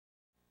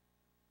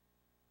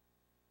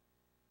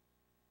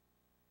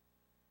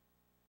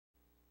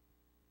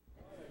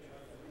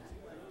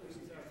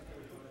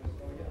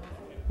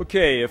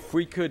Okay, if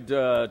we could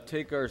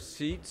take our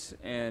seats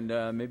and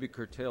maybe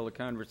curtail the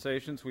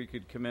conversations, we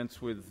could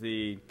commence with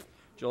the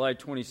July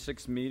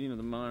 26th meeting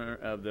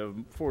of the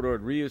Fort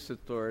Ord Reuse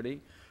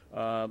Authority.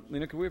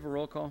 Lena, could we have a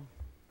roll call?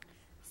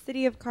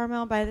 City of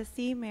Carmel by the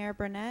Sea, Mayor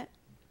Burnett.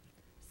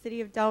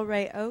 City of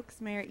Delray Oaks,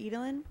 Mayor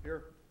Edelin.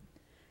 Here.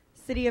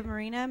 City of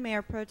Marina,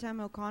 Mayor Pro Tem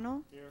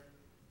O'Connell. Here.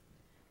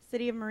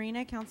 City of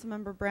Marina,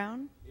 Councilmember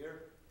Brown.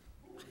 Here.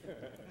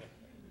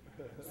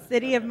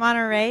 City of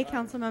Monterey,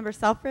 Councilmember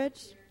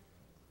Selfridge.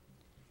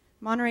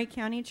 Monterey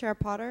County Chair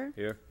Potter.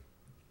 Here.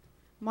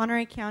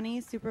 Monterey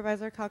County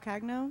Supervisor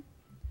Calcagno.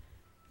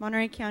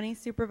 Monterey County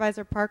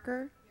Supervisor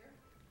Parker. Here.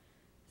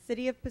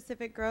 City of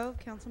Pacific Grove,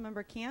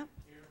 Councilmember Camp.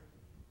 Here.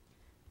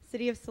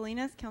 City of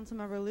Salinas,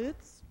 Councilmember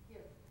Lutz. Here.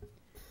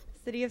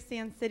 City of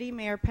Sand City,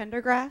 Mayor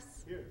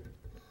Pendergrass. Here.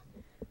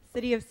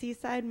 City of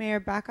Seaside, Mayor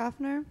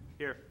Backoffner.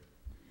 Here.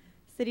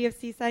 City of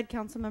Seaside,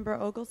 Councilmember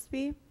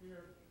Oglesby.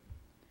 Here.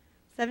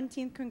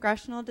 17th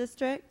Congressional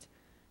District,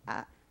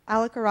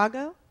 Alec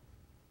Arago.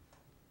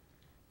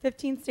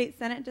 15th State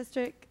Senate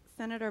District,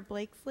 Senator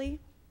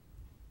Blakesley.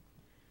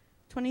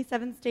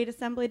 27th State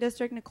Assembly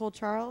District, Nicole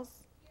Charles.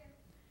 Here.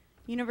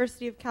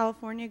 University of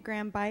California,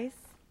 Graham Bice.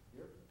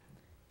 Here.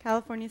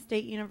 California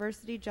State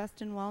University,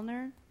 Justin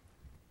Wellner.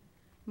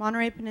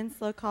 Monterey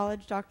Peninsula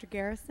College, Dr.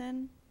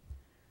 Garrison.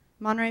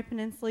 Monterey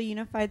Peninsula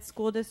Unified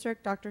School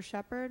District, Dr.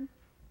 Shepard.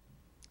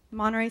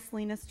 Monterey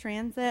Salinas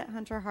Transit,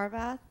 Hunter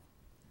Harvath.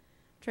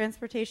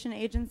 Transportation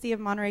Agency of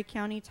Monterey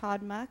County,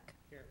 Todd Muck.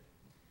 Here.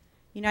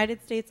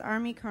 United States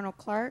Army, Colonel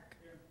Clark.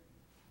 Here.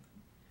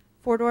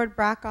 Fort Ord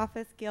BRAC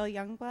Office, Gail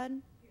Youngblood.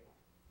 Here.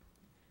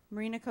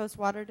 Marina Coast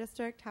Water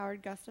District,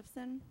 Howard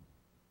Gustafson.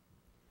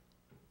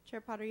 Chair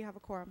Potter, you have a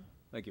quorum.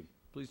 Thank you.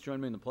 Please join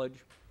me in the pledge.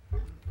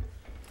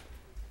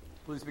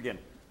 Please begin.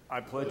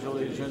 I pledge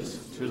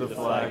allegiance to the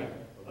flag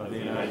of the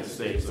United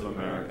States of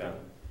America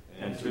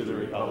and to the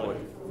republic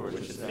for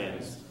which it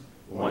stands,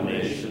 one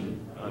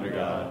nation, under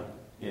God,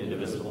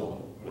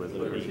 indivisible, with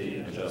liberty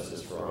and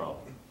justice for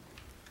all.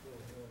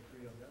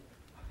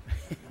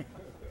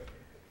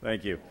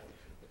 Thank you.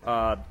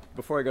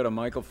 Before I go to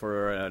Michael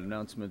for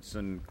announcements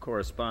and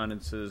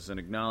correspondences and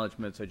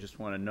acknowledgments, I just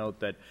want to note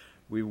that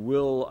we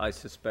will, I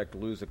suspect,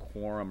 lose a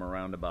quorum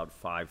around about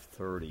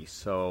 5:30.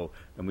 So,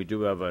 and we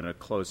do have a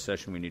closed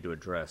session we need to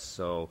address.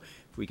 So,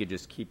 if we could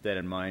just keep that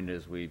in mind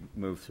as we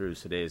move through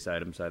today's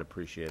items, I'd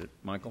appreciate it.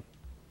 Michael?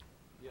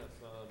 Yes,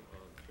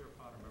 Chair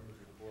Potter, members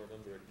of the board,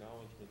 under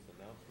acknowledgments,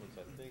 announcements,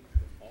 I think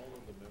all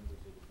of the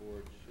members of the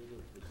board should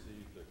have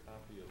received a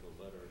copy of the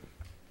letter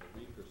a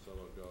week or so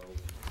ago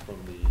from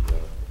the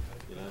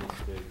United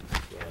States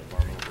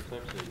Environmental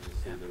Protection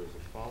Agency. There was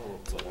a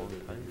follow-up letter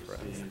that we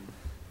received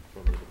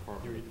from the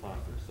Department of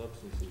Toxic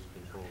Substances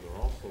Control. There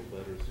are also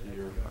letters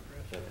here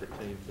that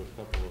pertain to a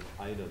couple of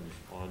items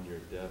on your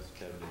desk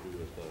having to do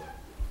with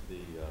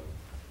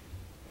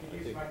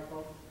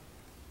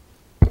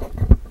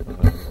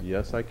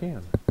yes, I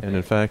can. And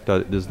in fact,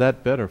 is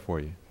that better for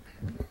you?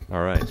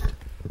 All right.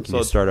 Can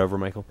you start over,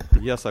 Michael?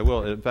 Yes, I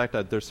will. In fact,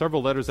 there's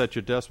several letters at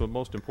your desk, but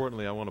most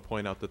importantly, I want to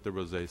point out that there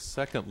was a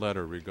second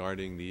letter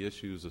regarding the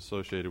issues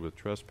associated with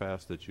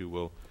trespass that you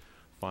will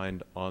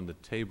find on the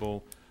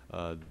table.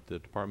 The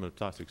Department of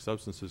Toxic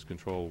Substances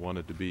Control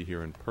wanted to be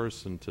here in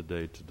person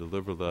today to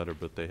deliver the letter,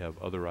 but they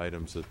have other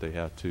items that they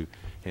have to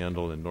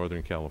handle in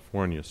Northern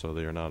California, so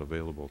they are not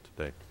available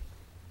today.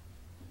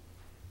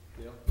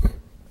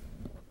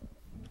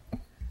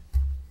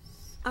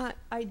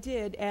 I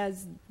did,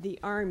 as the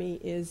Army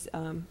is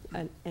an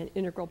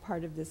integral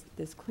part of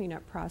this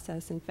cleanup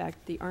process. In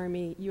fact, the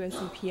Army, US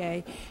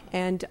EPA,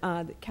 and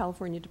the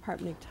California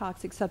Department of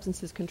Toxic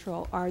Substances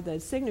Control are the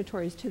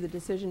signatories to the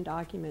decision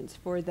documents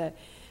for the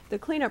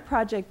cleanup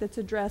project that's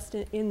addressed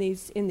in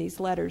these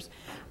letters.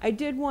 I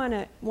did want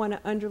to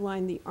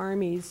underline the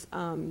Army's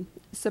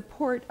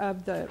support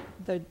of the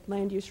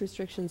land use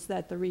restrictions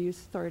that the Reuse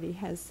Authority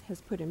has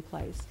put in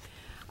place.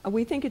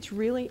 We think it's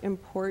really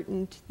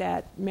important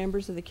that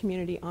members of the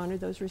community honor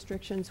those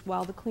restrictions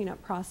while the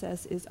cleanup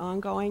process is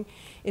ongoing.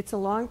 It's a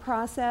long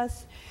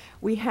process.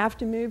 We have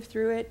to move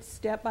through it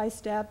step by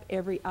step.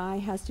 Every I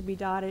has to be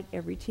dotted,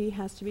 every T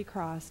has to be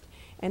crossed,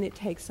 and it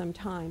takes some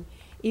time.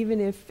 Even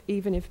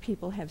if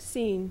people have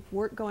seen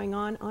work going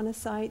on a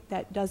site,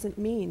 that doesn't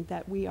mean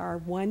that we are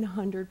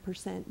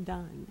 100%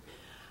 done.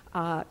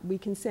 We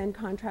can send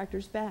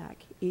contractors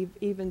back,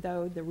 even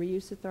though the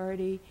Reuse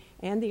Authority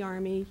and the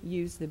Army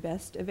use the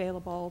best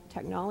available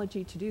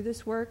technology to do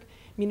this work.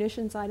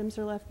 Munitions items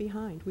are left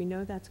behind. We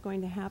know that's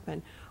going to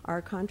happen.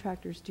 Our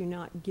contractors do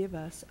not give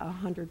us a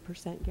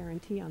 100%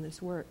 guarantee on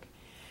this work.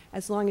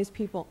 As long as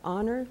people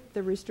honor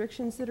the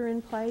restrictions that are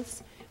in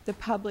place, the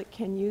public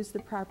can use the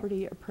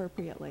property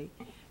appropriately.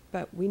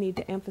 But we need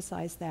to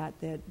emphasize that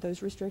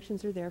those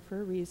restrictions are there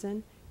for a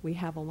reason. We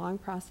have a long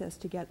process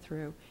to get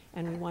through,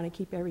 and we want to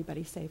keep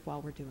everybody safe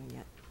while we're doing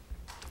it.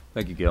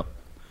 Thank you, Gail.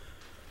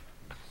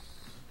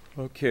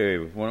 Okay,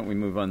 why don't we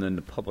move on then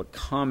to public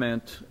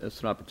comment.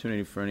 It's an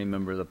opportunity for any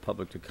member of the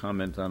public to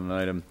comment on an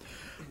item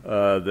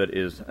that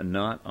is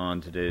not on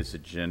today's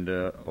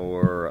agenda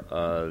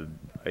or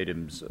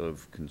items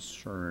of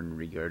concern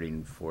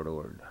regarding Fort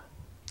Ord.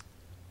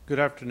 Good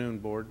afternoon,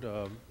 Board,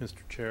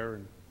 Mr. Chair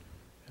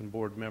and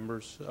Board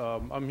members.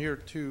 I'm here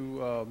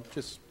to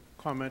just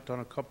comment on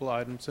a couple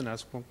items and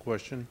ask one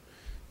question.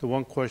 The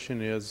one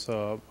question is,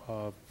 a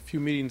few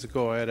meetings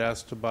ago I had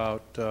asked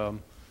about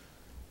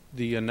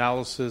the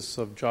analysis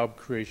of job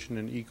creation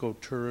in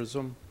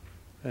ecotourism,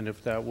 and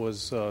if that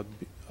was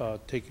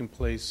taking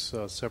place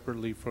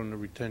separately from the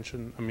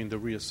the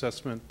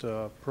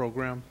reassessment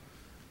program.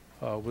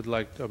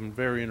 I'm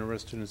very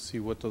interested to see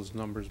what those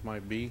numbers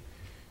might be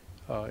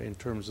in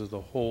terms of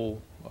the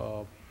whole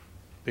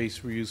base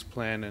reuse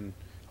plan and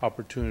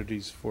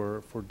opportunities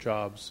for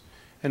jobs.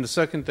 And the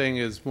second thing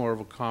is more of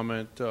a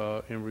comment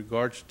in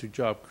regards to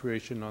job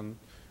creation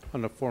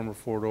on the former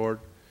Fort Ord.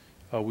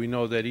 We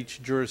know that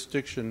each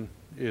jurisdiction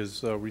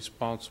is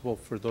responsible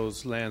for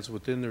those lands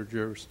within their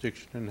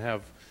jurisdiction and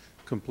have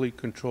complete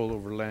control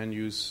over land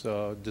use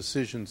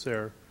decisions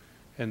there,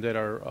 and that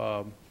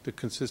the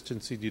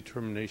consistency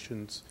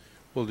determinations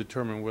will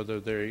determine whether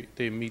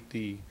they meet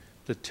the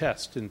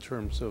test in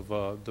terms of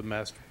the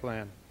master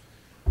plan.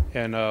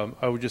 And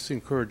I would just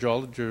encourage all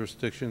the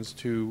jurisdictions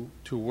to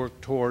work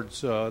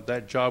towards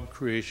that job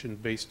creation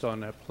based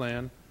on that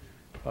plan.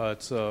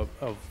 It's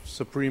of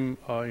supreme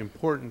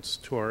importance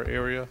to our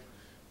area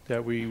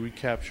that we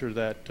recapture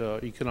that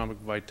economic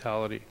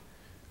vitality.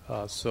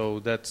 So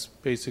that's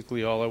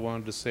basically all I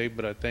wanted to say,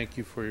 but I thank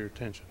you for your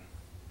attention.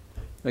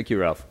 Thank you,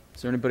 Ralph.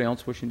 Is there anybody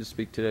else wishing to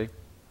speak today?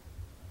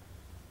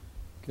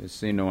 Okay,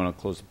 seeing no one, I'll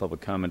close the public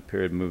comment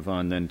period. Move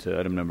on then to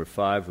item number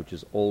 5, which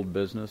is old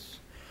business.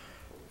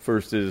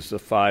 First is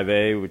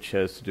 5A, which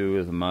has to do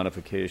with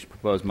the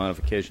proposed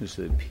modifications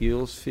to the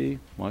appeals fee.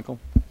 Michael?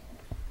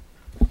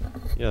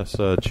 Yes,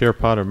 Chair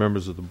Potter,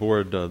 members of the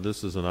board,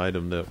 this is an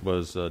item that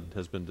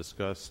has been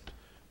discussed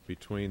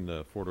between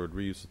the Fort Ord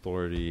Reuse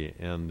Authority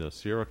and the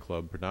Sierra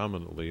Club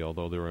predominantly,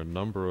 although there are a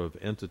number of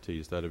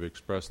entities that have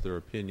expressed their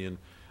opinion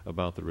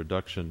about the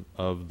reduction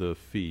of the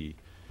fee.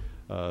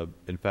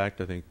 In fact,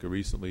 I think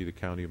recently the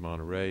County of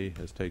Monterey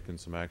has taken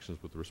some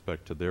actions with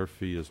respect to their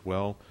fee as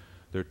well.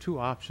 There are two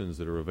options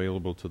that are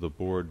available to the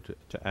board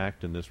to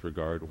act in this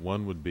regard.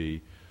 One would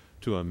be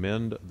to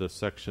amend the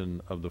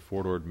section of the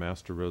Fort Ord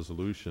Master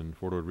Resolution,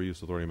 Fort Ord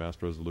Reuse Authority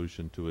Master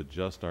Resolution, to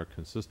adjust our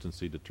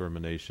consistency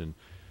determination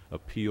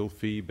appeal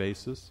fee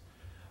basis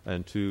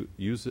and to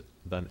use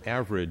an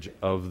average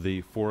of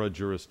the FORA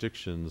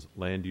jurisdictions'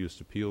 land use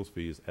appeals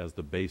fees as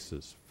the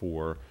basis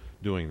for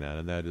doing that.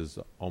 And that is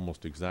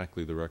almost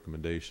exactly the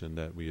recommendation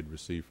that we had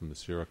received from the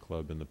Sierra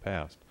Club in the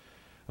past.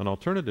 An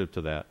alternative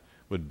to that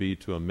would be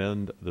to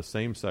amend the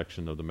same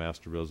section of the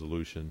Master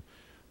Resolution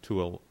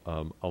to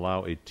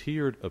allow a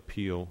tiered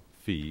appeal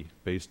fee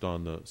based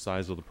on the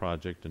size of the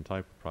project and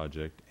type of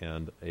project,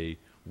 and a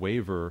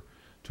waiver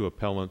to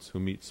appellants who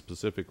meet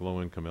specific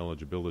low-income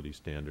eligibility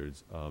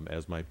standards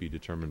as might be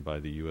determined by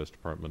the U.S.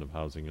 Department of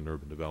Housing and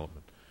Urban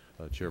Development.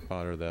 Chair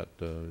Potter, that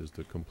is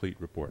the complete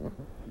report.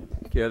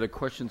 Okay, other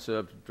questions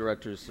of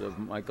directors of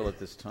Michael at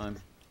this time?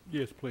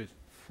 Yes, please.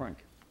 Frank?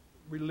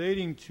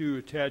 Relating to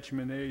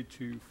attachment A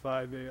to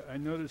 5A, I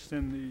noticed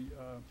in the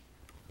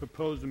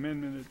proposed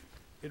amendment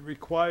it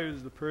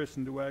requires the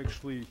person to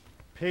actually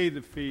pay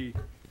the fee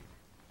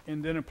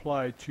and then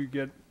apply to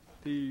get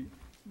the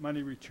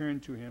money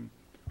returned to him.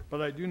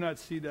 But I do not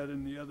see that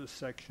in the other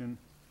section,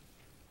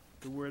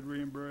 the word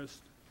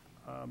reimbursed.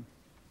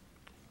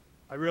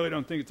 I really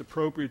don't think it's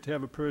appropriate to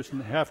have a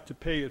person have to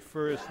pay it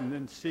first and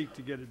then seek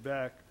to get it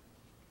back.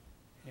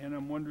 And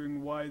I'm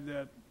wondering why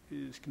that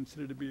is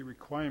considered to be a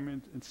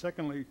requirement. And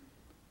secondly,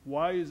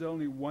 why is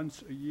only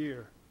once a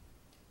year?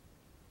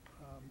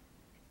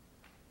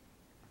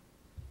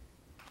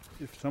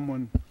 If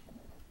someone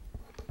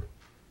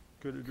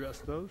could address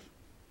those.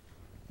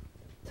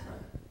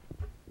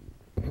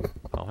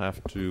 I'll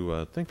have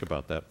to think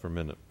about that for a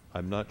minute.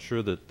 I'm not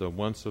sure that the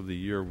once of the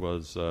year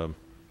was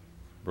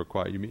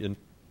required. You mean,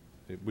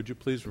 would you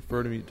please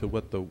refer to me to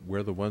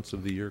where the once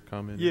of the year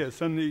comment is?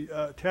 Yes, on the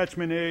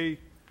attachment A.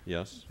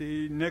 Yes.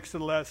 The next to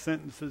the last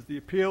sentence says the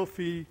appeal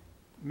fee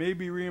may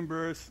be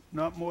reimbursed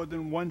not more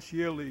than once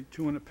yearly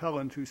to an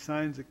appellant who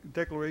signs a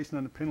declaration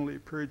on the penalty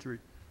of perjury.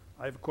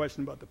 I have a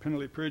question about the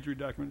penalty of perjury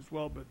document as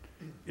well, but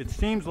it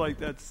seems like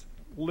that's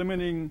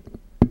limiting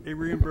a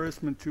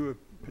reimbursement to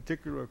a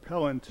particular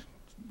appellant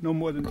no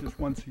more than just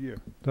once a year.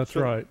 That's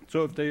right.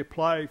 So if they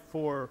apply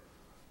for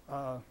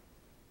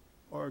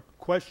or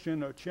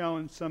question or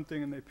challenge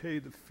something and they pay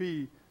the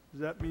fee,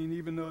 does that mean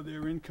even though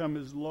their income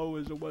is low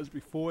as it was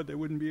before, they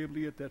wouldn't be able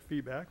to get that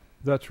fee back?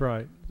 That's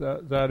right.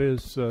 That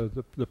is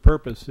the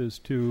purpose is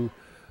to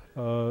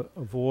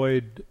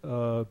avoid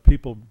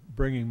people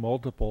bringing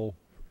multiple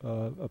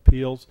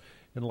appeals.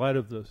 In light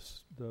of the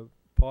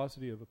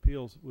paucity of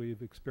appeals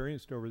we've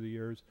experienced over the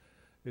years,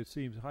 it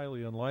seems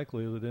highly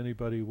unlikely that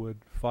anybody would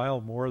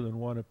file more than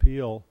one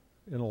appeal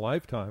in a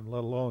lifetime, let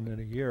alone in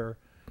a year.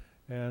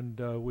 And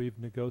we've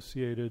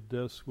negotiated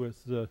this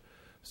with the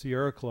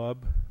Sierra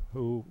Club,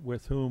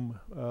 from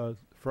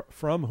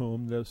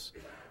whom this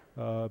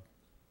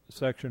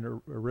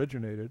section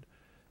originated,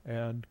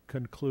 and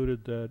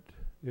concluded that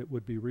it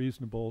would be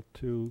reasonable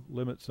to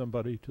limit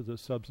somebody to the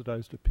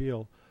subsidized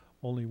appeal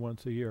only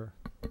once a year.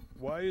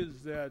 Why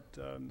is that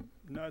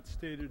not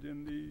stated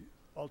in the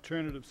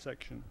alternative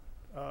section?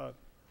 Why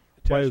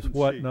is attachment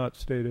what C? not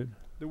stated?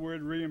 The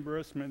word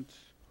reimbursement,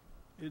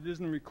 it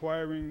isn't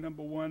requiring,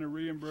 number one, a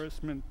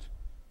reimbursement,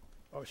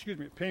 or excuse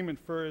me, a payment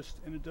first,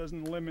 and it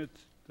doesn't limit,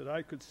 that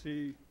I could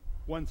see,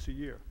 once a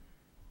year.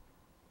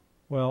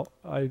 Well,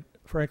 I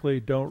frankly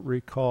don't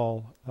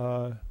recall.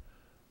 I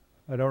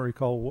don't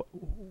recall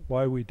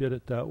why we did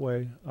it that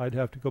way. I'd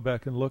have to go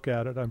back and look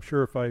at it. I'm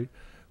sure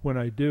when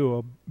I do,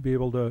 I'll be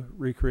able to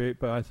recreate.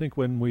 But I think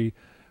when we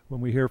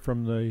hear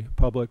from the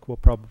public, we'll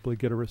probably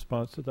get a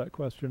response to that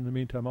question. In the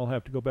meantime, I'll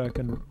have to go back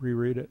and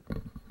reread it.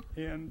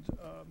 And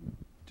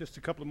just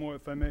a couple more,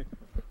 if I may.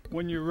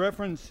 When you're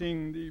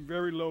referencing the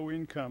very low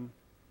income,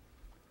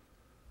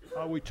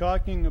 are we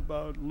talking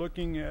about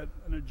looking at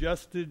an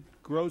adjusted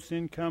gross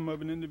income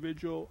of an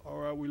individual,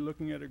 or are we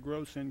looking at a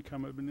gross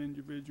income of an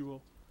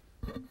individual,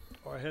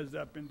 or has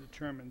that been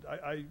determined?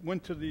 I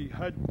went to the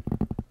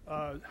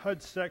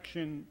HUD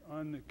section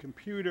on the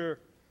computer,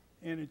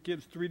 and it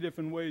gives 3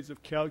 different ways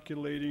of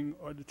calculating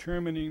or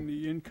determining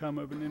the income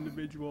of an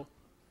individual,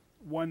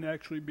 one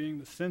actually being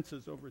the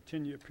census over a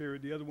 10-year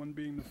period, the other one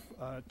being the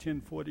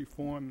 1040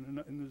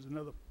 form, and there's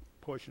another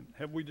portion.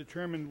 Have we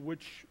determined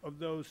which of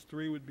those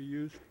 3 would be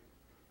used?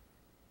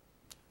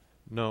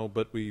 No,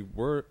 but we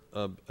were,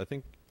 I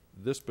think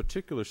this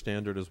particular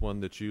standard is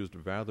one that's used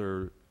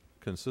rather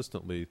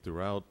consistently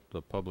throughout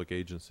the public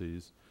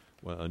agencies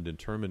in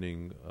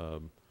determining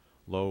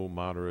low,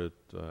 moderate,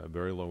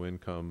 very low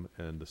income,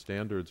 and the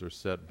standards are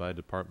set by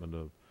Department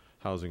of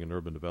Housing and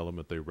Urban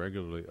Development. They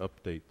regularly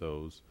update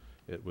those.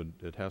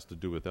 It has to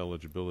do with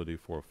eligibility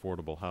for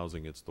affordable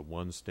housing. It's the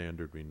one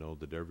standard we know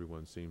that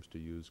everyone seems to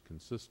use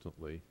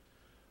consistently,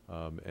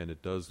 and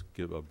it does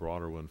give a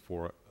broader one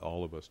for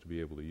all of us to be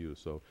able to use.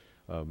 So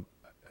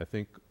I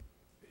think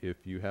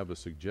if you have a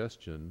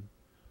suggestion,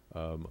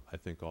 I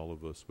think all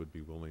of us would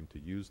be willing to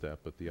use that,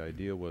 but the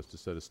idea was to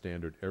set a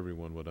standard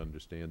everyone would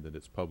understand, that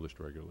it's published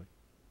regularly.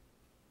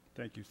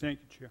 Thank you. Thank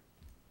you, Chair.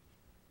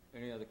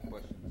 Any other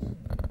questions?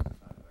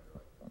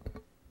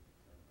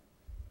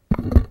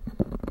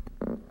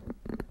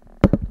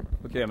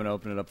 Okay, I'm going to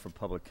open it up for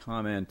public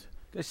comment.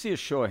 Can I see a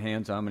show of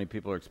hands on how many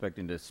people are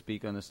expecting to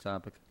speak on this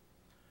topic?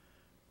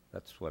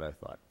 That's what I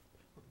thought.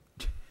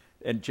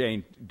 And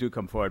Jane, do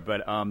come forward.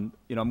 But I'm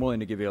willing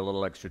to give you a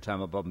little extra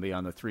time above and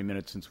beyond the 3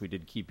 minutes, since we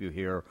did keep you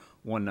here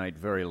one night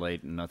very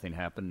late and nothing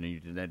happened, and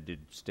you then did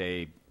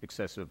stay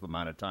excessive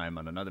amount of time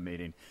on another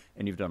meeting,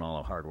 and you've done all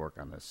the hard work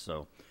on this.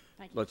 So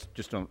let's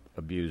just don't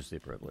abuse the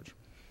privilege.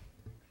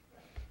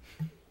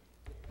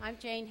 I'm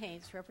Jane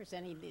Haynes,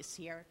 representing the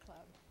Sierra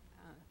Club,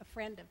 a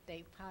friend of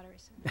Dave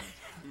Potter's.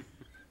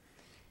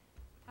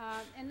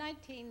 In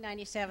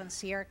 1997,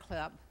 Sierra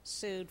Club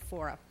sued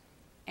FORA,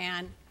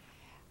 and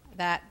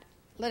that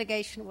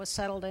litigation was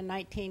settled in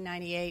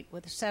 1998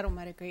 with a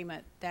settlement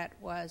agreement that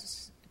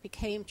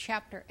became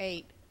Chapter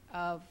 8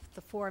 of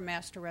the FORA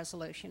Master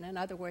Resolution. In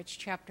other words,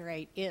 Chapter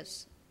 8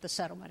 is the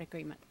settlement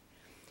agreement.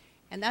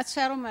 And that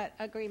settlement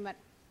agreement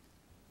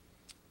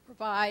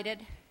provided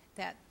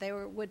that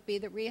there would be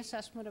the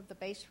reassessment of the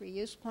base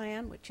reuse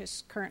plan, which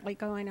is currently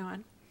going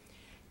on.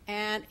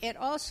 And it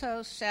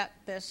also set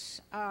this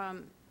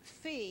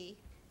fee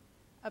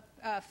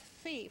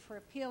for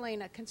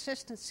appealing a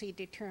consistency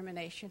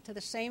determination to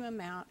the same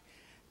amount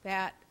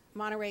that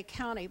Monterey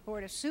County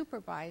Board of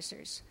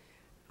Supervisors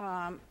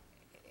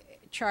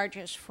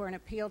charges for an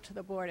appeal to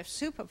the Board of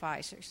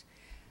Supervisors.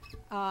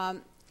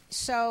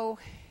 So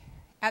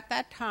at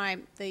that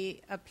time,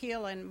 the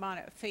appeal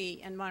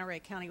fee in Monterey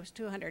County was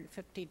 $252.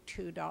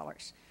 It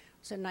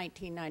was in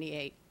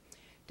 1998.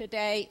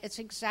 Today, it's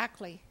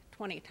exactly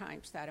 20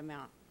 times that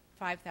amount.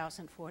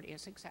 5,040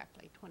 is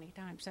exactly 20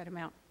 times that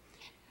amount.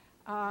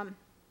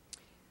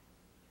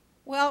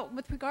 Well,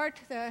 with regard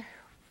to the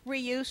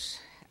reuse,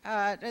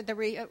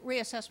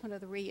 reassessment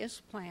of the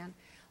reuse plan,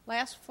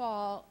 last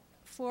fall,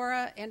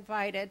 FORA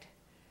invited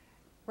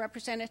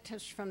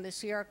representatives from the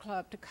Sierra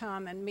Club to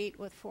come and meet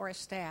with FORA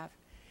staff.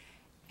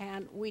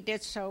 And we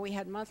did so. We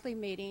had monthly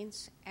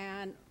meetings,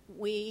 and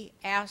we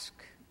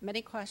asked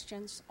many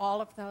questions. All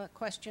of the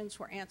questions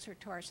were answered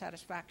to our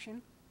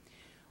satisfaction.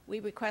 We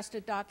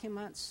requested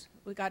documents.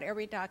 We got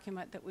every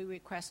document that we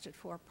requested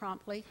for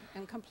promptly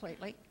and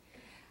completely.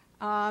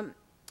 And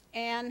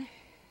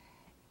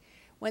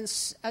when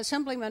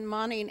Assemblyman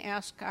Monning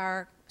asked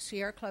our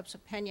Sierra Club's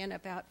opinion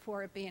about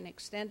FORA being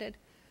extended,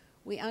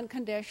 we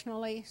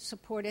unconditionally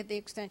supported the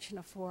extension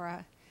of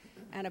FORA.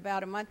 And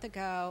about a month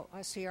ago,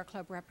 a Sierra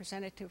Club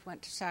representative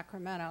went to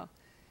Sacramento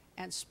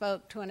and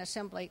spoke to an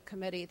assembly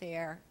committee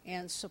there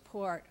in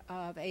support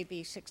of AB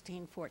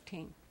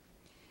 1614.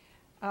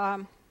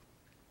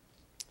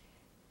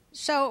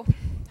 So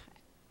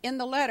in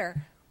the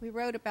letter, we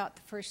wrote about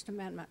the First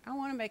Amendment. I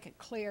want to make it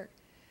clear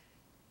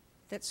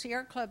that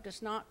Sierra Club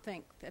does not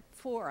think that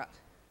FORA,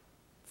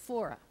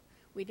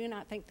 we do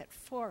not think that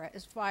FORA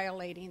is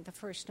violating the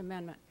First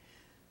Amendment.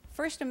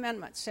 First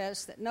Amendment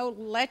says that no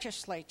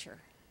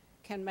legislature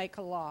can make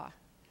a law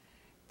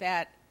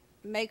that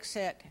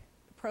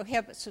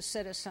prohibits a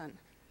citizen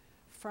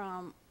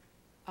from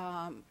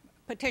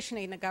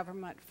petitioning the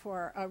government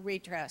for a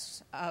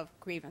redress of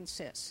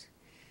grievances.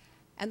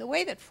 And the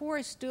way that FORA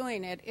is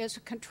doing it is a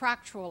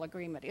contractual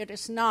agreement. It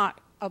is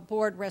not a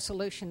board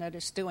resolution that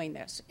is doing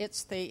this.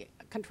 It's the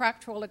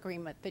contractual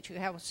agreement that you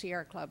have with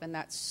Sierra Club, and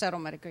that's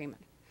settlement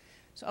agreement.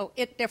 So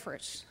it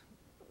differs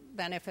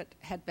than if it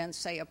had been,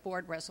 say, a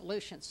board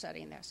resolution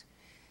setting this.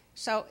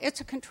 So it's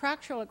a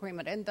contractual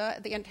agreement, and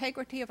the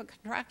integrity of a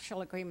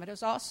contractual agreement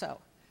is also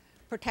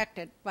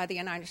protected by the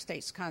United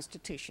States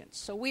Constitution.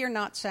 So we are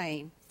not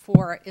saying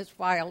FORA is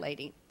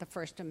violating the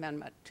First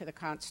Amendment to the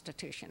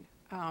Constitution.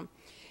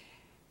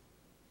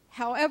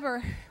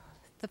 However,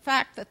 the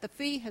fact that the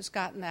fee has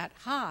gotten that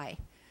high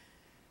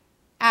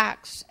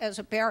acts as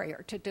a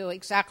barrier to do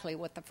exactly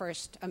what the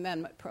First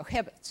Amendment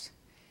prohibits.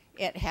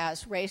 It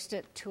has raised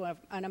it to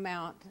an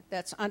amount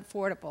that's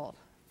unaffordable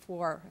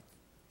for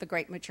the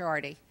great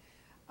majority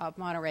of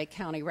Monterey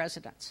County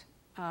residents.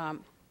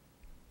 And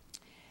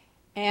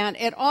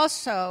it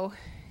also,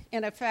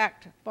 in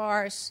effect,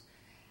 bars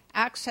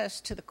access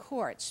to the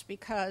courts,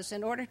 because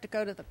in order to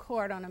go to the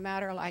court on a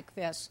matter like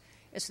this,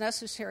 it's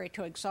necessary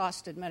to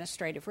exhaust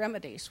administrative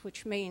remedies,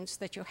 which means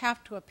that you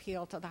have to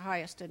appeal to the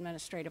highest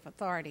administrative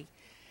authority.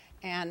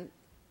 And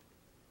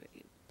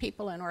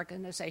people and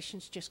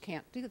organizations just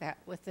can't do that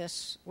with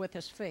this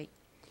fee.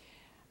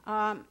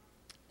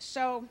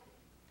 So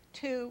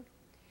to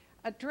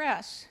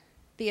address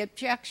the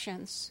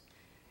objections,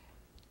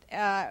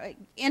 I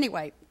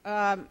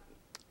want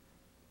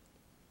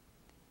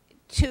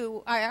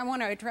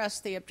to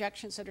address the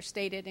objections that are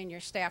stated in your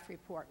staff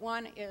report.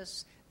 One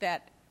is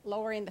that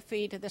lowering the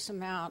fee to this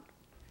amount,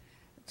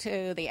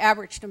 to the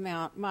averaged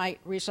amount, might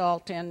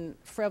result in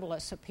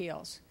frivolous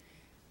appeals.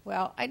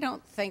 Well, I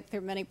don't think there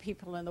are many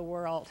people in the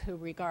world who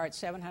regard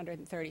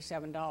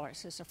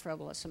 $737 as a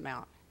frivolous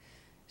amount.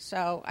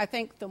 So I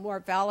think the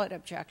more valid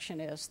objection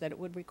is that it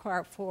would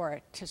require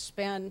FORA to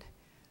spend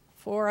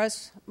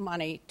FORA's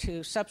money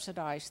to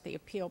subsidize the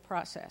appeal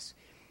process.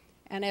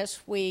 And as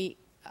we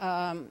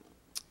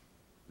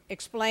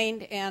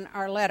explained in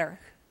our letter,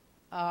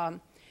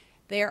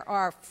 there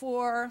are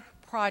 4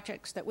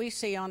 projects that we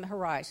see on the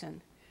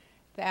horizon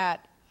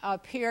that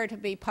appear to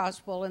be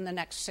possible in the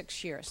next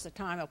 6 years, the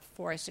time of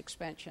forest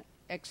extension,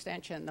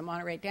 the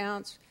Monterey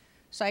Downs,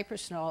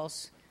 Cypress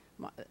Knolls,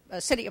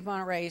 City of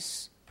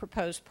Monterey's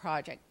proposed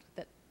project,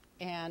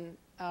 and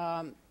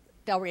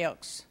Del Rio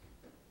Oaks'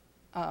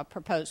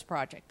 proposed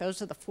project.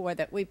 Those are the 4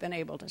 that we've been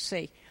able to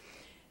see.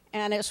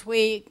 And as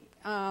we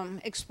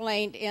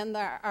explained in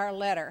our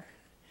letter,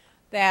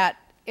 that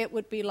it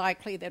would be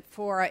likely that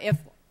FORA,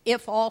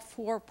 if all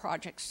 4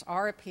 projects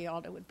are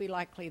appealed, it would be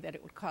likely that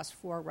it would cost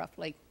FORA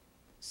roughly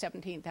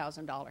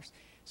 $17,000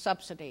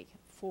 subsidy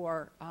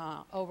for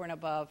over and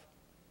above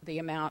the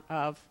amount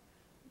of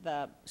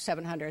the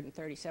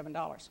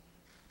 $737.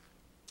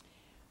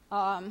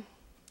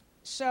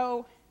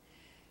 So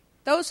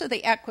those are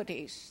the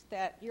equities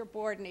that your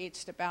board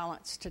needs to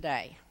balance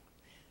today.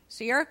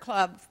 Sierra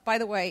Club, by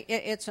the way,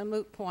 it's a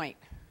moot point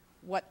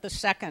what the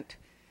second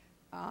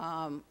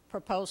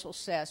proposal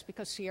says,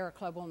 because Sierra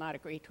Club will not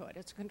agree to it.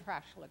 It's a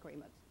contractual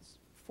agreement.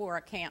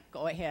 FORA can't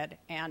go ahead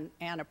and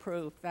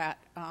approve that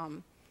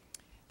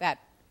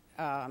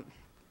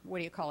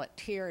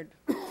tiered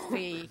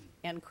fee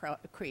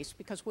increase,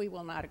 because we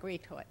will not agree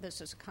to it. This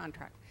is a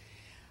contract.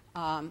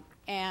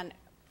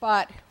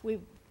 But we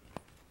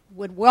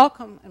would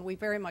welcome, and we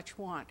very much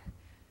want,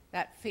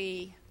 that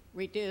fee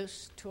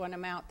reduced to an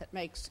amount that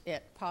makes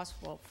it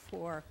possible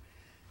for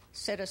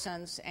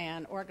citizens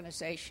and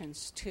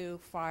organizations to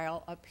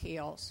file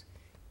appeals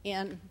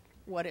in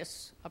what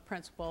is a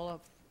principle of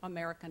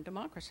American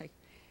democracy.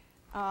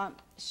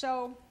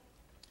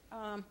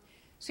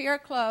 Sierra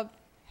Club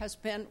has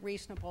been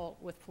reasonable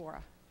with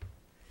FORA,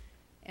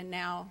 and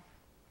now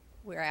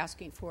we're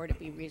asking FORA to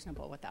be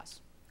reasonable with us.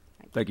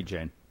 Thank you,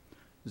 Jane.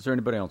 Is there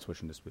anybody else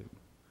wishing to speak?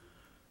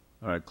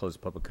 All right, close the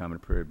public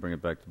comment period, bring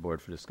it back to the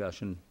board for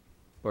discussion.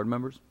 Board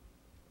members,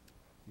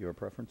 your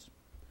preference?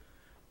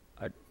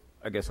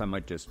 I guess I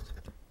might just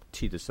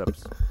tee this up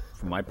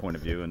from my point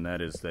of view, and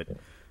that is that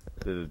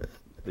the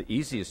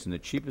easiest and the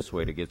cheapest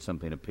way to get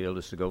something appealed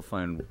is to go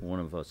find one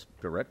of us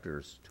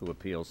directors to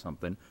appeal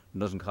something. It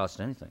doesn't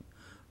cost anything.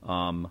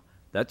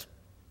 That's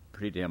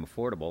pretty damn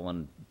affordable,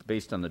 and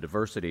based on the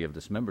diversity of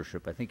this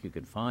membership, I think you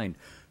could find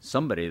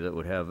somebody that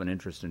would have an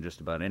interest in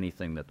just about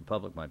anything that the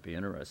public might be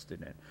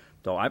interested in.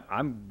 So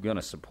I'm going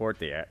to support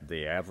the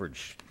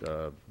average,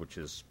 which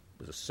is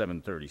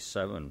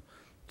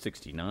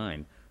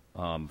 $737.69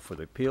 for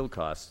the appeal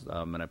costs,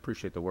 and I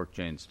appreciate the work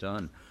Jane's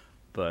done.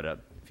 But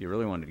if you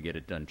really wanted to get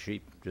it done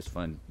cheap, just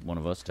find one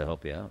of us to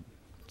help you out.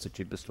 It's the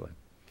cheapest way.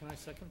 Can I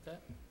second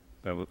that?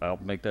 I'll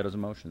make that as a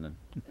motion then.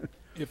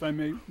 If I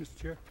may, Mr.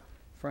 Chair,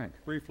 Frank.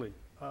 briefly.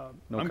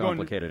 No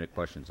complicated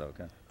questions,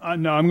 okay?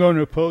 No, I'm going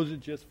to oppose it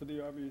just for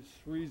the obvious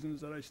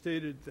reasons that I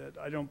stated, that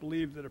I don't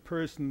believe that a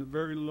person with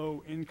very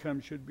low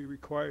income should be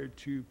required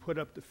to put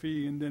up the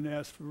fee and then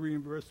ask for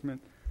reimbursement.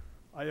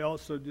 I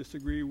also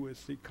disagree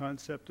with the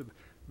concept of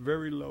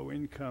very low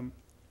income.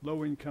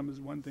 Low income is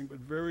one thing, but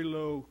very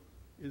low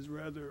is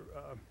rather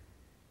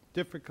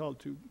difficult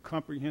to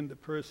comprehend the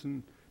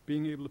person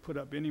being able to put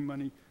up any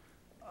money.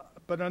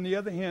 But on the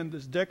other hand,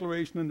 this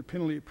declaration under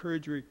penalty of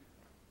perjury,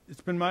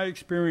 it's been my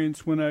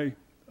experience when I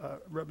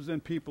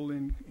represent people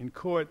in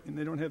court and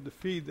they don't have the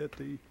fee, that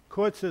the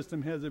court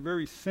system has a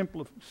very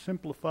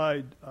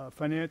simplified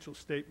financial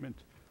statement.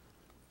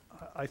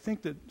 I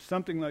think that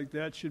something like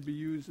that should be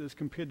used as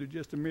compared to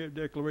just a mere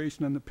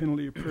declaration on the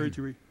penalty of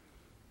perjury,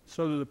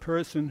 so that the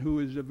person who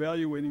is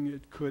evaluating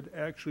it could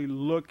actually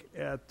look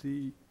at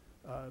the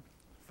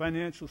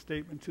financial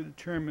statement to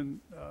determine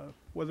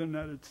whether or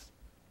not it's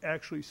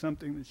actually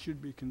something that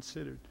should be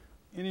considered.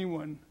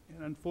 Anyone,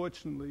 and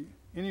unfortunately,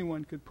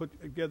 anyone could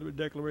put together a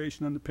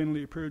declaration on the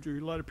penalty of perjury.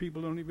 A lot of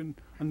people don't even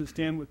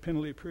understand what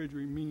penalty of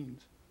perjury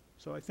means.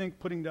 So I think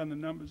putting down the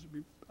numbers would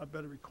be a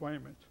better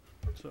requirement.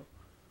 So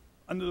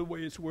under the way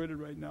it's worded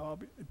right now, I'll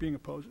be being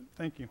opposed.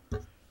 Thank you.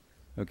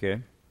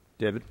 Okay.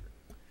 David?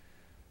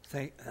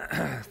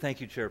 Thank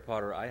you, Chair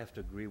Potter. I have to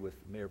agree with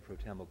Mayor Pro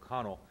Tem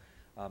O'Connell.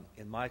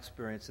 In my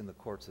experience in the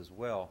courts as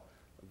well,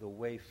 the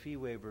way fee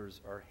waivers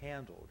are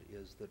handled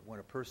is that when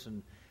a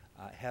person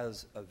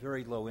has a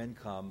very low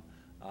income,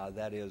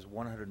 that is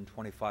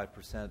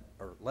 125%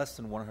 or less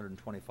than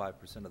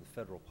 125% of the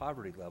federal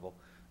poverty level,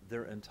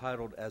 they're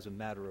entitled as a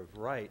matter of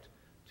right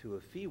to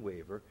a fee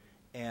waiver,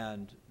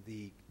 and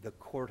the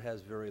court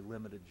has very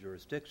limited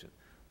jurisdiction.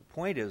 The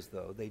point is,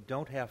 though, they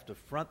don't have to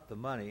front the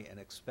money and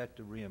expect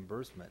a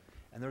reimbursement,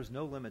 and there's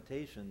no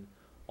limitation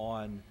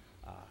on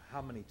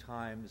how many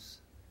times,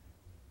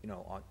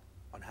 on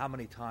how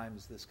many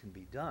times this can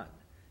be done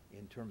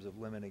in terms of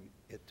limiting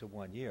it to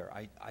 1 year.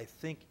 I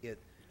think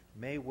it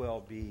may well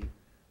be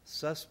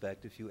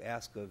suspect if you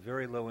ask a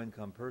very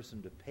low-income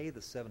person to pay the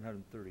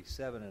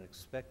 $737 and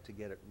expect to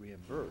get it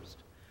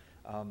reimbursed.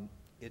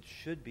 It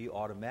should be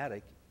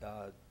automatic,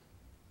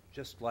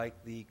 just like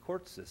the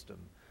court system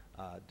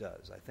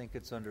does. I think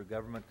it's under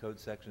Government Code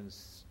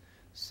Sections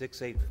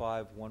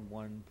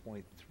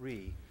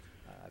 68511.3.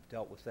 I've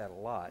dealt with that a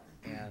lot,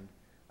 and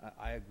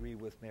I agree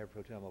with Mayor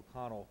Pro Tem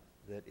O'Connell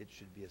that it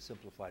should be a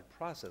simplified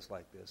process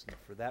like this, and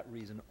for that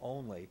reason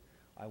only,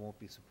 I won't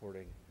be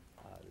supporting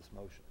this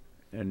motion.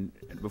 And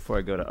before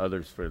I go to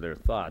others for their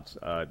thoughts,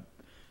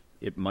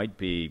 it might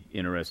be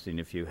interesting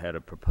if you had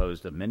a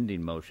proposed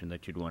amending motion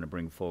that you'd want to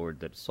bring forward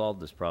that solved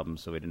this problem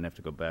so we didn't have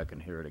to go back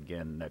and hear it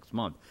again next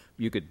month.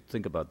 You could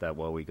think about that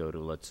while we go to,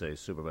 let's say,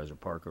 Supervisor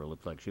Parker. It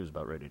looked like she was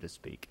about ready to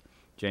speak.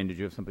 Jane, did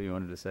you have something you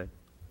wanted to say?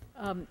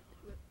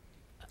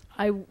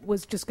 I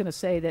was just going to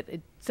say that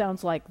it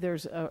sounds like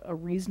there's a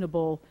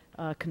reasonable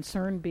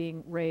concern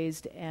being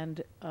raised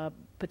and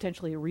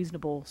potentially a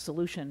reasonable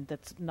solution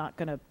that's not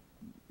going to,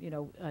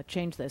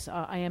 change this.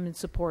 I am in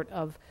support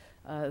of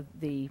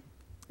the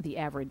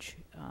average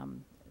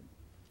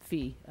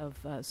fee of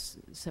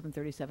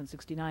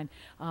 $737.69,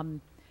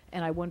 and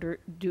I wonder,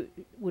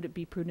 would it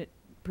be prudent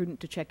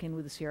to check in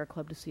with the Sierra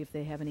Club to see if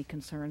they have any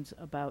concerns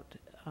about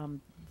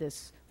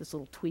this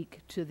little tweak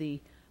to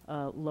the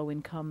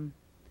low-income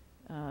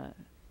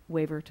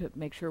waiver to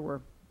make sure we're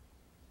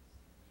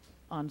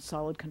on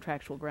solid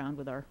contractual ground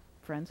with our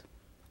friends?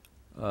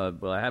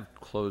 Well, I have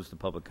closed the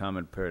public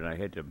comment period. I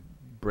had to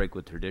break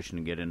with tradition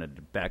and get in a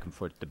back and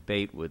forth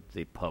debate with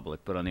the public,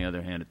 but on the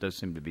other hand, it does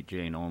seem to be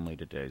Jane only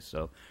today.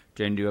 So,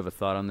 Jane, do you have a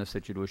thought on this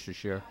that you'd wish to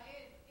share?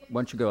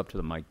 Why don't you go up to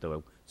the mic,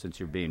 though, since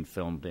you're being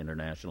filmed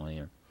internationally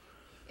here?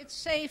 It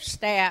saves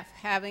staff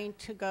having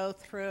to go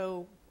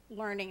through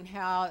learning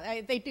how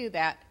they do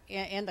that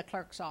in the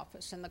clerk's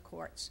office in the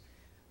courts.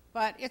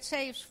 But it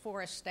saves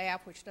FORA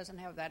staff, which doesn't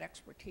have that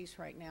expertise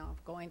right now,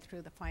 of going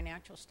through the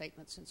financial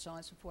statements and so on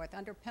and so forth.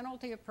 Under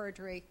penalty of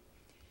perjury,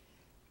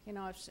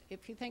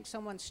 if you think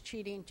someone's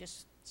cheating,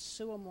 just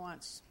sue them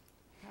once.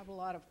 Have a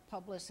lot of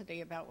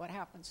publicity about what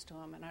happens to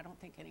them, and I don't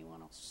think anyone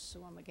will sue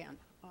them again.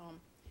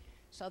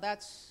 So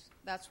that's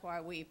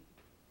why we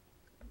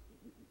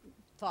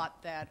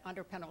thought that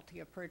under penalty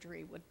of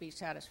perjury would be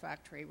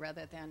satisfactory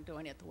rather than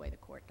doing it the way the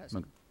court does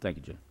it. Thank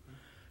you, Jane.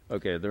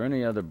 Okay, are there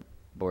any other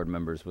board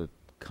members with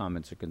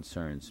comments or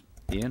concerns?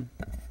 Ian?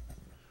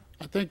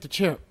 I thank the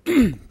chair.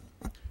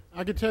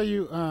 I can tell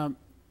you,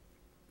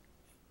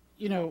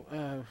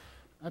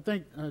 I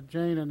think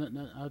Jane,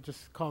 and I'll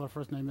just call her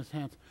first name, Ms.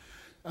 Hans,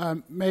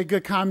 made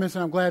good comments,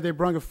 and I'm glad they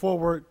brought it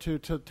forward to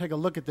take a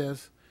look at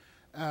this.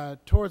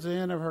 Towards the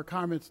end of her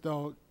comments,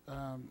 though,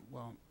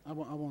 well, I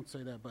won't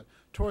say that, but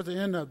towards the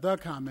end of the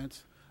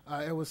comments,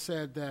 it was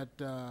said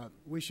that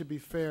we should be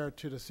fair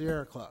to the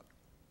Sierra Club,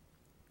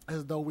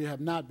 as though we have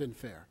not been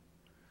fair.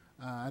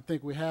 I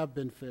think we have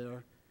been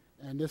fair,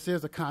 and this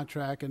is a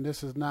contract, and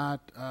this is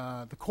not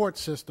the court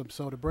system.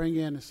 So to bring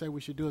in and say we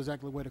should do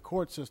exactly the way the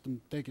court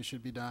system think it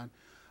should be done,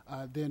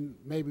 then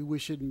maybe we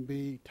shouldn't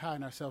be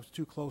tying ourselves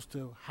too close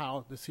to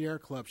how the Sierra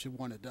Club should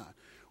want it done.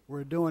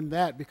 We're doing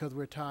that because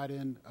we're tied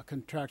in a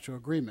contractual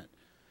agreement.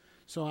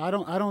 So I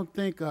don't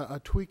think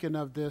a tweaking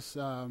of this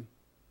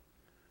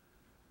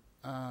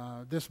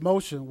this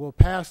motion will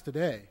pass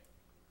today.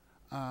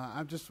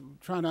 I'm just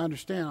trying to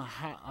understand,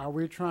 how, are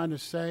we trying to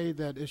say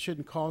that it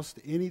shouldn't cost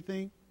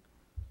anything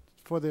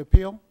for the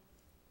appeal?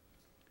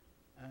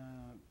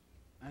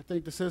 I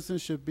think the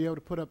citizens should be able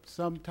to put up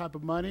some type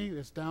of money.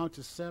 It's down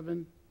to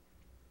 $737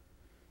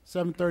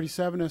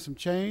 and some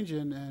change,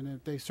 and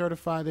if they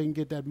certify, they can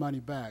get that money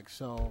back.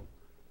 So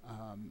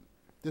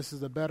this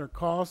is a better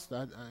cost.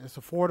 It's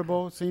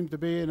affordable, it seems to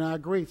be, and I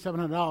agree,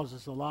 $700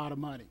 is a lot of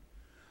money.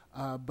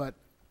 But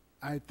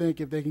I think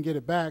if they can get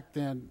it back,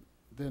 then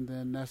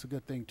that's a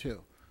good thing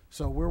too.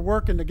 So we're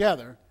working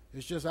together.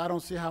 It's just I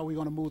don't see how we're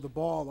going to move the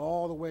ball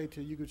all the way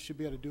to you should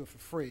be able to do it for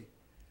free,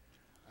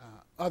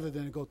 other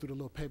than to go through the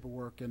little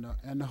paperwork and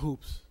the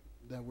hoops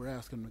that we're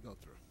asking them to go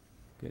through.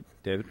 Okay,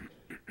 David?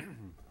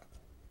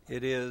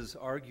 It is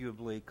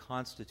arguably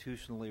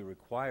constitutionally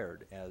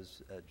required,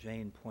 as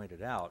Jane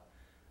pointed out,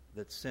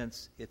 that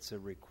since it's a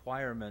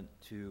requirement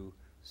to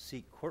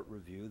seek court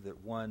review,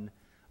 that one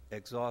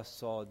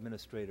exhausts all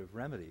administrative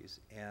remedies.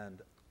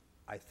 And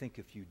I think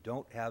if you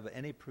don't have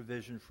any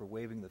provision for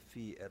waiving the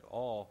fee at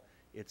all,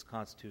 it's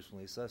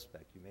constitutionally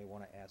suspect. You may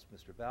want to ask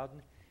Mr.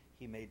 Bowden.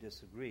 He may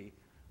disagree.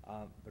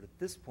 But at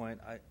this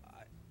point,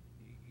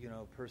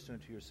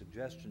 pursuant to your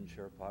suggestion,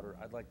 Chair Potter,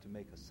 I'd like to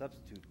make a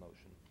substitute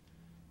motion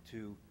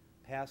to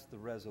pass the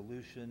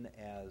resolution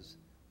as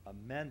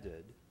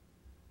amended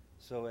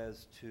so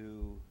as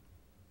to,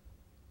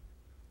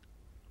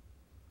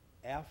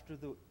 after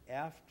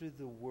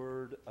the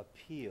word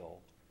appeal,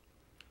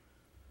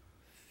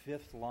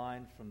 fifth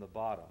line from the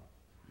bottom,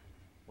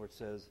 where it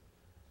says,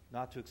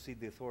 not to exceed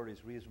the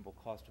authority's reasonable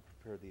cost to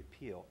prepare the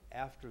appeal.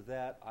 After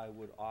that, I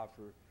would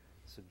offer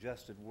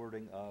suggested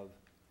wording of,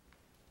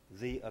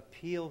 the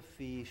appeal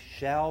fee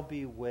shall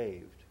be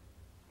waived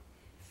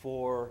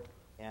for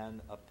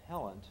an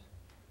appellant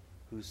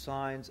who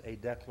signs a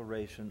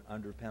declaration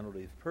under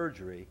penalty of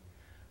perjury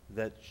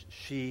that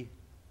she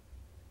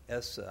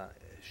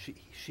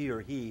or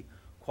he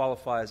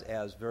qualifies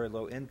as very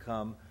low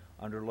income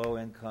under low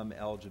income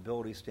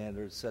eligibility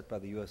standards set by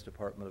the U.S.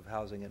 Department of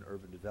Housing and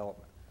Urban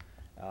Development.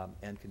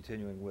 And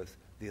continuing with,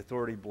 the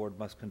authority board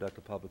must conduct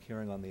a public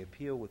hearing on the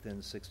appeal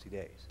within 60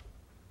 days.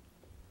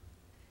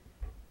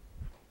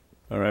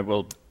 All right,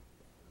 well,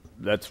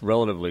 that's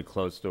relatively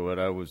close to what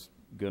I was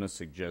going to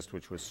suggest,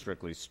 which was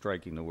strictly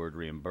striking the word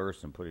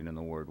reimbursed and putting in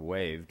the word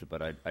waived,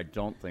 but I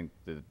don't think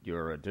that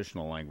your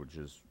additional language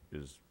is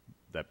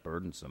that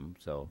burdensome.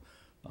 So,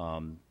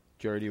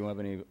 Jerry, do you have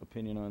any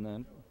opinion on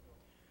that?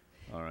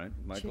 All right.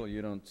 Michael,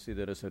 you don't see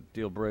that as a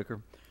deal breaker?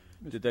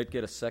 Did that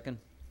get a second?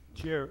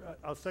 Chair,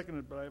 I'll second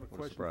it, but I have a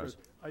question surprise. first.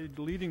 Are you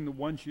deleting the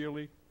once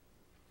yearly?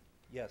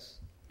 Yes.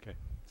 Okay,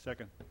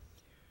 second.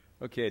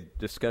 Okay,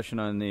 discussion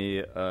on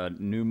the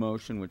new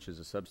motion, which is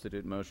a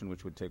substitute motion,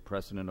 which would take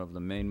precedent over the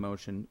main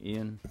motion.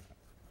 Ian?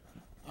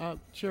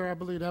 Chair, I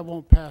believe that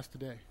won't pass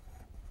today.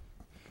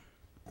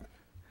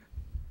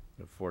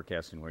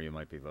 Forecasting where you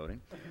might be voting.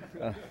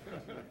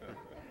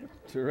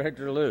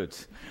 Director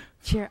Lutz.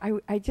 Chair,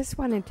 I just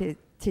wanted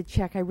to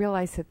check. I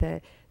realize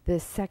that the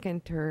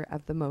seconder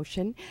of the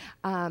motion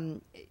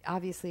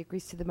obviously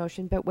agrees to the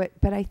motion,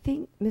 but I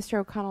think Mr.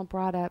 O'Connell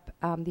brought up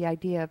the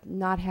idea of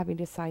not having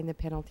to sign the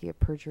penalty of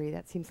perjury.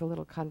 That seems a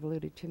little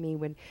convoluted to me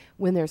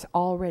when there's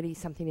already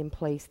something in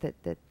place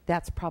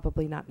that's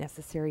probably not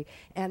necessary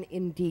and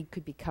indeed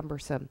could be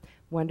cumbersome.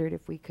 Wondered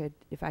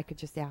if I could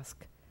just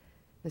ask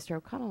Mr.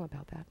 O'Connell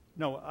about that.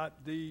 No,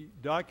 the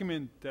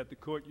document that the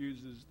court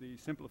uses, the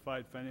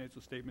simplified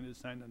financial statement, is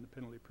signed under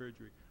penalty of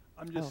perjury.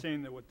 I'm just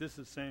saying that what this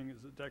is saying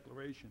is a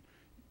declaration.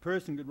 A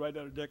person could write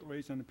out a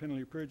declaration under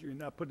penalty of perjury and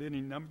not put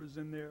any numbers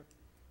in there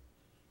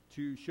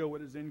to show what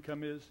his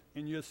income is,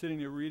 and you're sitting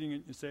there reading it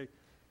and you say,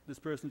 this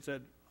person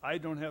said, I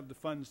don't have the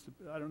funds,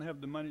 I don't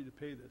have the money to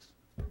pay this.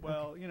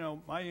 Well,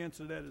 my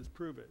answer to that is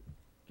prove it.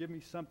 Give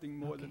me something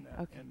more than that.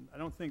 Okay. And I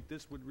don't think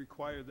this would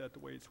require that the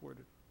way it's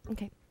worded.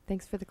 Okay,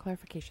 thanks for the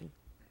clarification.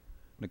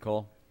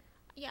 Nicole?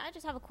 Yeah, I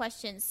just have a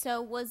question.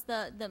 So was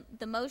the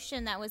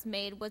motion that was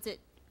made, was it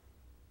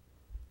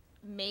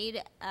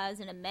made as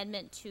an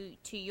amendment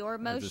to your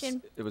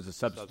motion? It was a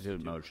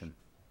substitute motion.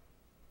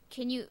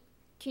 Can you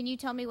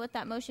tell me what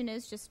that motion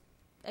is? Just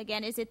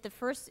again, is it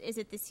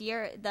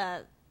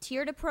the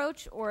tiered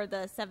approach or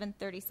the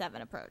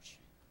 737 approach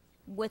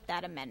with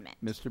that amendment?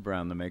 Mr.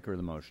 Brown, the maker of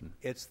the motion.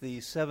 It's the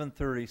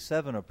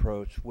 737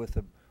 approach with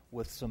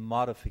some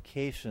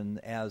modification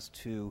as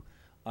to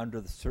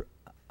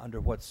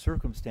under what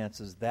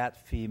circumstances that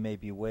fee may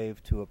be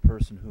waived to a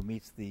person who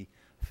meets the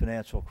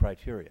financial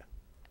criteria.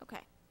 Okay.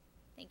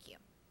 Thank you.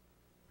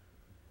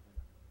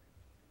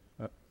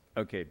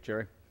 Okay,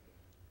 Jerry?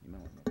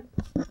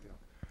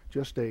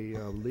 Just a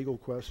legal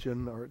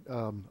question.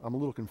 I'm a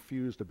little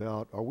confused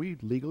about, are we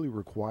legally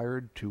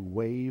required to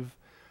waive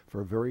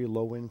for very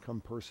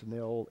low-income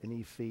personnel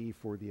any fee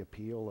for the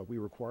appeal? Are we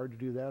required to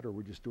do that, or are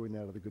we just doing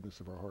that out of the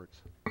goodness of our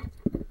hearts?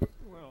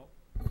 Well,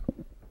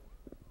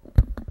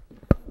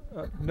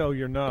 no,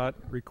 you're not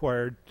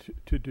required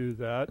to do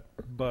that,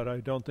 but I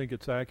don't think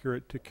it's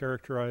accurate to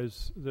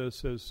characterize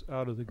this as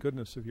out of the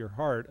goodness of your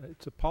heart.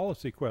 It's a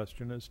policy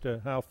question as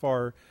to how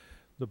far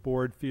the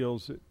board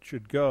feels it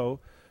should go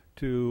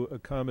to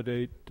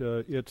accommodate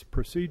its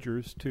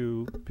procedures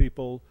to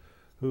people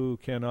who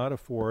cannot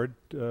afford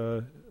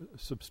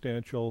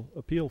substantial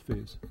appeal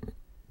fees.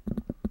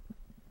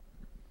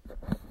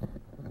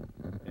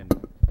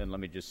 And let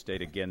me just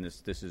state again,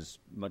 this is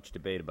much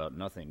debate about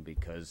nothing,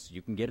 because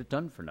you can get it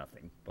done for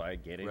nothing by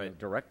getting a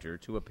director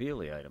to appeal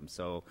the item.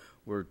 So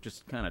we're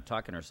just kind of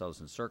talking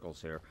ourselves in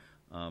circles here.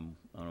 I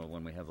don't know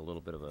when we have a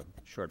little bit of a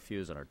short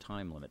fuse on our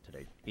time limit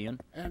today. Ian?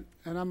 And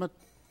I'm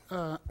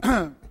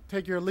gonna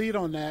take your lead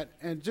on that,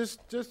 and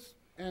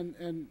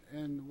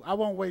and I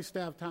won't waste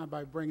staff time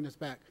by bringing this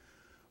back,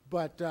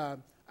 but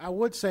I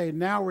would say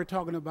now we're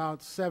talking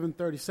about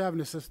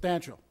 737 is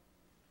substantial.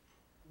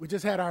 We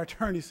just had our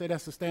attorney say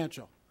that's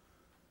substantial.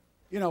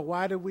 You know,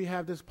 why did we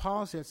have this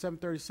policy at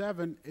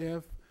 737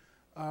 if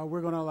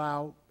we're going to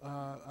allow,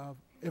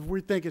 if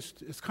we think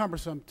it's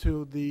cumbersome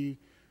to the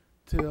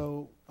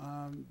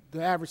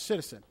average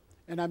citizen?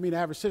 And I mean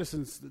average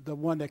citizen's the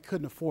one that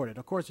couldn't afford it.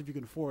 Of course, if you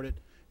can afford it,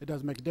 it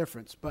doesn't make a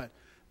difference. But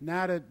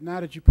now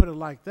that you put it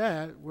like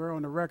that, we're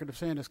on the record of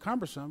saying it's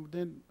cumbersome,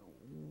 then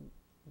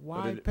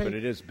why pay? But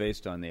it is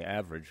based on the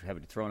average.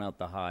 Having thrown out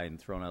the high and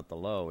thrown out the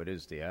low, it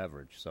is the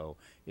average. So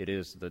it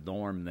is the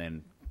norm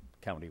then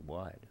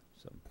county-wide.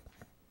 So,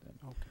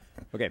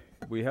 okay,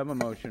 we have a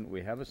motion.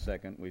 We have a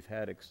second. We've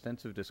had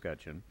extensive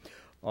discussion.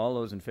 All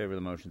those in favor of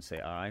the motion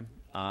say aye.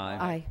 Aye.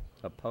 Aye.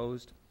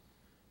 Opposed?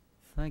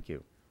 Thank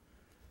you.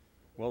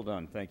 Well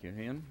done. Thank you,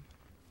 Ian.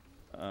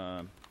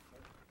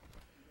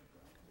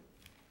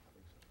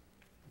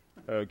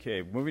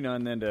 Okay, moving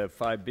on then to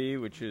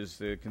 5B, which is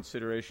the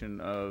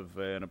consideration of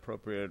an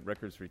appropriate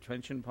records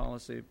retention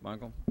policy.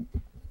 Michael?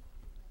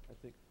 I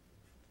think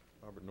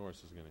Robert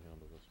Norris is going to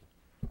handle this one.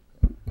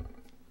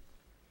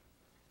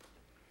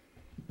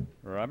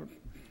 Robert?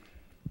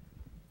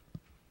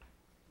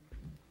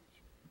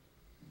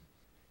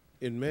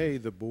 In May,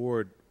 the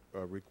board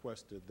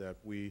requested that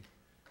we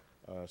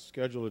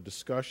schedule a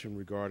discussion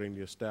regarding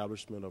the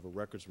establishment of a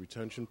records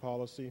retention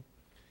policy,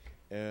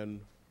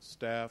 and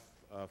staff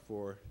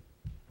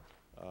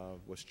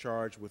was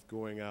charged with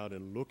going out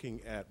and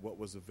looking at what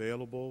was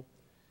available.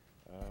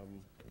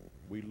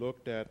 We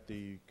looked at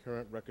the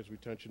current records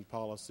retention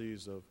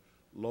policies of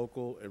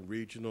local and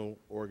regional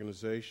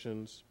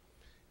organizations,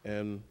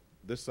 and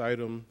this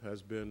item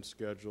has been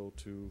scheduled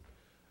to,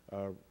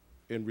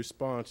 in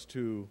response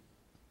to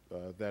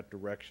that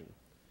direction.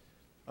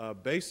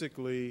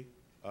 Basically,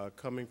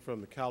 coming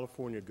from the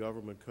California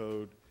Government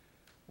Code,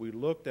 we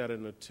looked at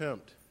an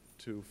attempt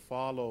to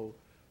follow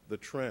the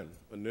trend.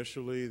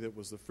 Initially, that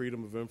was the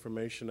Freedom of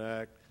Information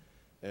Act,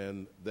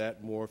 and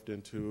that morphed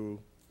into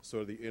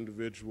sort of the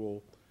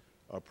Individual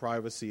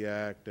Privacy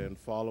Act, and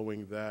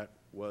following that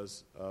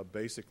was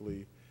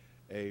basically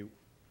a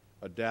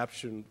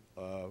adaptation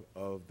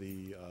of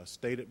the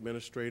State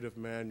Administrative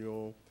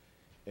Manual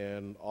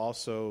and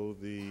also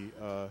the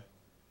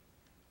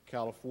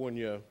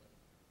California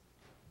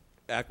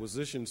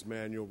Acquisitions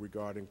Manual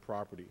regarding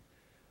property.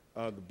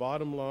 The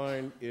bottom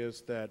line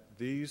is that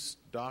these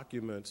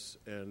documents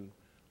and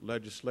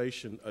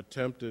legislation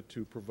attempted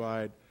to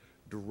provide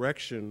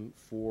direction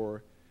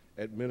for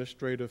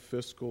administrative,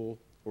 fiscal,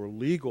 or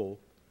legal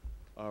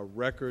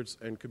records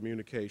and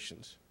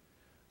communications.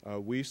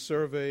 We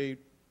surveyed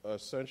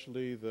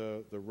essentially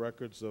the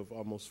records of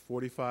almost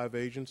 45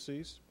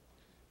 agencies,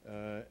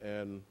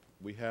 and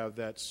we have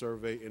that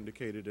survey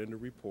indicated in the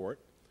report.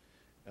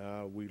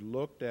 We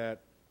looked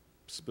at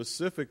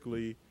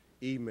specifically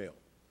email,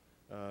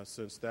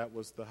 since that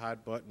was the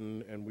hot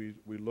button, and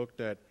we looked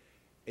at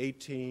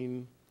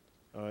 18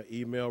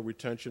 email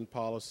retention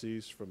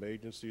policies from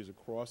agencies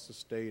across the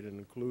state, and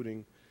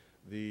including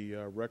the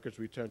records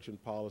retention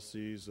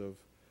policies of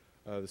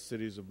the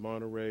cities of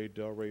Monterey,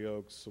 Delray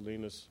Oaks,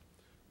 Salinas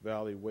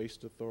Valley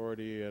Waste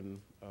Authority,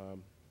 and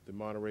the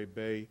Monterey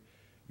Bay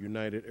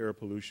United Air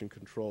Pollution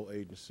Control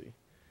Agency.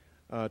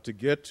 To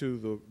get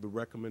to the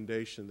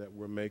recommendation that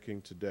we're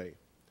making today.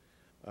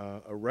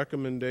 A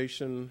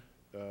recommendation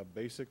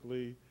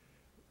basically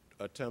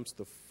attempts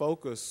to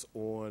focus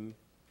on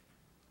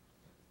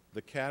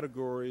the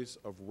categories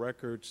of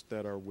records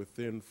that are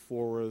within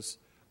FORA's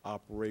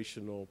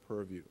operational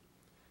purview.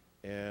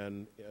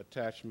 And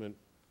attachment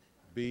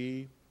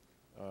B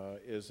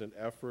is an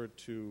effort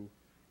to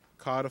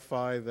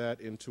codify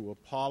that into a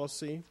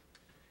policy,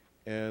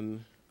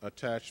 and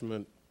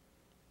attachment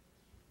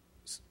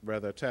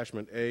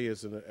A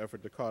is an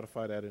effort to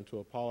codify that into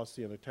a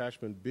policy, and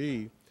attachment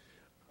B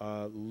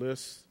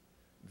lists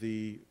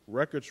the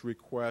records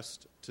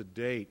request to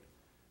date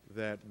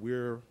that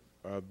we're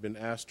been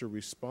asked to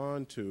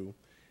respond to,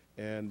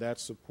 and that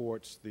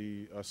supports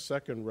the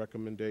second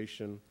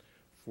recommendation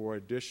for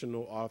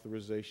additional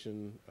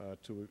authorization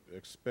to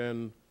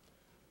expend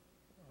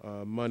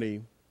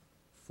money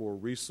for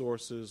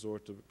resources or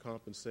to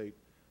compensate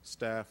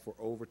staff for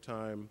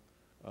overtime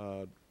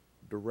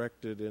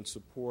directed in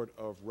support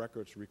of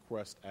records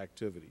request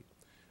activity.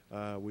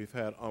 We've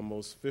had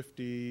almost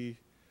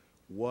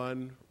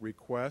 51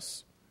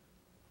 requests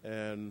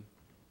and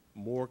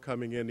more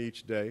coming in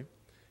each day,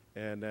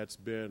 and that's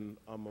been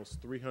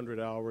almost 300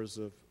 hours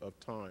of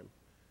time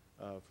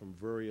from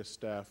various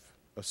staff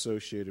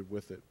associated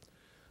with it.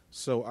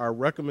 So our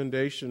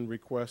recommendation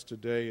request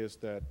today is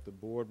that the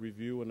board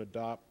review and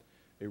adopt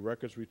a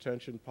records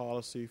retention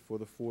policy for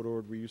the Fort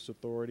Ord Reuse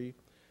Authority,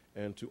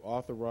 and to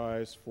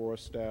authorize FORA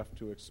staff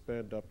to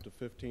expend up to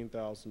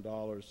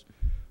 $15,000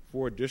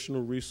 for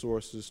additional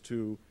resources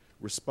to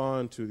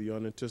respond to the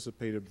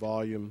unanticipated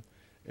volume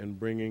and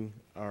bringing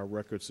our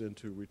records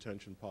into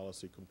retention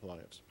policy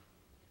compliance.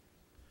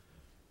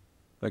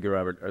 Thank you,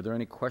 Robert. Are there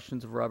any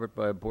questions of Robert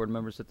by board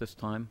members at this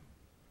time?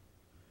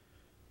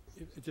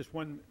 Just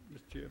one,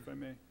 Mr. Chair, if I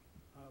may.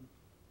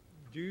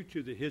 Due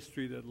to the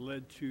history that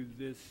led to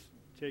this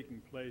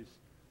taking place,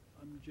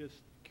 I'm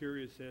just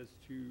curious as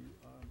to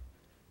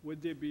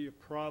would there be a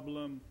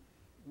problem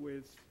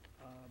with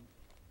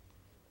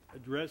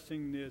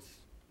addressing this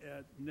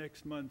at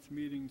next month's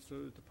meeting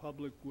so that the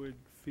public would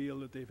feel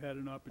that they've had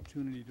an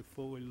opportunity to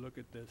fully look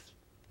at this?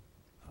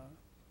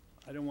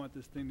 I don't want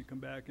this thing to come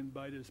back and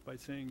bite us by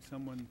saying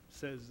someone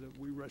says that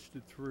we rushed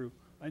it through.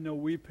 I know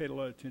we paid a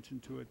lot of attention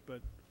to it,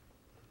 but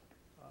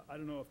I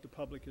don't know if the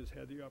public has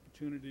had the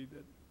opportunity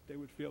that they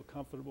would feel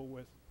comfortable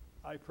with.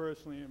 I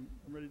personally am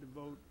ready to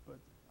vote, but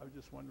I was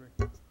just wondering.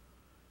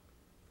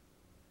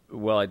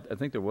 Well, I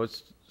think there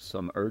was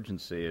some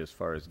urgency as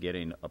far as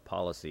getting a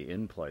policy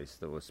in place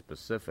that was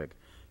specific,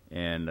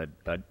 and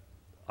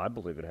I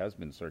believe it has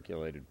been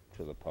circulated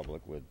to the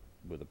public with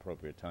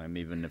appropriate time,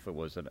 even if it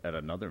was at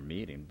another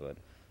meeting. But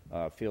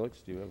Felix,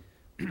 do you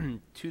have?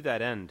 To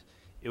that end,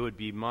 it would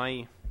be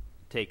my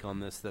take on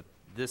this that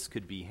this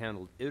could be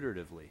handled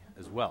iteratively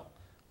as well.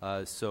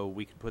 So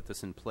we could put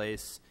this in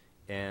place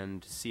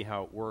and see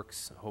how it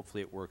works.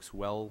 Hopefully it works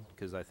well,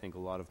 because I think a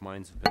lot of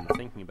minds have been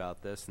thinking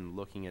about this and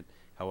looking at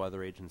how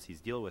other agencies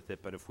deal with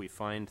it. But if we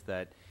find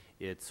that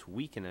it's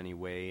weak in any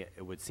way,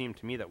 it would seem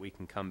to me that we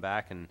can come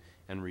back and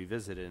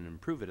revisit it and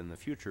improve it in the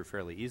future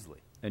fairly easily.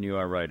 And you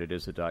are right, it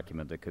is a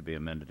document that could be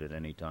amended at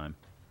any time.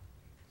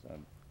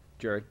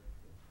 Jerry?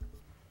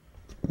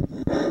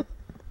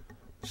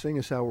 Seeing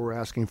as how we're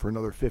asking for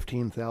another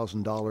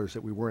 $15,000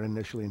 that we weren't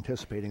initially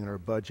anticipating in our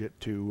budget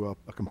to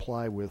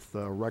comply with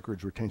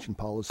records retention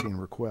policy and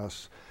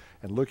requests,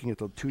 and looking at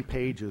the 2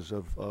 pages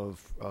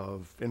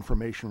of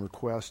information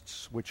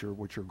requests, which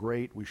are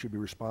great, we should be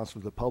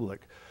responsive to the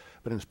public.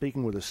 But in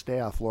speaking with the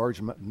staff,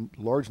 large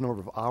number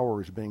of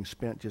hours being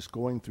spent just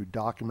going through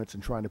documents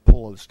and trying to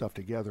pull all this stuff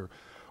together.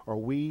 Are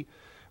we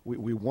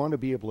want to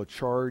be able to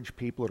charge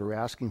people that are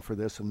asking for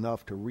this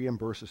enough to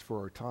reimburse us for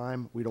our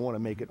time. We don't want to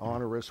make it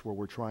onerous where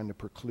we're trying to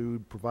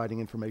preclude providing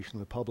information to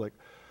the public.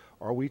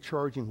 Are we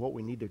charging what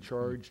we need to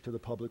charge to the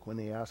public when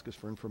they ask us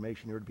for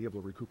information here to be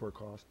able to recoup our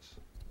costs?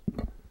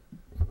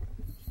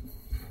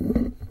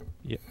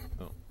 Yeah.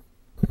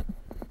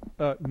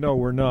 No,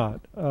 we're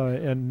not,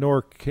 and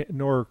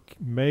nor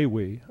may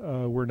we.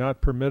 We're not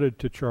permitted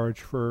to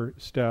charge for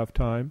staff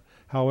time,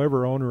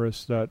 however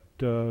onerous that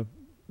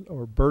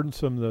or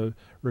burdensome the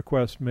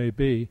request may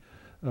be.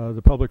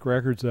 The Public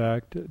Records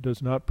Act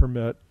does not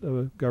permit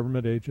a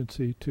government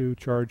agency to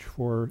charge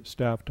for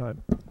staff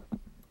time.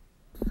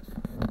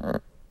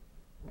 Other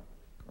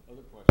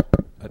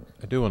question?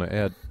 I do want to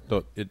add,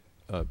 though,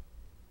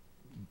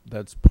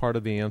 that's part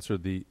of the answer.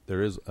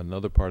 There is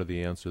another part of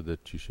the answer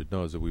that you should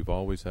know, is that we've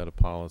always had a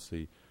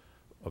policy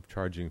of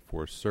charging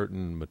for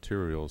certain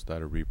materials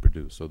that are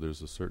reproduced. So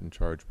there's a certain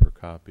charge per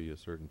copy, a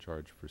certain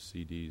charge for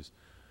CDs.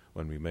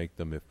 When we make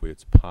them, if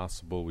it's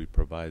possible, we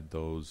provide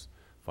those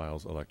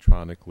files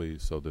electronically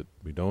so that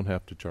we don't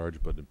have to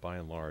charge, but by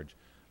and large,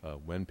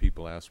 when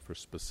people ask for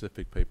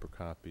specific paper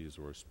copies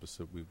or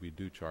specific, we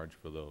do charge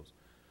for those.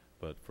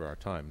 But for our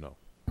time, no.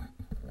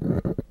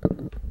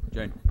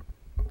 Jane.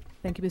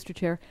 Thank you, Mr.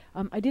 Chair.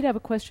 I did have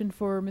a question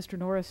for Mr.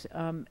 Norris,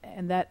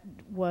 and that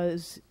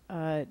was,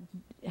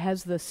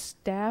 has the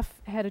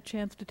staff had a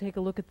chance to take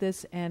a look at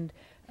this and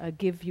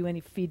give you any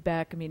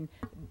feedback? I mean,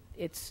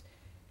 it's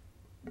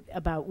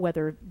about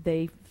whether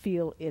they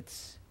feel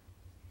it's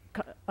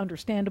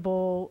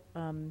understandable,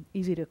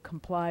 easy to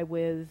comply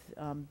with.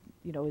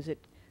 Is it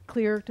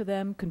clear to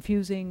them,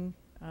 confusing?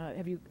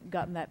 Have you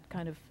gotten that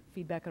kind of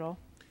feedback at all?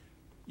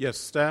 Yes,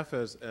 staff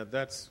has.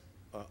 That's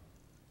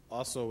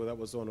also, that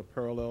was on a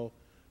parallel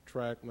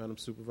track, Madam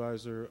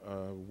Supervisor.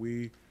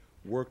 We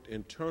worked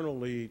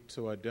internally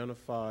to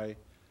identify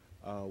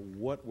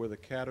what were the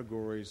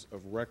categories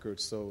of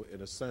records. So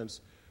in a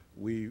sense,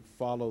 we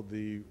followed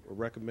the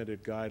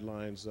recommended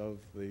guidelines of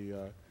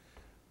the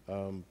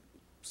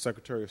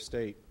Secretary of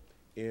State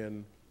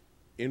in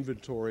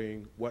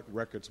inventorying what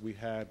records we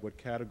had, what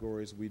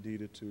categories we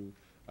needed to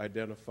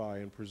identify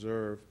and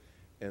preserve,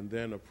 and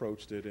then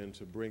approached it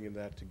into bringing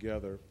that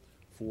together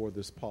for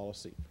this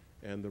policy.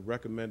 And the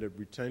recommended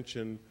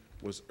retention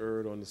was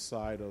erred on the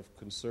side of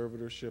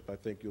conservatorship. I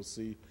think you'll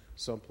see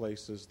some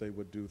places they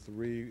would do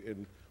 3.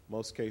 In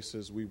most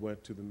cases, we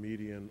went to the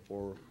median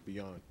or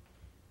beyond.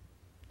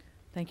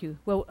 Thank you.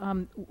 Well,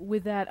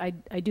 with that,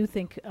 I do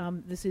think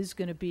this is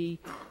going to be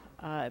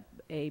a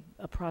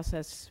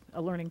process,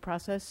 a learning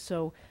process.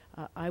 So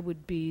I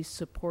would be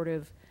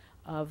supportive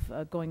of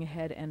going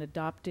ahead and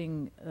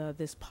adopting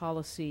this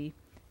policy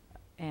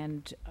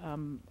and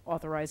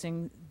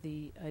authorizing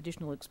the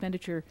additional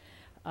expenditure,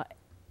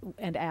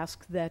 and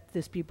ask that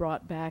this be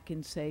brought back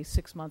in, say,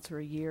 6 months or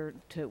a year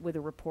with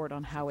a report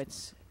on how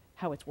it's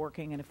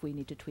working and if we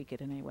need to tweak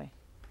it in any way.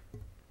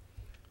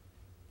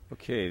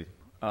 Okay.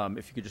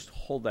 If you could just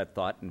hold that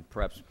thought and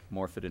perhaps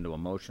morph it into a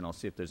motion, I'll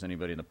see if there's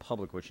anybody in the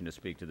public wishing to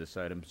speak to this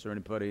item. Is there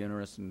anybody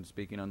interested in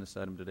speaking on this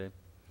item today?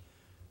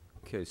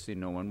 Okay, see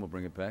no one, we'll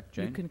bring it back.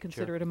 Jane? You can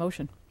consider it a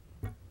motion.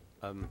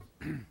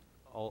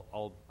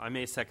 I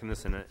may second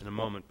this in a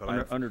moment,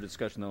 but under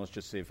discussion, though, let's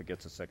just see if it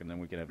gets a second, then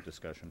we can have a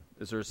discussion.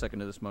 Is there a second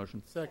to this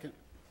motion? Second.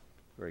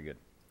 Very good.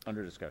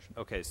 Under discussion.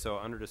 Okay, so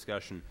under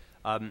discussion.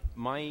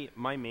 My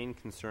main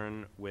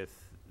concern with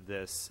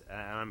this, and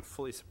I'm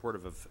fully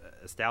supportive of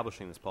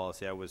establishing this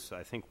policy. I was,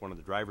 I think, one of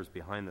the drivers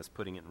behind this,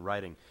 putting it in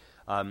writing.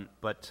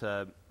 But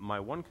my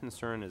one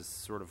concern is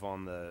sort of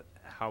on the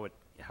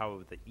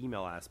how the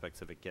email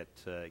aspects of it get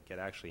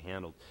actually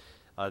handled.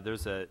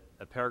 There's a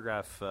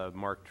paragraph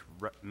marked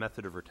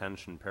method of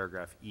retention,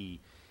 paragraph E,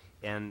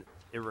 and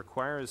it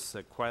requires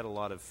quite a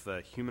lot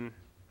of human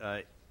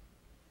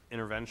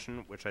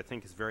intervention, which I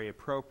think is very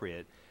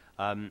appropriate,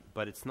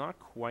 but it's not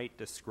quite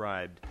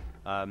described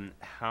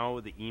how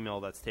the email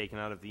that's taken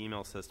out of the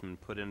email system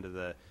and put into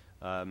the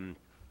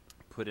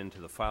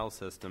file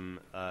system,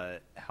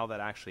 how that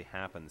actually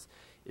happens.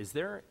 Is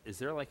there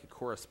like a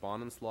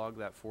correspondence log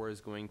that FORA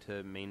is going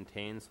to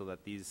maintain so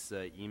that these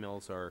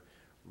emails are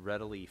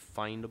readily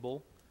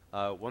findable?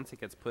 Once it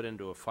gets put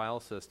into a file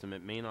system,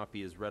 it may not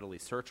be as readily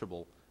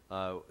searchable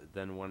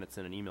than when it's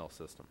in an email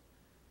system.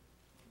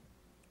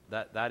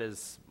 That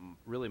is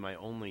really my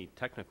only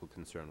technical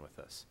concern with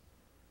this.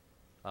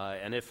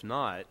 And if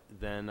not,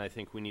 then I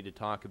think we need to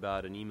talk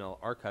about an email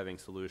archiving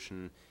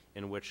solution,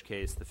 in which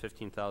case the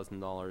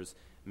 $15,000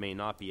 may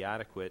not be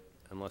adequate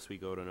unless we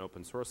go to an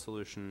open source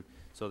solution.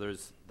 So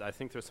I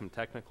think there's some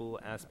technical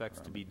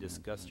aspects to be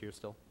discussed here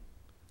still.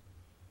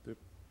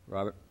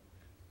 Robert?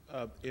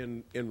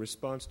 In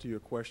response to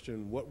your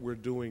question, what we're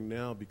doing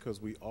now,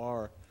 because we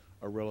are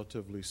a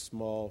relatively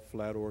small,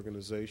 flat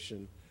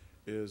organization,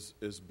 is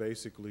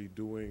basically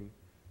doing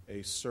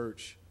a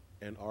search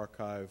and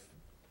archive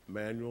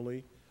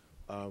manually.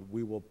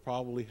 We will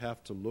probably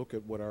have to look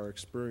at what our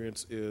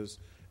experience is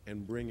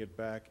and bring it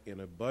back in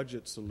a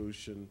budget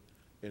solution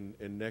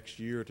in next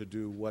year to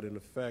do what, in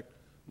effect,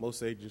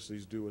 most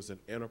agencies do as an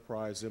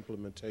enterprise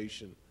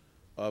implementation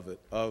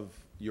of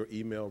your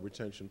email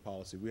retention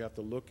policy. We have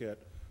to look at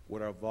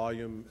what our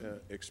volume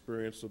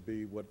experience will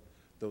be, what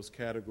those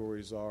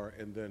categories are,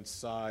 and then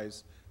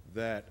size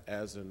that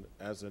as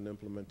an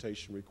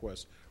implementation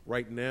request.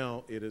 Right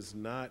now, it is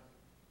not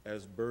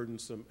as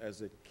burdensome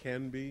as it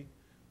can be,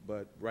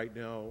 but right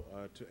now,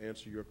 to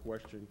answer your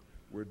question,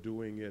 we're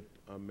doing it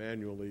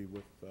manually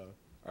with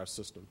our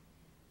system.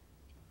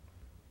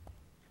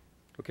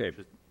 Okay.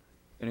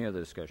 Any other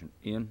discussion?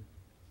 Ian?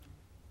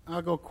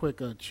 I'll go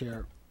quick,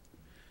 Chair.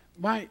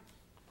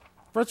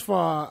 First of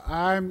all,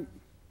 I'm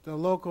the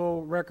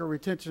local record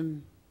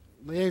retention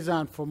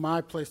liaison for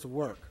my place of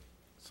work.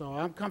 So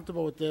I'm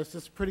comfortable with this.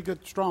 It's a pretty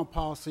good, strong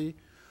policy.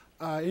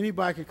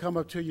 Anybody can come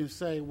up to you and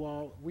say,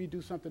 well, we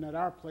do something at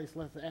our place,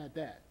 let's add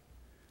that.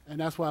 And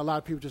that's why a lot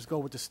of people just go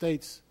with the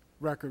state's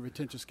record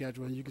retention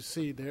schedule, and you can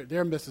see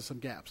they're missing some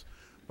gaps.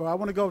 But I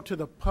want to go to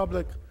the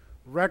Public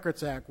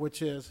Records Act,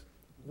 which is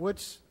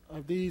which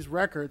of these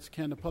records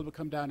can the public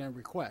come down and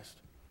request?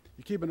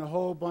 You're keeping a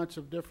whole bunch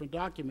of different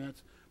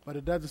documents, but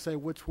it doesn't say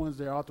which ones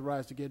they're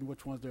authorized to get and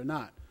which ones they're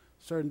not.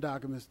 Certain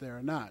documents they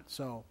are not.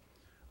 So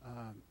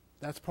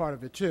that's part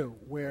of it too,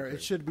 where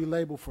it should be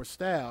labeled for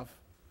staff.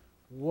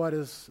 What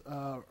is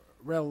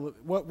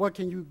what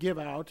can you give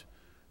out,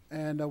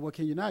 and what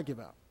can you not give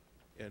out?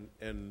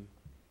 And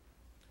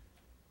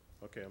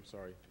okay, I'm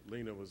sorry.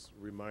 Lena was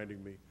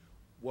reminding me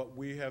what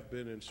we have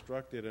been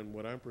instructed and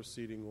what I'm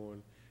proceeding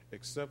on,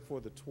 except for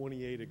the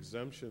 28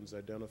 exemptions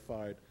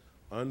identified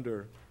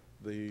under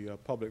the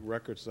Public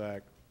Records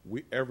Act,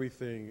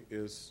 everything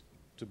is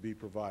to be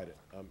provided.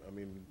 I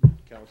mean,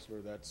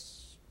 Counselor,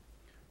 that's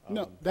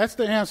no, that's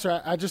the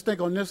answer. I just think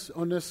on this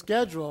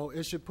schedule,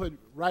 it should put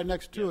right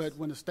next to it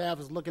when the staff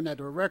is looking at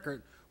the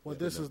record. Well,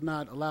 this is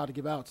not allowed to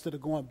give out, instead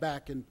of going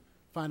back and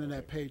finding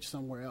that page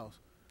somewhere else.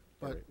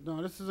 But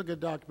no, this is a good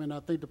document.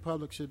 I think the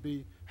public should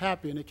be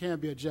happy, and it can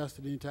be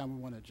adjusted anytime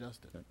we want to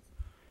adjust it.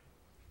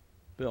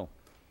 Bill.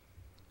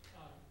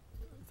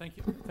 Thank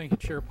you,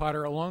 Chair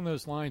Potter. Along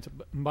those lines,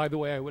 by the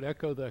way, I would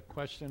echo the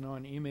question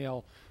on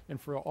email,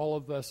 and for all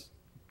of us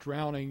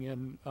drowning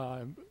in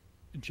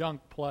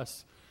junk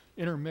plus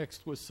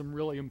intermixed with some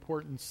really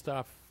important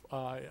stuff,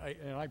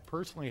 and I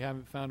personally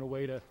haven't found a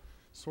way to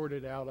sort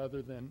it out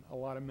other than a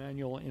lot of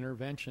manual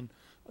intervention.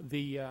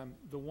 The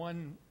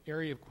one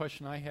area of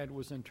question I had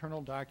was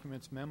internal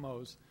documents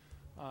memos,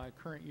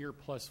 current year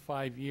plus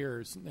 5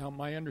 years. Now,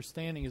 my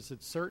understanding is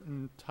that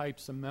certain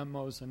types of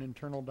memos and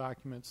internal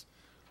documents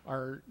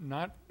are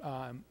not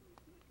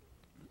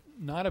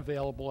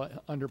available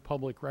under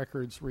public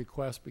records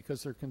requests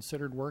because they're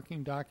considered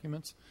working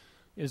documents.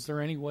 is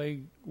there any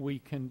way we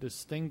can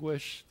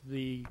distinguish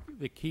the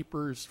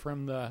keepers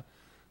from the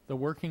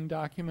working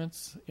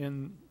documents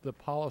in the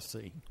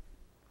policy?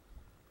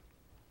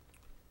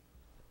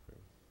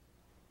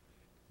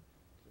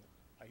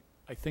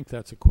 I think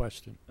that's a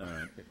question. All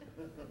right.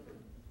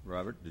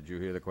 Robert, did you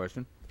hear the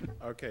question?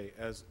 Okay,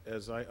 as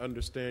I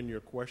understand your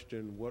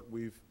question, what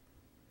we've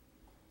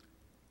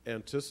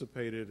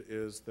anticipated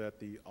is that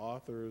the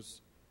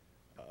authors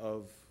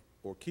of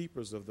or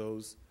keepers of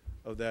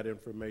that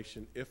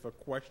information, if a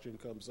question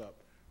comes up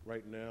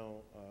right now,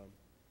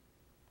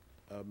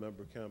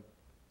 Member Kemp,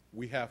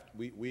 we have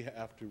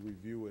to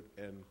review it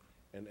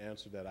and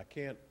answer that.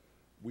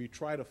 We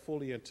try to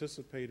fully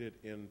anticipate it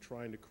in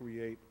trying to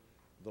create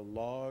the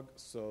log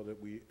so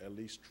that we at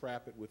least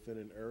trap it within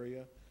an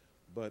area,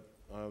 but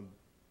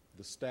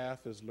the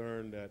staff has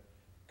learned that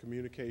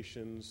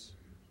communications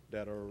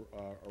that are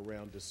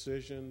around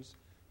decisions,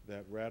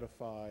 that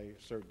ratify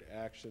certain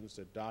actions,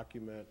 that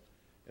document,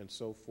 and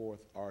so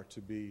forth are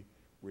to be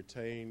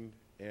retained,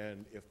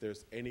 and if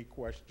there's any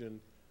question,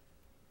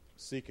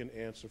 seek an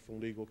answer from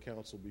legal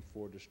counsel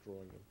before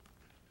destroying them.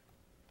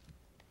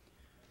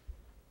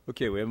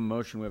 Okay, we have a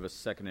motion. We have a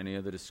second. Any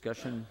other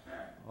discussion?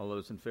 All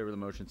those in favor of the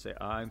motion say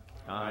aye.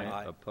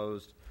 Aye.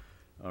 Opposed?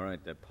 All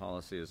right, that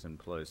policy is in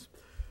place.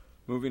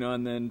 Moving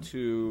on then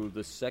to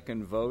the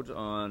second vote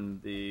on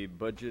the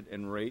budget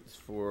and rates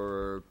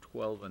for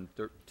 12 and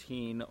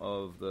 13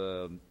 of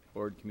the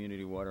Ord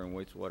Community Water and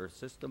Wastewater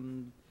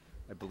System.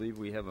 I believe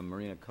we have a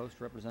Marina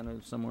Coast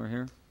representative somewhere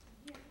here.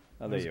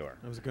 Oh, there you are.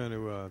 I was going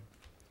to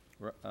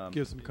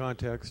give some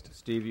context.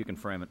 Steve, you can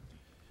frame it.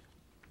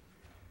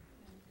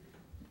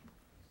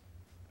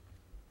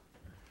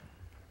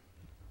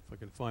 If I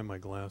can find my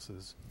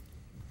glasses.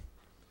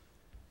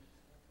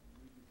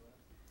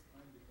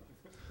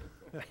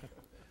 It's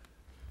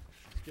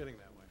getting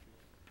that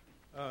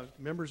way.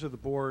 Members of the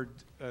board,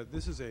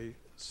 this is a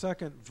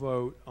second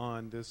vote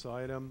on this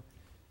item,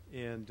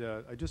 and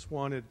I just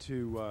wanted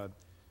to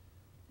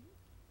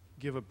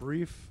give a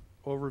brief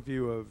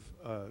overview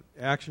of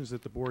actions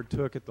that the board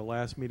took at the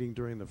last meeting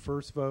during the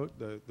first vote.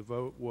 The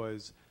vote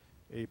was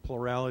a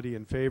plurality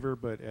in favor,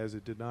 but as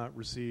it did not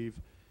receive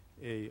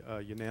a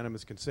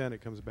unanimous consent,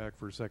 it comes back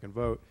for a second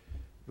vote.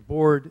 The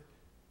board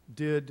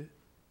did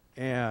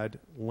add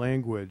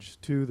language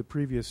to the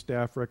previous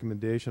staff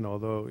recommendation,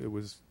 although it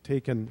was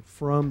taken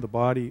from the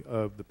body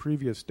of the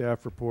previous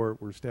staff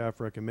report where staff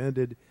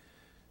recommended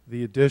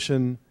the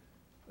addition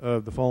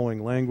of the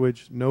following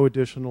language: no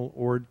additional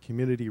Ord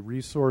community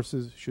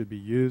resources should be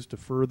used to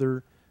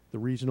further the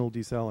regional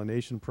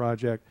desalination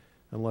project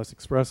unless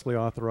expressly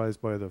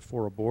authorized by the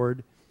FORA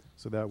board.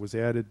 So that was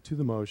added to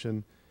the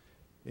motion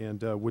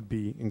and would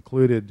be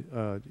included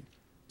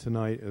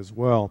tonight as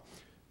well.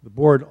 The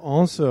board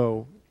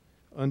also,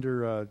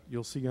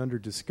 you'll see under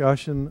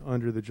discussion,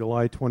 under the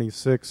July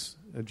 26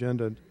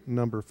 agenda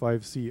number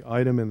 5C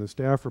item in the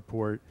staff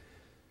report,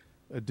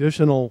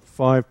 additional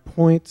 5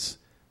 points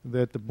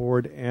that the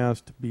board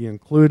asked be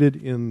included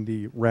in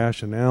the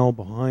rationale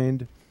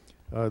behind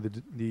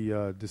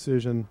the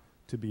decision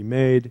to be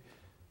made,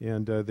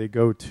 and they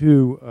go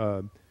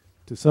to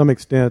some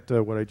extent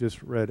what I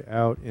just read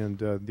out and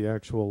the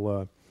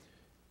actual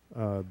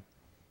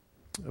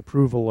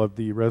approval of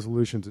the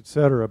resolutions,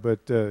 etc.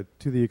 But to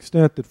the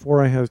extent that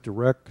FORA has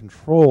direct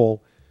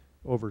control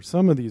over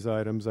some of these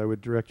items, I would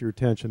direct your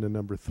attention to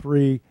number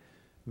 3,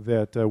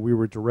 that we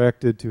were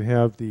directed to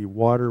have the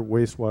Water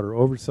Wastewater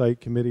Oversight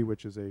Committee,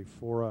 which is a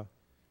FORA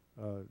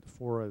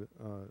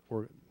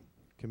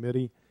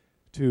committee,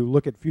 to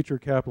look at future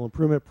capital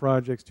improvement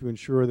projects to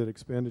ensure that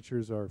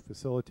expenditures are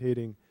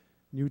facilitating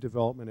new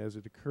development as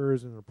it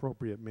occurs in an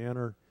appropriate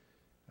manner.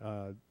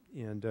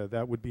 And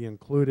that would be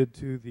included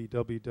to the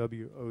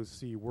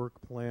WWOC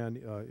work plan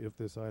if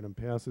this item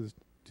passes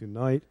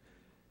tonight.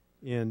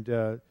 And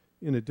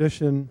in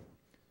addition,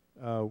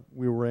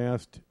 we were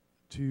asked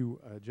to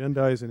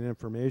agendize an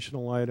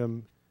informational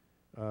item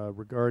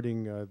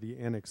regarding the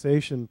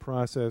annexation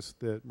process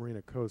that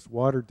Marina Coast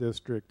Water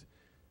District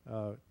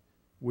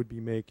would be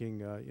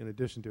making, in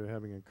addition to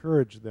having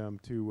encouraged them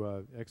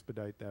to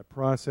expedite that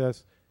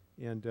process,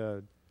 and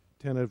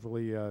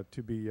tentatively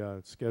to be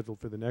scheduled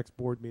for the next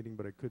board meeting,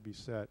 but it could be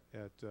set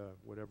at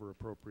whatever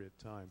appropriate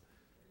time.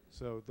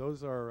 So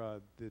those are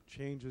the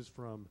changes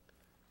from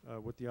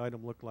what the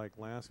item looked like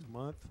last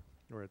month,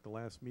 or at the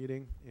last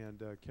meeting,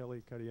 and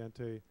Kelly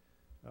Cariente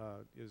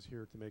is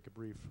here to make a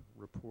brief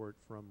report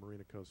from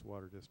Marina Coast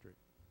Water District.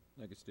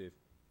 Thank you, Steve.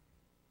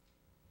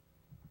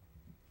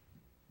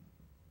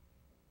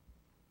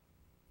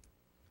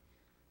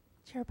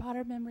 Chair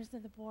Potter, members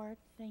of the board,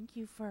 thank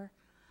you for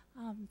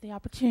the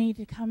opportunity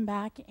to come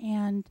back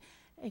and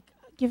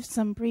give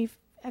some brief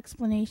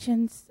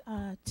explanations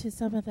to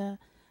some of the,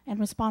 and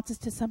responses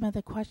to some of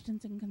the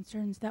questions and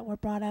concerns that were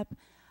brought up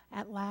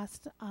at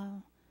last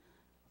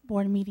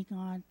board meeting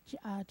on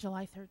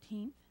July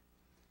 13th.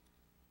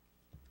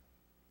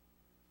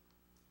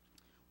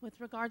 With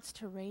regards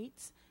to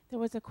rates, there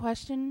was a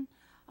question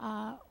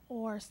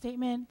or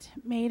statement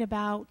made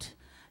about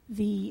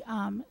the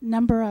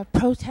number of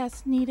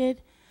protests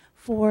needed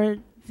for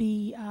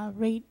the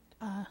rate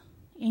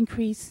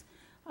increase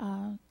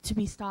to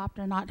be stopped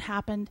or not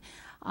happened.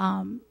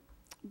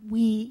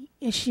 We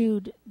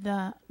issued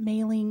the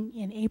mailing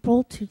in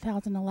April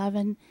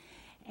 2011,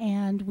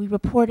 and we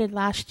reported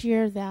last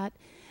year that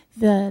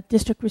the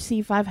district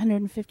received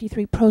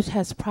 553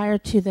 protests prior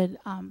to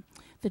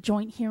the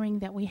joint hearing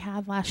that we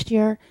had last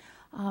year.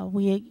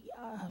 We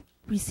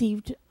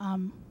received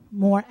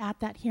more at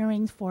that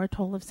hearing for a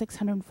total of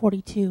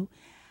 642.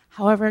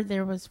 However,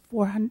 there was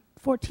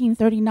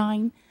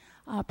 1,439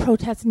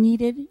 protests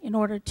needed in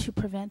order to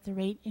prevent the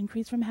rate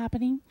increase from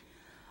happening.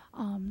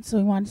 So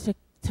we wanted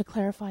to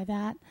clarify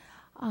that.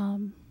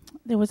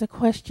 There was a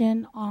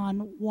question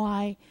on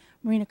why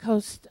Marina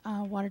Coast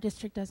Water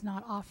District does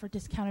not offer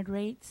discounted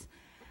rates.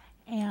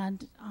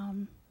 And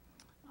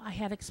I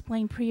had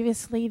explained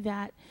previously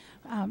that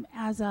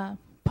as a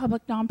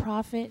public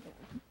nonprofit,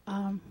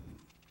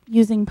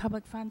 using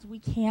public funds, we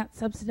can't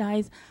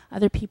subsidize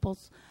other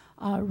people's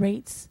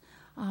rates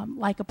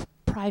like a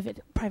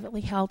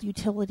privately held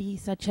utility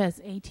such as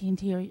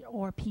AT&T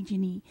or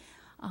PG&E.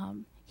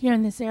 Here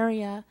in this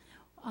area,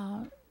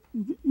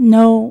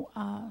 no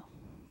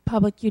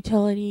public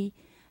utility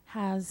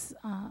has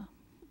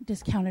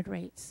discounted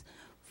rates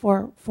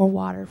for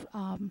water.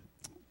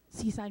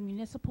 Seaside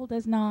Municipal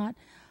does not.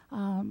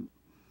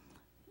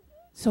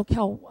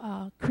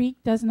 Soquel Creek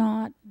does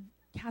not.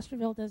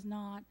 Castroville does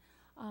not.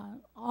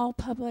 All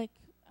public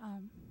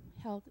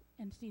held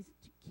entities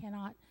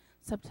cannot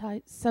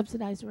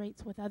subsidize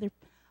rates with other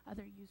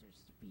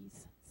users'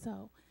 fees.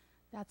 So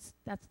that's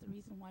the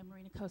reason why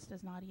Marina Coast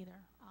does not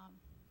either.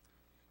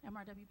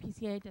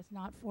 MRWPCA does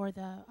not for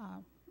the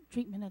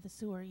treatment of the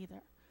sewer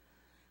either.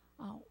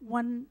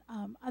 One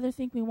other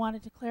thing we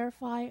wanted to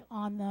clarify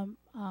on the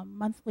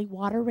monthly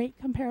water rate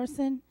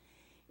comparison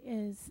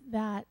is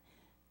that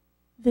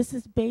this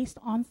is based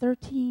on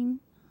 13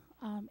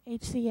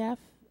 HCF.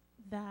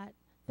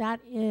 That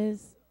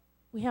is,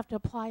 we have to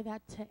apply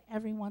that to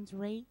everyone's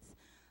rates.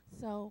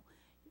 So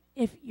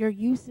if your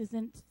use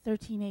isn't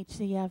 13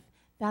 HCF,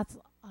 that's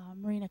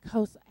Marina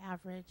Coast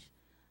average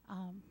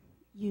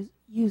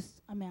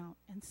use amount.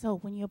 And so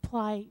when you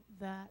apply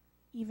that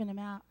even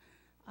amount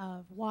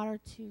of water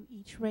to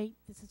each rate,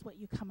 this is what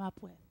you come up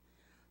with.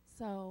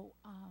 So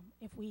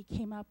if we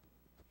came up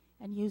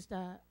and used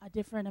a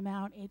different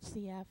amount,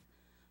 HCF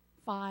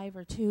 5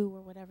 or 2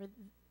 or whatever,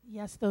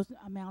 yes, those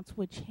amounts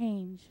would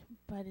change,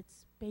 but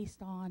it's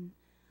based on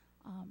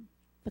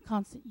the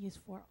constant use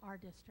for our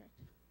district.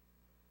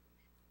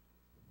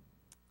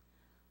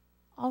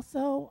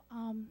 Also,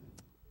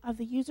 of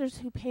the users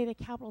who pay the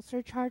capital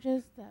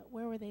surcharges,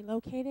 where were they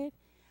located?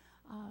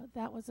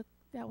 That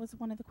was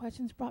one of the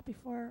questions brought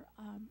before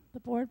the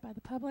board by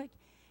the public,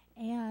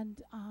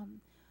 and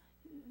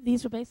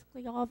these are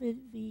basically all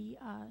the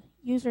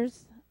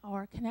users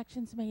or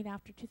connections made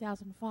after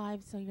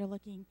 2005. So you're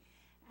looking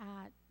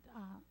at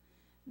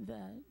the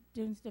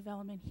Dunes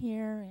development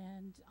here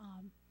and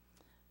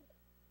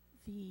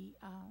the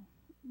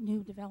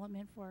new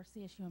development for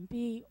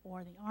CSUMB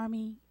or the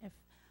Army.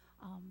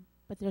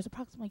 But there's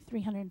approximately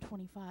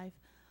 325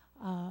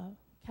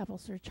 capital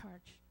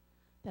surcharge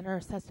that are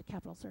assessed a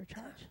capital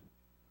surcharge.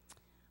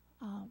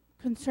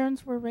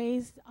 Concerns were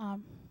raised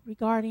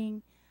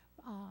regarding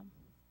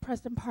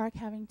Preston Park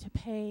having to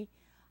pay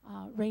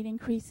rate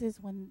increases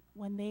when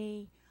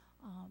they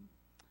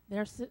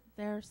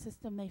their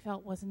system they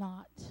felt was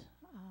not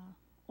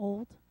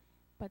old,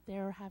 but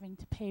they're having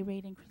to pay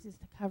rate increases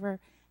to cover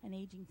an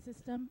aging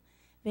system.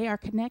 They are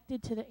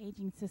connected to the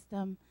aging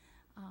system,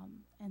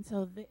 and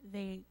so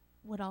they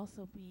would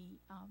also be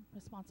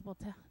responsible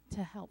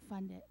to help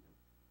fund it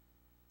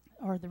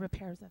or the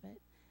repairs of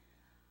it.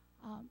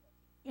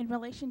 In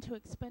relation to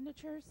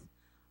expenditures,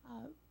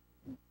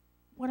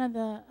 one of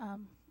the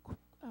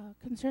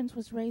concerns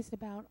was raised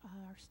about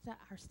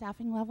our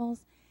staffing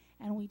levels,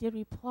 and we did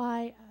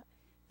reply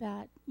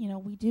that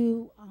we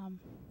do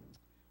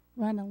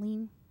run a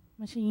lean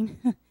machine,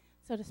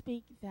 so to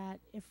speak.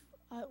 That if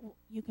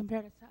you compare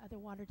it to other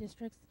water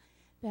districts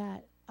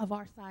that of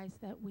our size,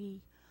 that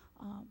we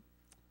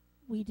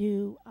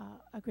do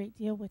a great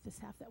deal with the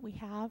staff that we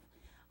have.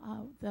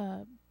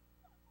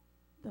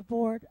 The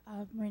board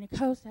of Marina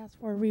Coast asked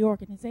for a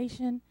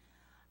reorganization,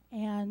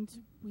 and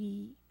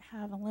we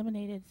have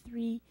eliminated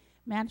 3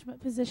 management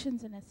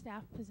positions and a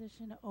staff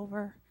position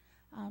over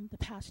the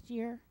past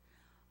year.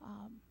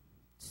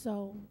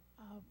 So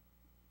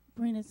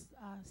Marina's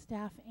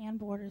staff and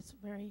board is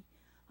very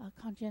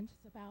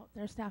conscientious about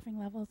their staffing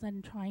levels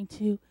and trying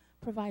to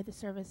provide the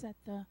service at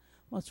the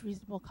most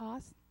reasonable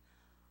cost.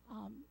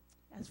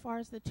 As far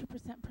as the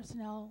 2%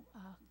 personnel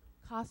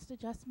cost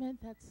adjustment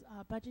that's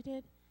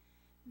budgeted,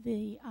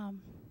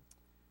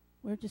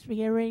 we're just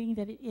reiterating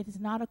that it is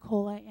not a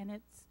COLA, and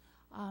it's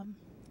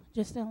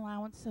just an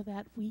allowance so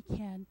that we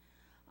can,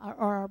 or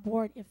our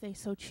board, if they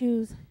so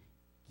choose,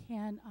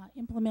 can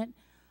implement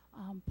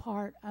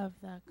part of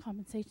the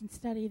compensation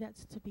study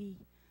that's to be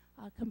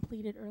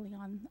completed early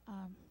on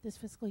this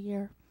fiscal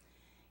year.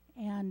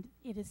 And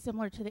it is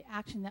similar to the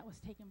action that was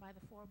taken by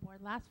the FORA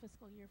board last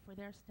fiscal year for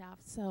their staff.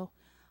 So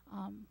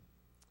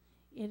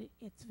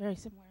it's very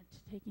similar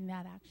to taking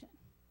that action.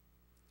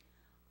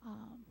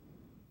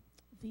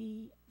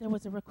 There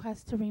was a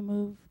request to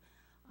remove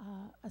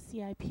a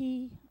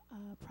CIP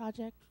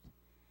project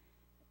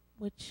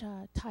which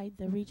tied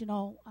the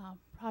regional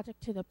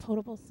project to the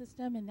potable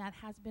system, and that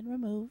has been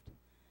removed.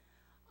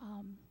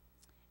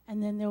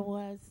 And then there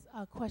was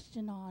a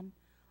question on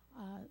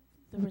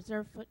the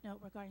reserve footnote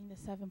regarding the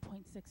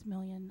 $7.6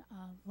 million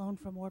loan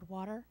from Ward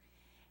Water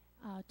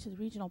to the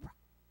regional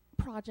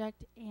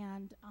project,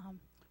 and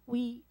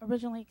we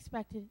originally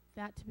expected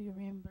that to be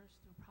reimbursed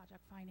through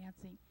project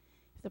financing.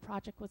 If the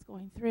project was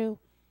going through,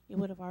 it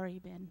would have already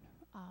been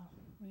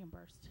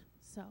reimbursed.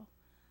 So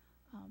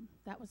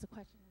that was the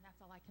question, and that's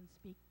all I can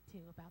speak to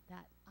about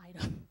that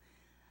item.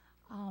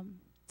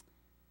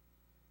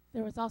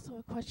 There was also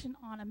a question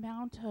on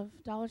amount of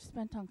dollars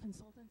spent on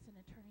consultants and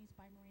attorneys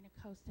by Marina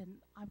Coast, and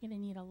I'm going to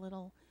need a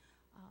little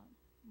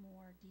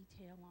more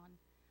detail on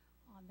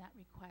that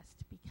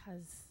request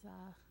because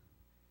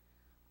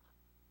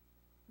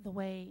the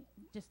way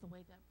that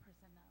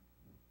person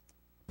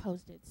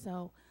posed it.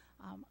 So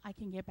I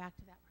can get back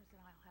to that person.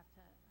 I'll have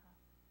to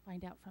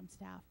find out from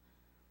staff.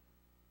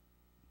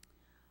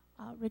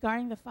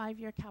 Regarding the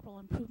 5-year capital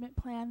improvement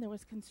plan, there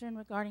was concern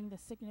regarding the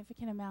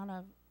significant amount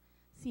of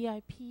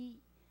CIP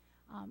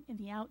in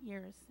the out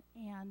years,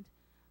 and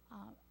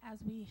as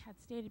we had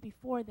stated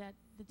before, that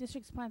the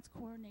district's plan's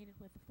coordinated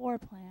with the FORA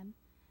plan,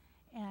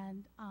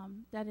 and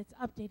that it's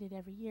updated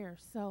every year.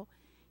 So,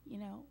 you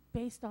know,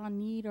 based on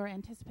need or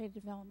anticipated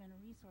development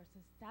of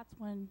resources, that's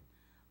when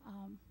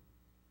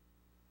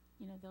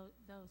you know,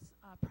 those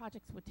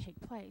projects would take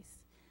place.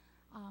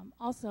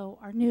 Also,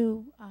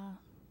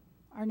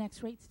 our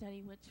next rate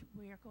study, which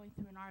we are going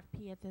through an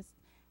RFP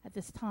at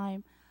this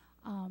time,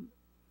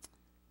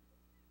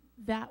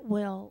 that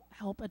will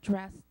help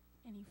address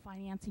any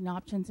financing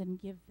options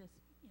and give this,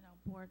 you know,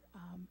 board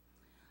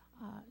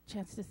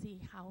chance to see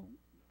how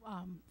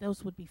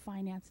those would be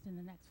financed in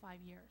the next 5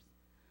 years.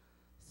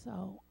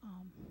 So,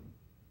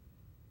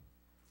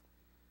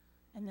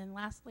 and then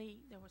lastly,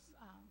 there was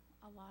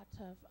a lot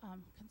of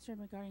concern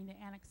regarding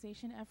the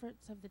annexation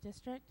efforts of the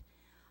district.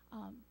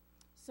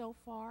 So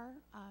far,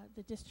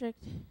 the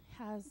district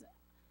has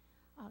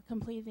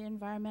completed the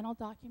environmental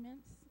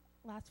documents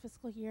last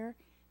fiscal year.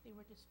 They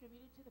were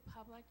distributed to the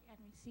public and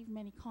received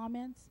many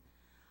comments.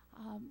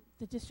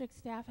 The district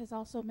staff has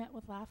also met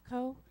with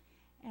LAFCO,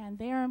 and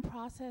they are in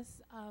process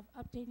of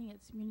updating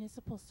its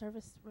municipal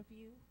service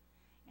review,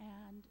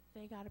 and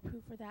they got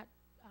approved for that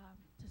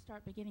to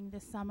start beginning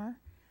this summer.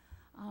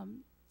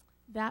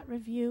 That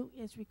review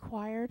is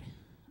required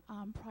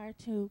prior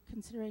to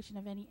consideration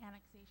of any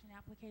annexation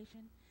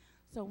application.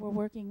 So we're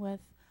working with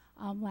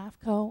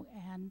LAFCO,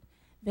 and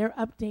they're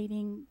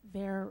updating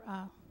their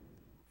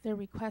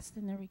request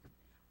and their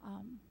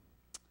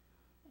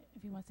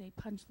if you want to say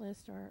punch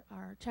list or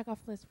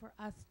checkoff list for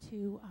us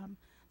to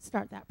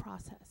start that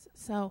process.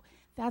 So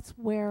that's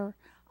where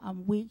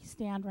we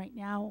stand right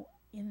now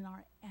in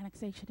our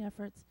annexation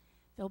efforts.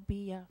 There'll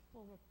be a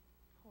full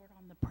report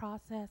on the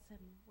process and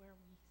where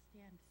we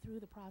stand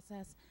through the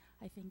process,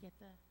 I think at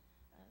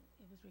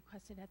it was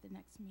requested at the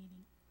next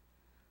meeting.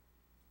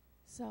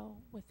 So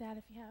with that,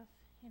 if you have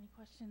any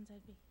questions,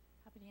 I'd be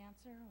happy to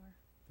answer.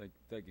 Or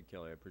Thank you,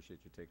 Kelly. I appreciate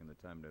you taking the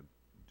time to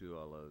do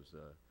all those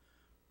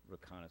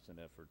reconnaissance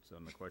efforts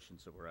on the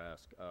questions that were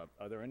asked.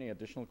 Are there any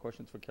additional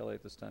questions for Kelly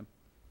at this time?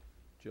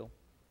 Jill?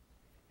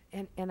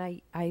 And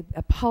I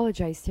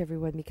apologize to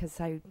everyone because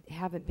I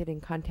haven't been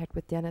in contact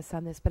with Dennis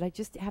on this, but I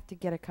just have to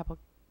get a couple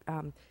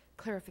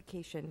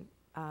clarification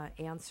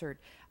answered.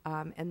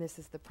 And this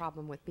is the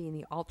problem with being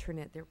the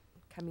alternate. They're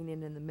coming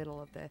in the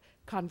middle of the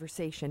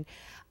conversation.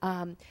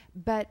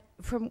 But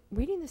from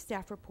reading the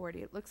staff report,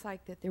 it looks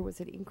like that there was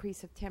an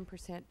increase of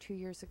 10% 2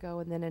 years ago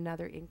and then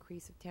another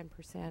increase of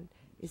 10%.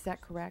 Is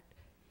that correct?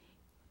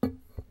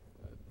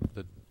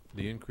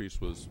 The increase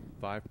was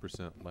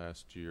 5%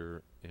 last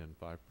year and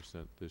 5%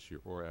 this year,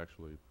 or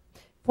actually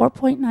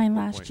 4.9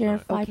 last year,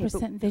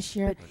 5% this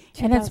year,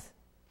 and it's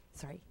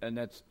sorry. And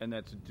that's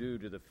due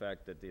to the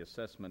fact that the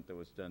assessment that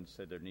was done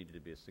said there needed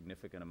to be a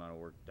significant amount of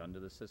work done to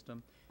the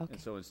system. Okay.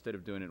 And so instead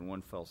of doing it in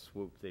one fell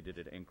swoop, they did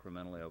it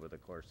incrementally over the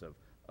course of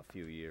a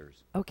few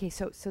years. Okay,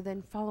 so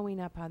then following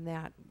up on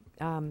that,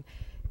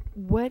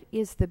 what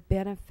is the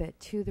benefit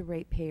to the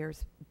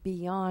ratepayers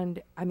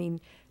beyond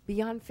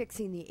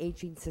fixing the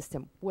aging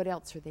system? What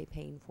else are they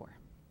paying for?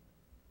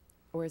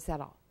 Or is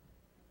that all?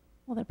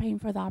 Well, they're paying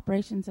for the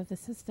operations of the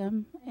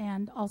system,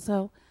 and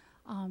also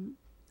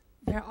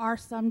there are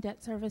some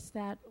debt service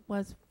that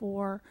was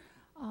for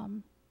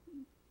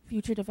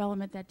future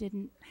development that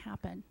didn't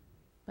happen,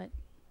 but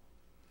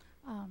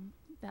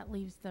that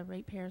leaves the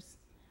ratepayers,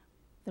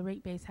 the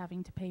rate base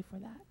having to pay for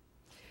that.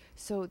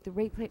 So the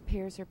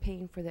ratepayers are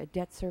paying for the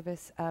debt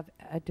service of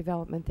a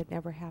development that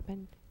never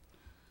happened?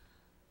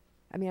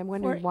 I mean, I'm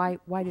wondering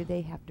why do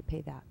they have to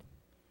pay that?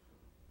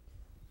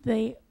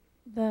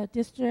 The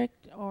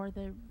district or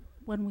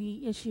when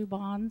we issue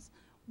bonds,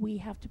 we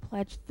have to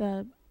pledge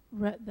the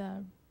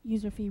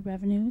user fee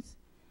revenues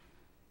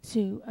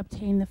to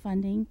obtain the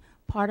funding.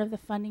 part of the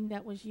funding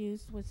that was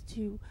used was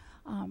to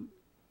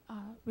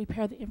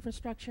repair the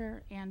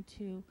infrastructure and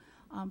to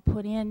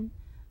put in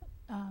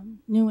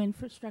new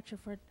infrastructure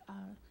for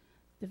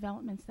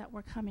developments that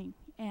were coming.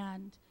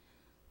 And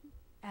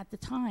at the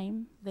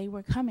time, they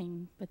were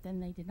coming, but then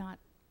they did not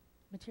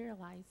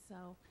materialize,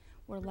 so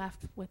we're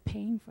left with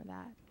paying for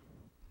that.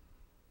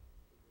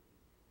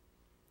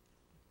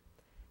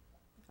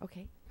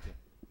 Okay.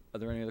 Are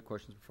there any other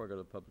questions before I go to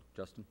the public?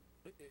 Justin?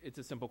 It's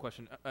a simple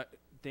question.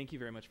 Thank you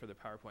very much for the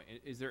PowerPoint.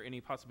 Is there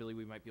any possibility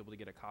we might be able to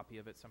get a copy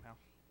of it somehow?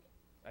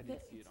 I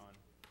didn't see it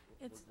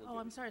on. Oh,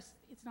 I'm sorry.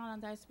 It's not on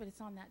dice, but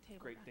it's on that table.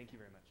 Great. Thank you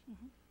very much.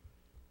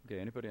 Okay,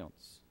 anybody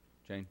else?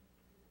 Jane?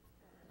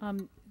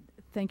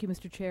 Thank you,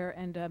 Mr. Chair,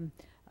 and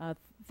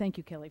thank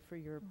you, Kelly, for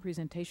your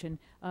presentation.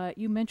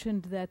 You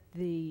mentioned that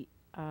the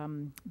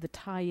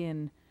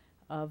tie-in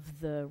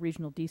of the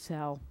regional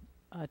desal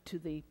to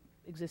the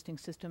existing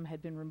system had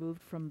been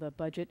removed from the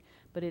budget,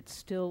 but it's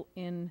still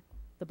in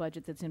the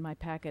budget that's in my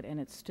packet, and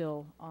it's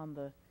still on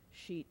the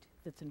sheet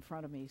that's in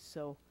front of me.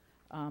 So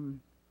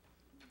I'm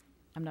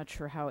not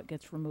sure how it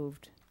gets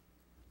removed,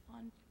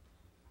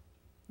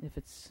 if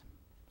it's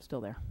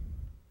still there.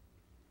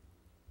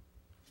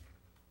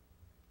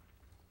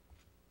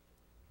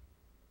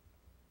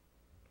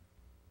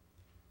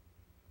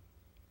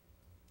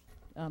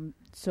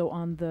 So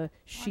on the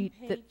sheet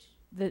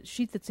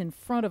that's in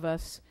front of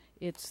us,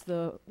 it's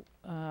the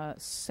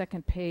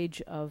second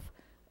page of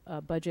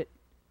budget.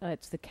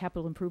 It's the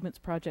capital improvements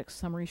project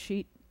summary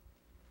sheet.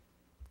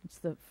 It's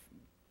the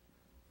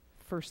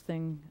first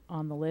thing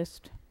on the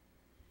list.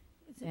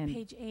 Is it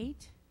page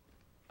 8?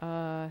 There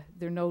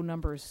are no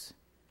numbers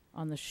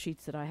on the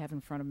sheets that I have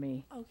in front of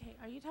me. Okay.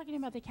 Are you talking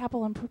about the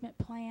capital improvement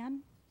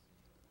plan?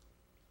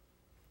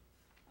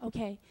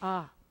 Okay.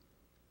 And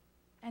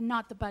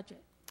not the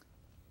budget.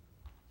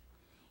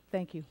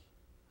 Thank you.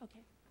 Okay.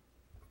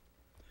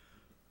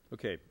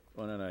 Okay,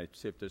 why don't I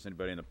see if there's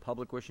anybody in the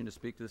public wishing to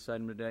speak to this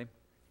item today?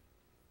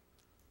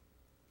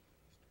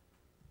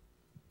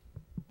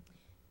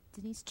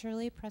 Denise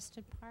Turley,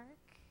 Preston Park.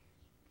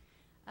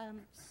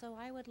 So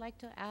I would like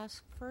to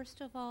ask, first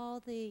of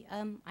all,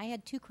 I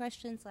had 2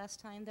 questions last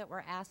time that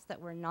were asked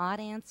that were not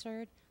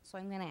answered, so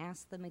I'm going to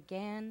ask them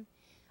again.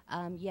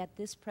 Yet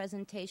this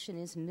presentation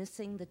is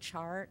missing the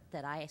chart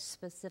that I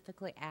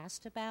specifically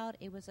asked about.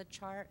 It was a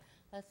chart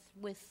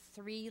with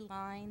 3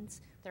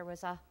 lines.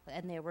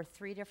 And there were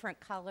 3 different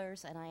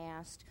colors, and I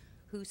asked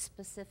who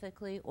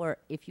specifically, or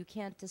if you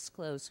can't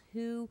disclose,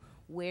 who,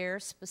 where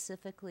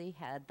specifically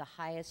had the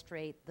highest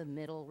rate, the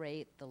middle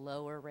rate, the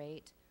lower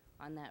rate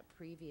on that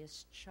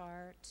previous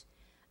chart.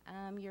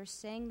 You're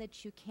saying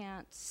that you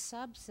can't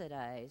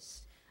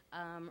subsidize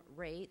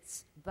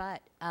rates,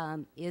 but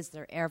is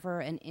there ever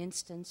an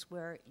instance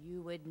where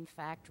you would in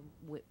fact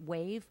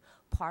waive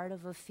part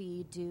of a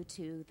fee due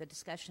to the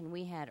discussion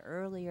we had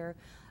earlier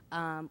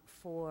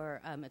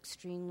for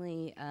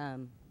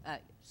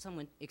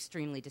someone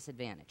extremely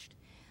disadvantaged?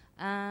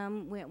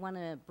 We want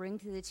to bring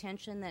to the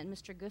attention that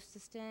Mr.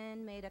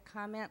 Gustafson made a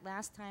comment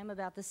last time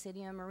about the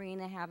City of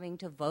Marina having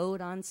to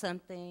vote on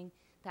something.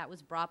 That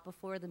was brought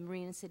before the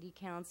Marina City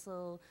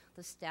Council.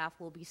 The staff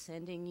will be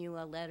sending you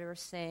a letter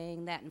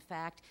saying that, in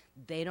fact,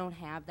 they don't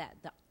have that.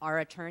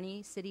 Our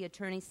city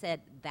attorney,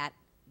 said that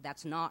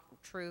that's not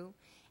true.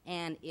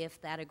 And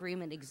if that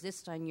agreement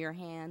exists on your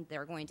hand,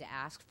 they're going to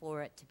ask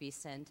for it to be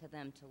sent to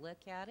them to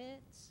look at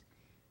it.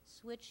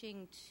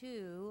 Switching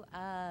to,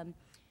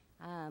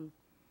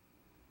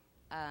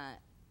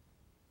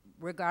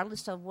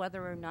 regardless of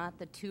whether or not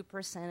the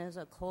 2% is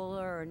a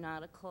COLA or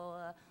not a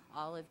COLA,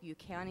 all of you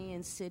county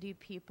and city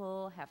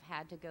people have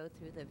had to go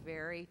through the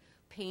very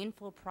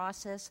painful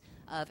process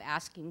of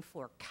asking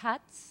for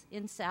cuts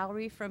in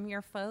salary from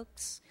your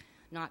folks,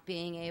 not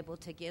being able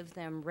to give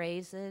them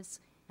raises.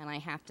 And I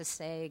have to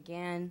say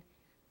again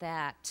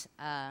that,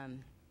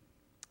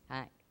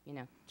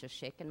 just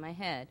shaking my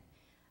head.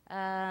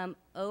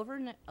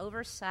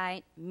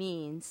 Oversight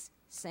means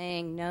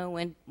saying no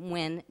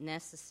when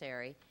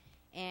necessary.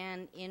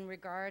 And in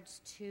regards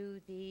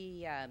to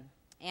the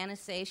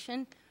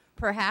annexation,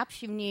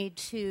 perhaps you need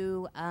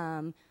to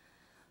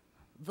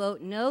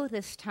vote no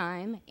this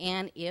time,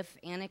 and if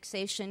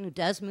annexation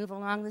does move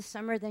along this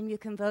summer, then you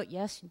can vote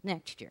yes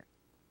next year.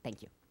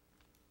 Thank you.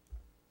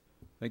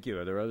 Thank you.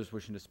 Are there others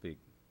wishing to speak?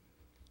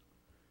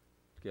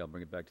 Okay, I'll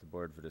bring it back to the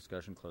board for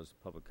discussion. Close the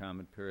public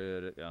comment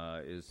period.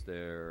 Is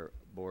there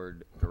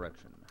board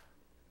direction?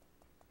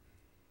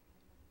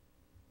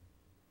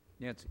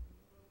 Nancy.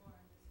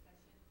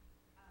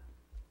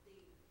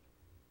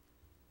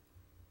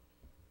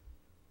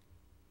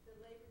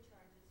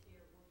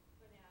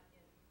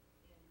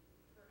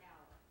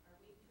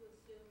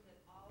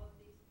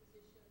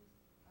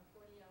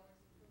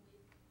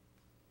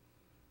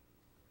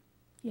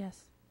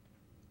 Yes.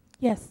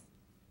 Yes.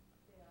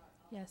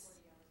 Yes.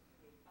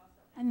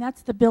 And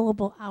that's the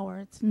billable hour.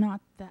 It's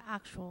not the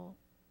actual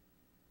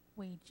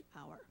wage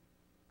hourly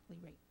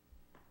rate.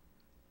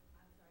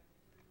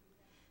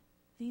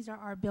 These are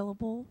our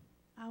billable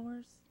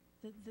hours.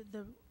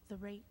 The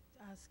rate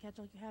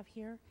schedule you have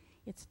here.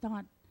 It's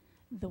not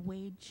the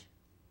wage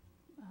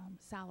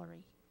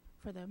salary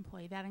for the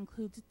employee. That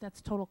includes,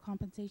 that's total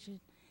compensation,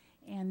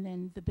 and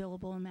then the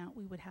billable amount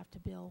we would have to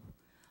bill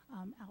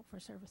out for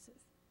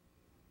services.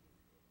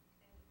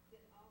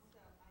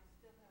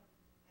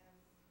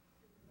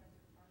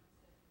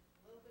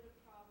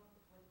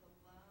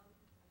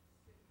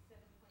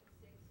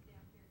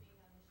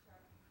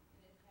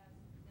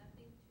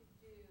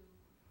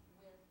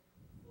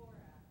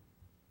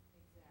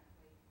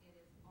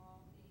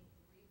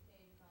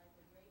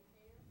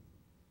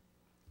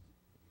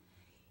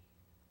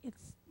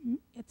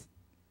 It's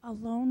a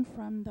loan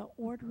from the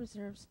Ord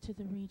reserves to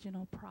the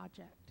regional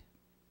project.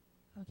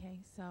 Okay,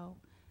 so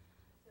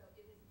it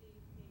is being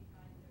paid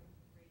by the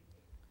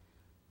ratepayers.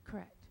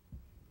 Correct.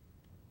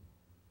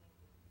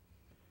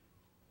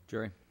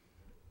 Jerry?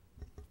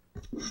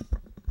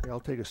 I'll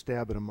take a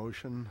stab at a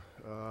motion.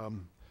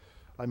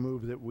 I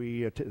move that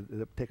we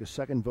take a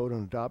second vote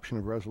on adoption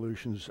of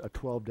resolutions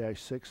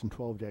 12-6 and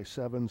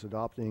 12-7s,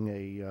 adopting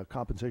a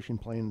compensation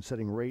plan and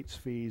setting rates,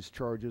 fees,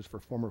 charges for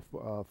former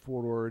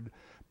forward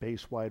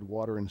base-wide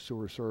water and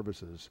sewer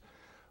services.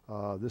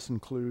 This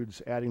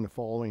includes adding the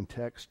following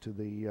text to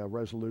the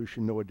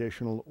resolution: no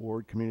additional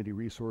or community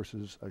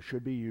resources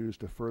should be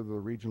used to further the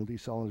regional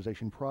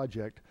desalinization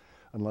project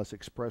unless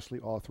expressly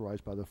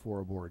authorized by the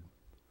FORA board.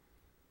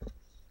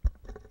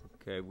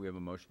 Okay, we have a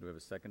motion. Do we have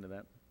a second to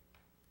that?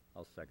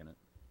 I'll second it.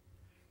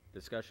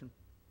 Discussion?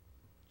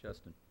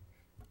 Justin?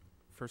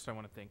 First, I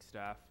want to thank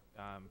staff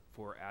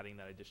for adding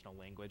that additional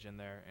language in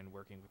there and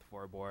working with the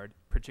FORA board,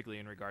 particularly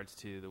in regards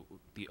to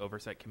the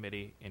oversight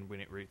committee and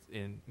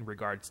in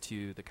regards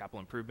to the capital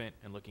improvement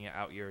and looking at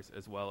out years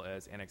as well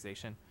as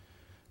annexation.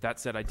 That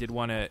said, I did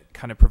want to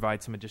kind of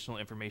provide some additional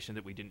information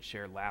that we didn't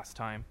share last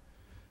time.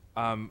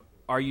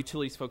 Our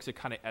utilities folks had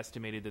kind of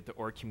estimated that the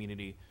OR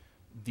community,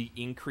 the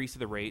increase of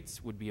the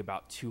rates would be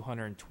about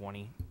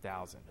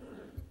 $220,000.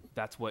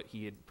 That's what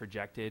he had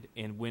projected.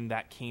 And when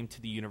that came to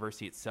the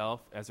university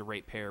itself, as a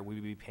ratepayer, we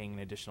would be paying an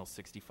additional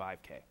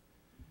 $65K.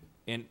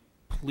 And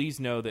please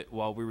know that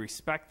while we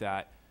respect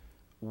that,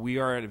 we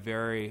are at a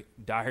very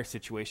dire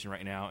situation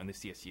right now in the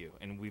CSU.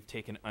 And we've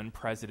taken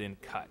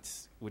unprecedented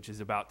cuts, which is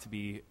about to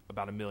be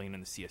about $1 million in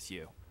the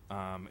CSU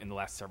in the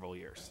last several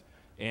years.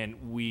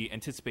 And we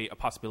anticipate a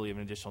possibility of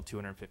an additional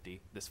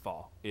 $250 this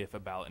fall if a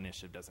ballot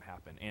initiative doesn't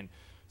happen. And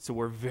so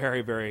we're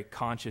very, very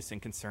conscious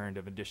and concerned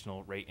of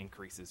additional rate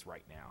increases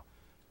right now.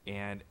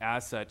 And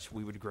as such,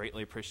 we would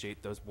greatly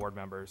appreciate those board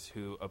members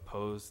who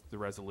opposed the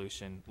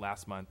resolution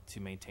last month to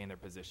maintain their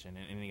position,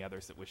 and any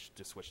others that wish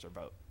to switch their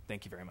vote.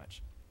 Thank you very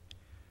much.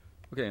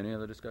 Okay, any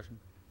other discussion?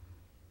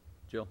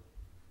 Jill?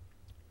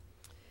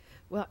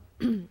 Well,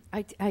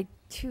 I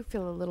too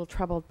feel a little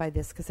troubled by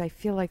this because I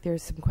feel like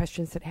there's some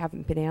questions that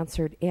haven't been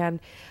answered.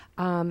 And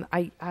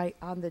I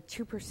on the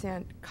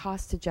 2%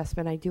 cost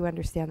adjustment, I do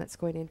understand that's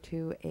going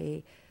into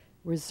a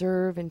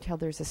reserve until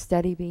there's a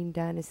study being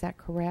done. Is that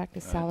correct?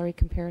 A salary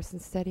comparison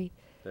study?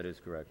 That is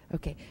correct.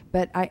 Okay,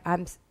 but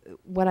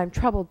what I'm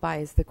troubled by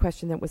is the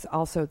question that was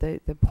also the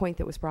point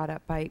that was brought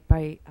up by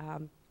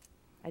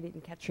I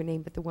didn't catch her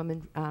name, but the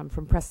woman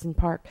from Preston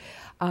Park,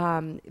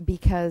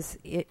 because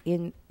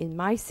in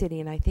my city,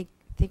 and I think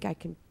I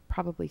can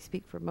probably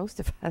speak for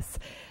most of us,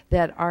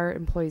 that our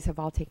employees have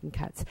all taken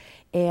cuts,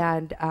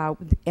 and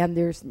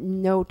there's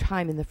no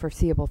time in the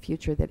foreseeable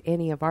future that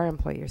any of our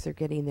employers are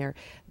getting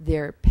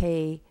their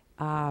pay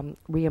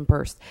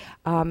reimbursed.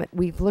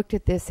 We've looked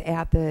at this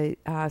at the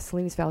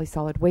Salinas Valley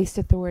Solid Waste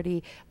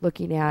Authority,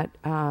 looking at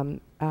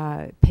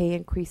pay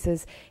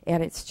increases,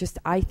 and it's just,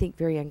 I think,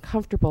 very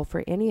uncomfortable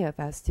for any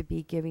of us to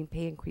be giving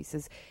pay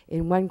increases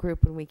in one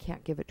group when we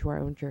can't give it to our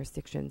own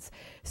jurisdictions.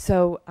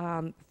 So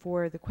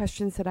for the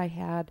questions that I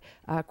had,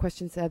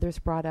 questions that others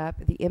brought up,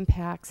 the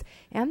impacts,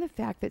 and the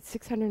fact that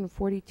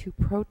 642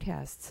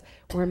 protests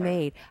were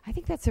made, I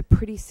think that's a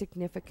pretty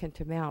significant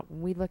amount.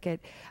 When we look at,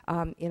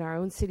 in our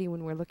own city,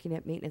 when we're looking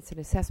at maintenance and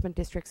assessment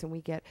districts, and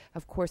we get,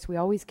 of course, we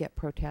always get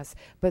protests,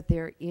 but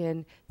they're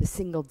in the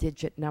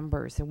single-digit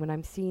numbers. And when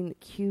I'm seeing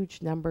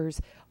huge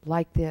numbers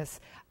like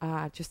this,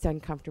 just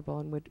uncomfortable,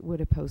 and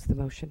would oppose the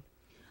motion.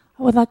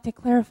 I would like to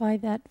clarify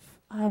that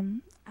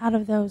out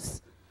of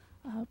those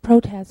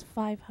protests,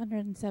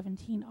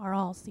 517 are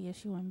all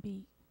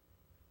CSUMB.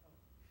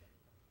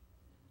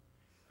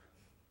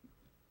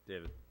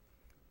 David.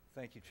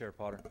 Thank you, Chair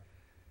Potter.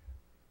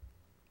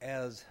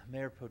 As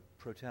Mayor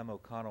Pro Tem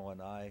O'Connell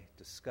and I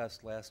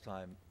discussed last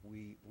time,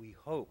 we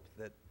hope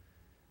that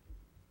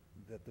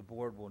the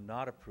board will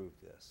not approve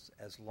this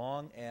as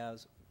long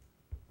as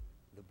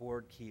the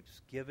board keeps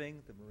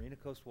giving the Marina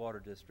Coast Water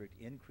District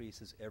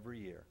increases every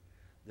year.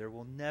 There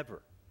will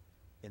never,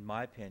 in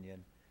my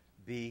opinion,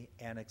 be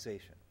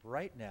annexation.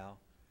 Right now,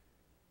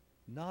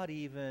 not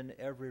even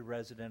every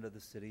resident of the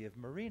city of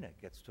Marina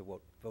gets to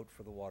vote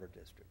for the water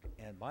district.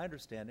 And my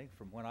understanding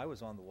from when I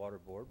was on the water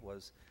board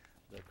was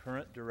the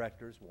current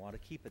directors want to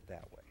keep it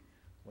that way.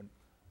 When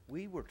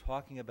we were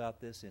talking about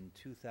this in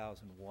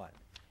 2001,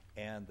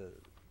 and the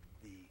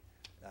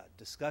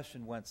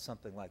discussion went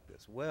something like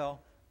this: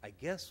 well, I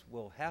guess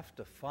we'll have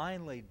to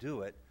finally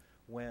do it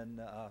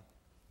when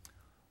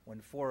when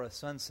FORA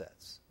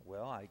sunsets?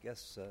 Well, I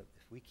guess if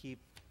we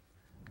keep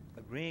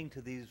agreeing to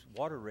these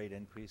water rate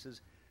increases,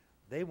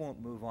 they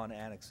won't move on to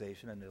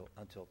annexation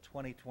until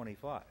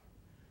 2025.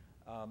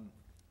 I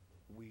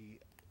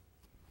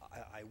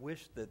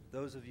wish that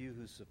those of you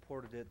who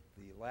supported it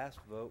the last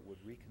vote would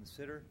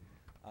reconsider.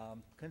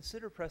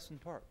 Consider Preston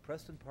Park.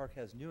 Preston Park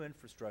has new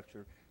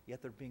infrastructure,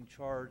 yet they're being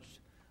charged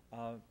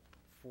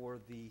for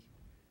the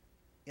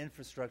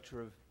infrastructure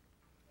of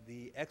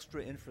the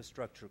extra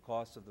infrastructure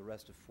costs of the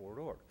rest of Fort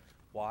Ord.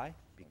 Why?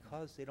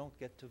 Because they don't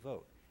get to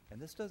vote.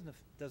 And this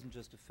doesn't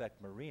just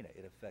affect Marina.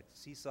 It affects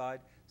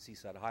Seaside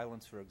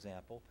Highlands, for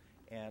example,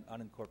 and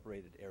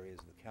unincorporated areas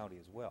of the county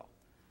as well.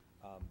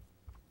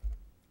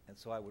 And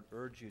so I would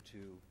urge you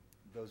to,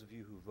 those of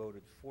you who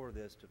voted for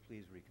this, to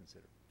please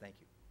reconsider. Thank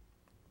you.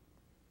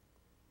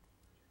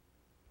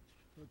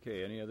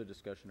 Okay, any other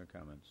discussion or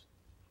comments?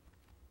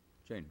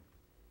 Jane.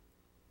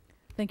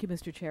 Thank you,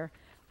 Mr. Chair.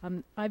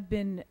 I've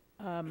been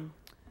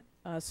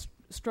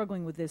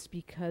struggling with this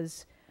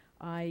because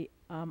I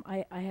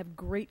have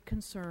great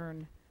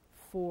concern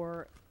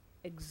for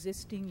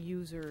existing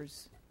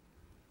users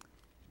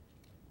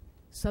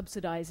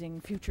subsidizing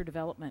future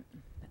development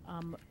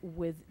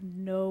with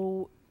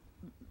no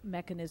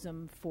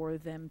mechanism for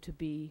them to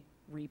be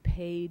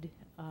repaid.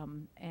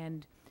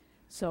 And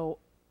so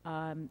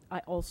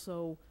I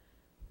also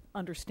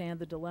understand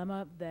the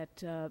dilemma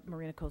that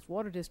Marina Coast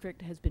Water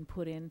District has been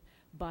put in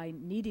by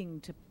needing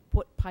to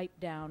put pipe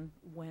down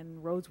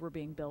when roads were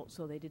being built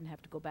so they didn't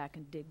have to go back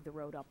and dig the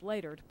road up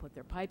later to put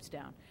their pipes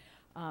down,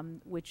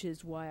 which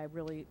is why I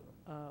really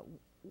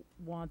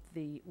want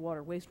the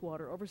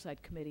Wastewater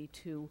Oversight Committee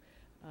to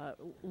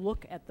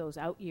look at those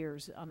out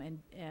years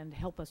and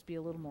help us be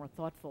a little more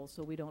thoughtful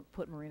so we don't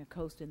put Marina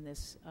Coast in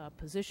this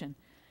position.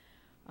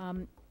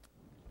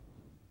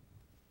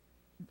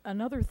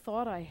 Another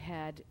thought I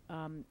had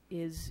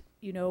is,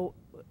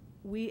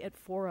 we at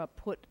FORA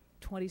put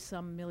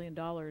 $20-some million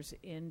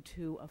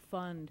into a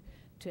fund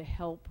to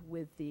help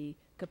with the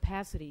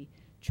capacity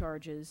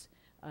charges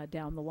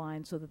down the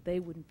line so that they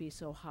wouldn't be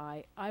so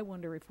high. I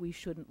wonder if we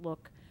shouldn't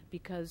look,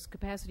 because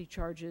capacity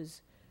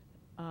charges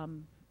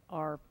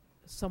are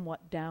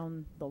somewhat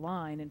down the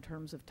line in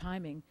terms of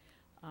timing.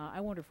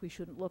 I wonder if we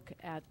shouldn't look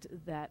at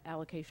that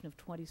allocation of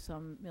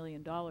 $20-some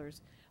million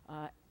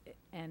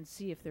and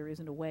see if there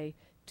isn't a way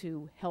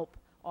to help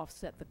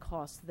offset the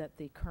costs that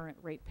the current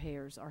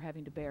ratepayers are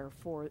having to bear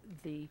for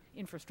the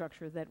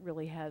infrastructure that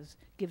really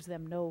gives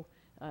them no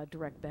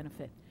direct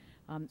benefit.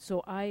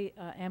 So I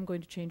am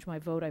going to change my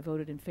vote. I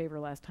voted in favor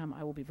last time.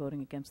 I will be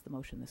voting against the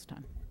motion this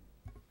time.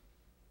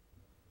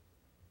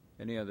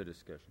 Any other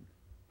discussion?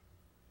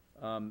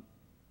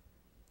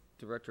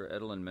 Director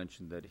Edelin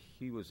mentioned that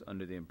he was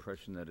under the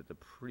impression that at the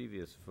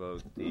previous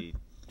vote, the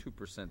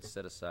 2%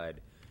 set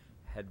aside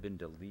had been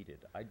deleted.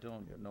 I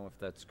don't know if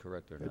that's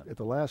correct or not. At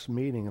the last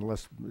meeting,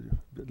 unless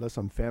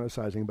I'm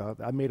fantasizing about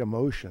it, I made a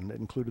motion that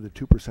included the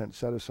 2%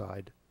 set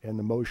aside, and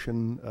the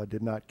motion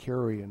did not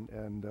carry,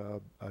 and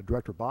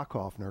Director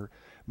Bachhoffner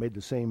made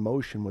the same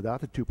motion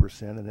without the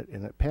 2%,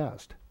 and it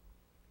passed.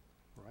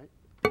 Right?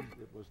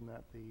 Wasn't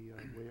that the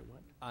way it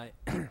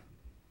went?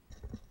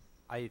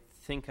 I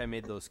think I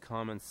made those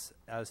comments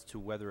as to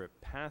whether it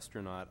passed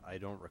or not. I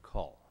don't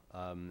recall.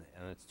 And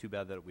it's too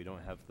bad that we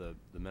don't have the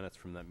minutes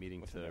from that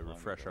meeting to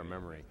refresh our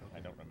memory. I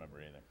don't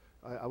remember either.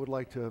 I would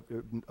like to,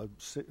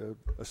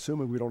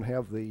 assuming we don't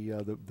have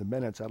the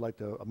minutes, I'd like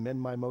to amend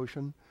my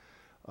motion,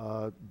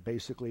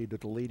 basically to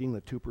deleting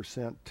the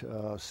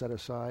 2% set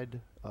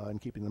aside and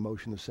keeping the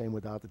motion the same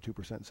without the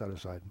 2% set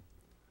aside.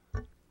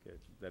 Okay,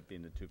 that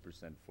being the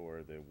 2%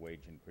 for the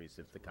wage increase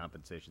if the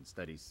compensation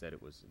study said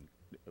it was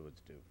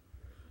due.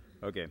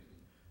 Okay,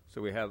 so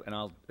we have, and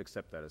I'll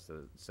accept that as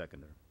the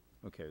seconder.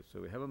 Okay,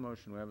 so we have a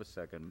motion, we have a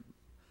second.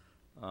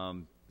 I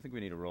think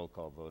we need a roll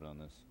call vote on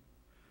this.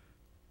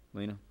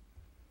 Lena?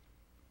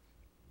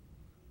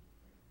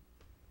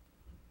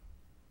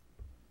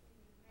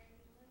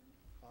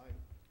 Aye.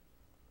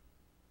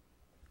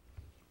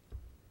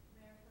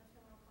 Mayor Pro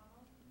Tem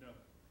O'Connell? No.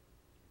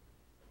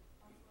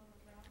 Councilmember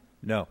Brown?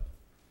 No.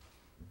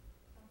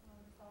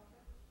 Councilmember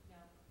Salter?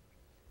 No.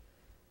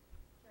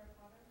 Chair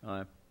Potter?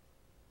 Aye.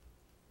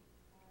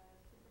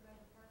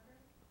 Supervisor Parker?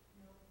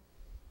 No.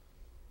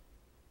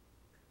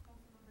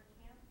 Councilmember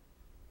Camp?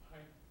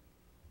 Aye.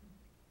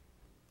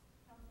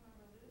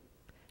 Councilmember Luce?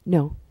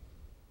 No.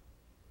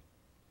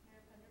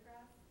 Mayor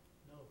Pendergrass?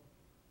 No.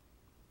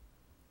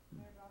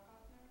 Mayor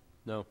Bachhoffner?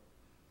 No.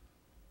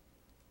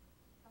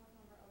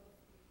 Councilmember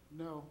Oglesby?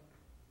 No.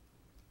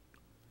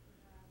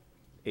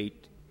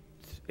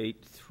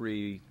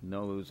 3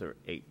 no's or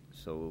 8.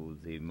 So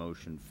the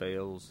motion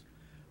fails.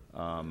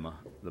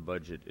 The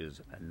budget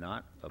is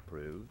not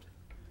approved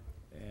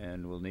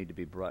and will need to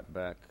be brought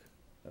back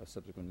at a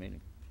subsequent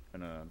meeting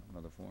in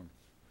another form,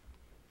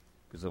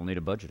 because they'll need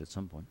a budget at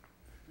some point.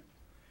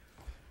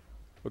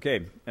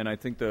 Okay, and I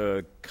think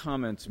the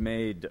comments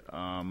made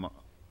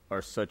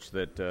are such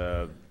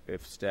that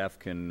if staff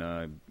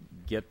can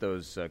get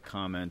those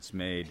comments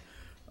made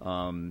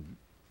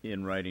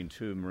in writing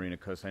to Marina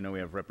Coast. I know we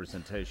have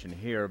representation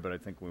here, but I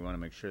think we want to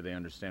make sure they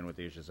understand what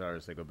the issues are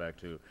as they go back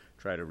to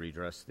try to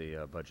redress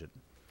the budget.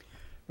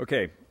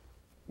 Okay,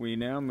 we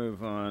now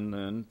move on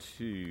then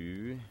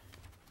to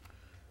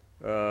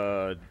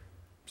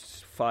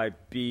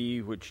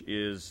 5B, which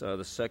is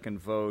the second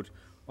vote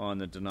on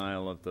the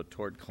denial of the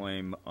tort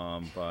claim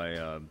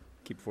by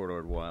Keep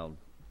Fort Wild.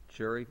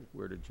 Sherry,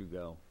 where did you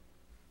go?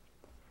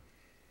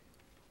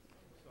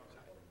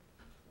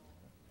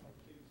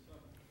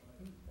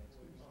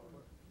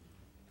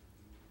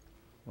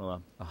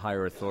 Well, a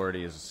higher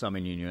authority is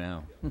summoning you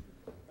now.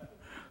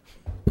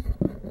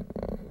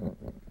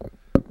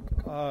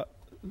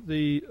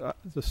 The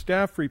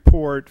staff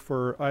report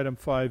for item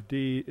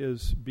 5D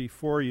is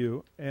before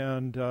you,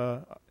 and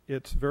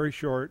it's very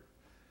short,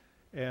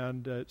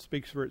 and it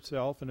speaks for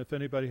itself. And if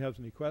anybody has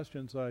any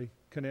questions, I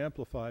can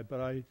amplify, but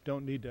I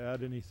don't need to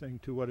add anything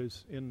to what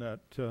is in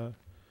that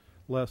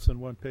less than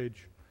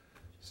one-page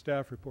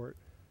staff report.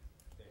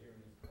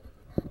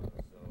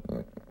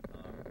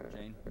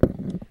 Jane?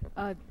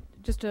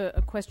 Just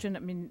a question. I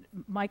mean,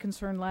 my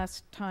concern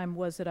last time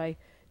was that I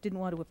didn't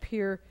want to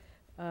appear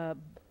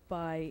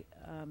by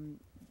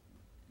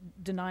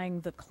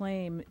denying the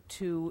claim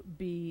to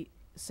be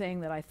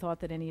saying that I thought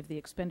that any of the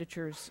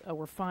expenditures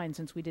were fine,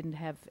 since we didn't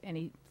have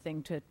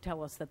anything to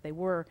tell us that they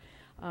were.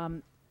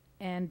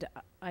 And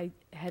I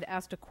had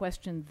asked a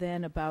question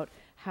then about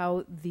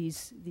how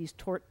these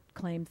tort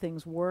claim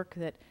things work.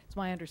 That it's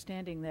my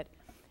understanding that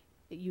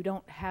you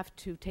don't have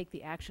to take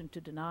the action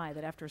to deny,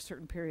 that after a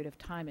certain period of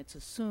time it's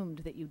assumed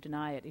that you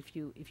deny it if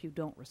you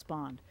don't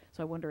respond.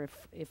 So I wonder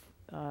if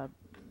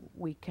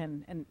we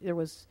can, and there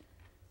was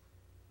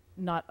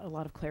not a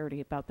lot of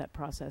clarity about that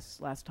process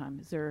last time.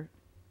 Is there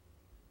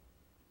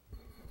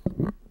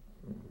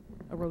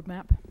a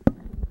roadmap?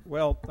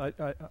 Well,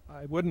 I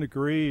wouldn't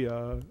agree,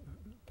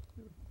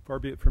 far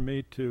be it from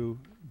me to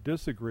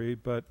disagree,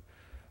 but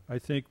I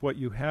think what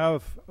you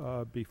have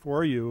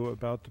before you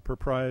about the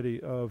propriety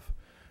of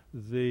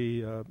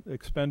the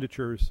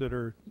expenditures that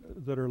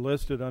are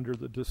listed under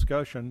the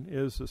discussion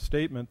is a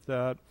statement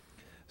that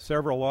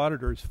several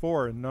auditors,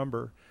 4 in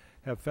number,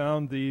 have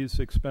found these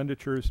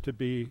expenditures to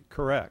be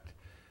correct.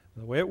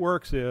 The way it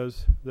works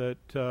is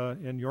that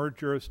in your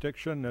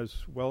jurisdiction,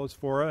 as well as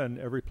FORA and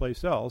every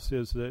place else,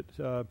 is that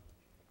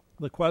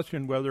the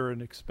question whether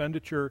an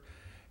expenditure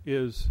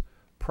is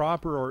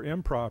proper or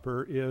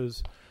improper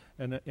is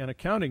an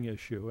accounting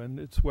issue, and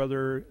it's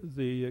whether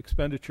the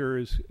expenditure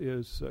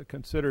is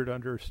considered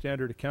under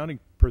standard accounting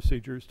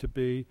procedures to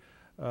be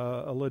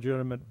a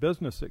legitimate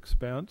business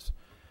expense.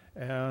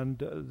 And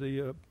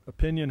the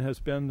opinion has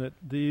been that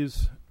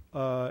these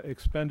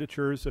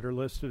expenditures that are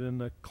listed in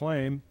the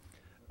claim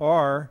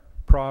are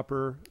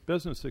proper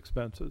business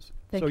expenses.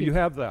 Thank so you. You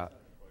have that.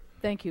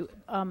 Thank you.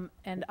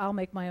 And I'll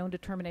make my own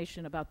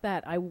determination about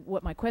that.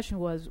 What my question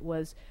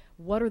was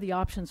what are the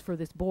options for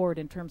this board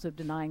in terms of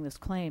denying this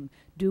claim?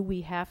 Do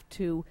we have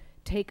to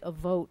take a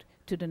vote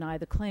to deny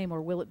the claim,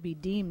 or will it be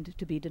deemed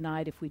to be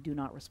denied if we do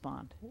not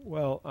respond?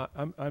 Well,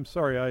 I'm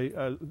sorry.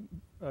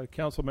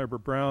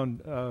 Councilmember Brown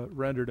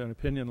rendered an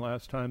opinion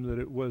last time that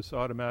it was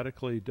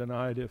automatically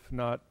denied if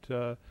not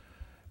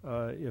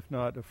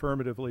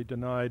affirmatively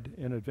denied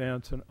in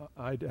advance, and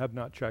I have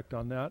not checked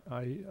on that.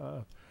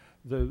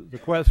 The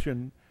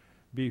question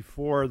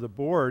before the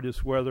board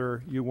is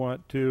whether you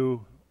want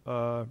to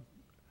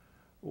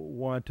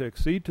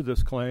accede to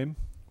this claim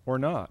or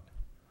not.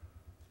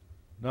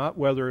 Not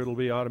whether it'll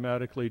be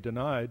automatically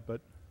denied,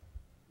 but...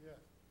 Yeah.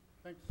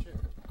 Thanks, Chair.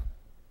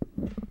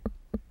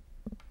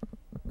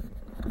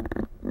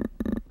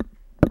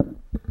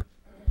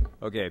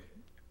 Okay.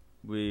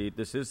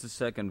 This is the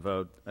second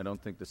vote. I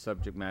don't think the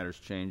subject matter's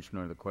changed,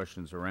 nor the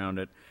questions around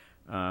it.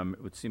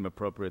 It would seem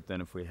appropriate then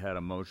if we had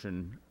a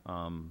motion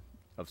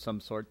of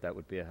some sort. That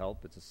would be a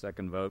help. It's a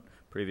second vote.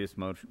 Previous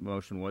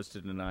motion was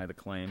to deny the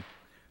claim.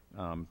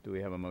 Do we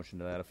have a motion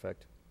to that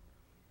effect?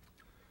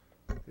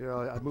 Yeah,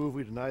 I move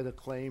we deny the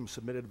claim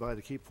submitted by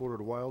the Keep Fort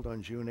Wild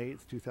on June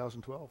 8th,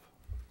 2012.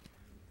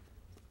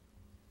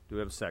 Do we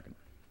have a second?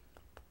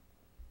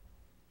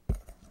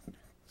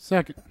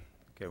 Second.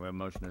 Okay, we have a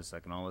motion and a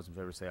second. All those in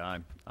favor say aye.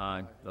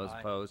 Aye. Those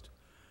Aye. opposed?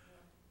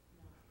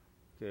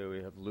 Okay,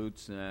 we have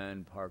Lutz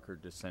and Parker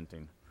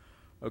dissenting.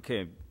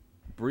 Okay,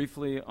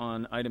 briefly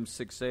on item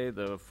 6A,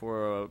 the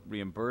FORA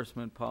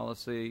reimbursement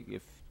policy.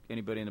 If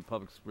anybody in the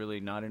public's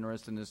really not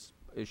interested in this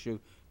issue,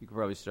 you could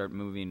probably start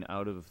moving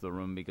out of the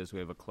room because we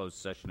have a closed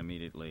session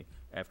immediately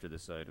after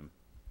this item.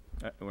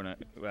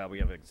 We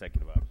have an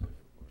executive officer.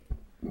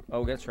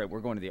 Oh, that's right.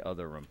 We're going to the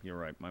other room. You're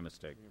right. My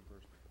mistake.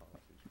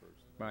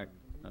 Right.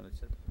 No,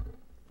 that's it.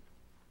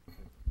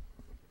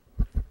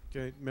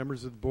 Okay,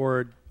 members of the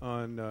board,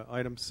 on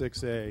item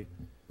 6A,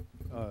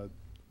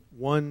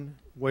 one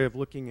way of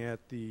looking at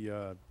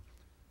the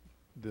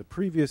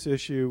previous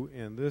issue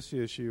and this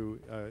issue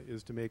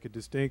is to make a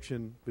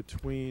distinction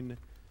between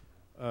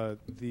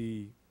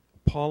the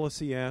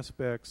policy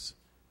aspects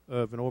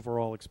of an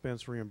overall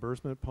expense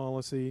reimbursement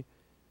policy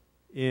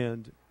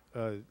and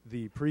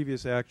the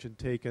previous action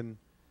taken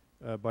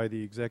by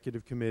the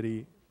executive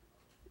committee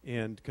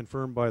and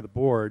confirmed by the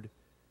board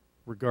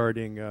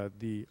regarding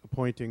the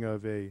appointing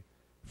of a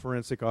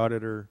forensic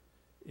auditor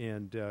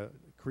and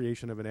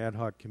creation of an ad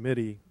hoc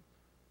committee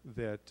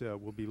that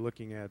will be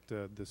looking at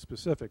the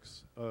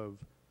specifics of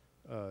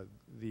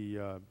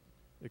the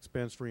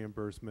expense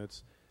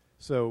reimbursements.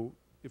 So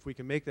if we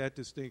can make that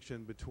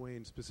distinction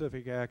between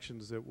specific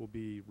actions that will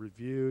be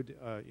reviewed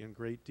in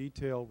great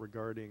detail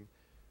regarding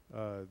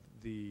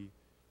the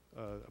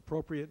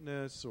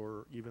appropriateness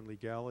or even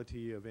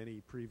legality of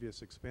any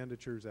previous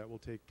expenditures, that will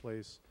take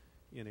place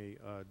in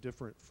a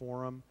different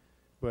forum.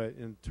 But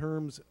in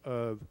terms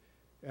of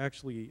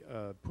actually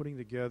putting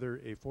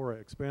together a FORA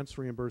expense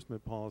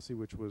reimbursement policy,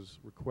 which was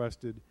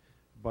requested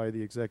by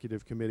the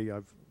executive committee,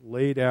 I've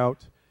laid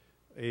out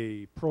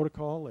a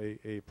protocol,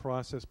 a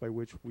process by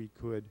which we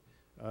could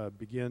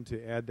begin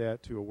to add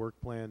that to a work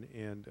plan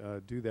and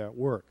do that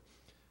work.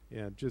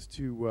 And just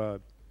to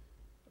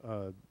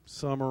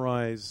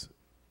summarize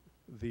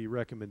the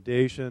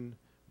recommendation,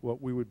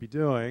 what we would be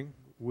doing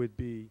would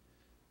be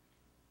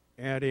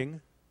adding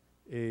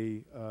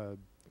a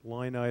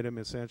line item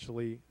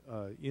essentially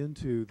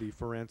into the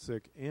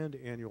forensic and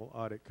annual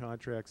audit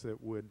contracts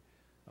that would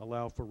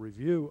allow for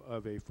review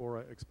of a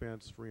FORA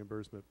expense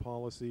reimbursement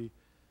policy.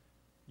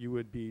 You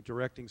would be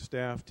directing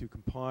staff to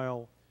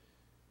compile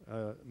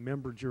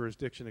member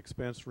jurisdiction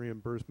expense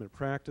reimbursement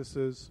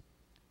practices.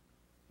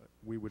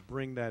 We would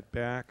bring that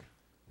back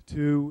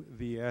to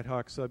the ad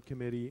hoc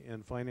subcommittee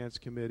and finance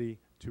committee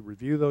to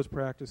review those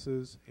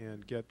practices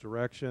and get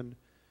direction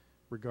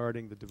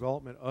regarding the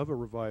development of a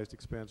revised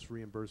expense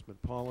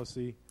reimbursement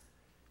policy.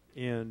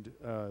 And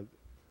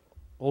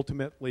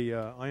ultimately,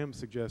 I am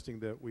suggesting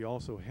that we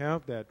also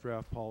have that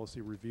draft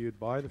policy reviewed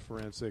by the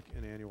forensic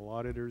and annual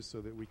auditors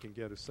so that we can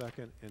get a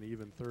second and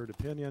even third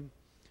opinion,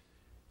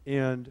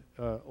 and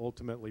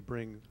ultimately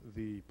bring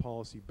the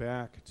policy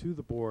back to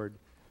the board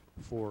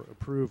for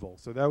approval.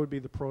 So that would be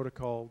the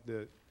protocol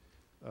that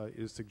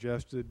is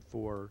suggested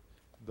for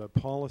the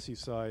policy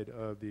side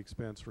of the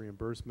expense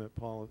reimbursement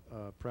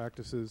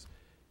practices.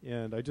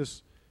 And I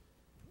just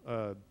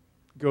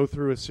go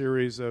through a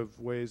series of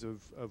ways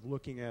of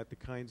looking at the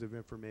kinds of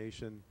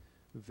information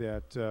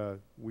that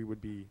we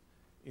would be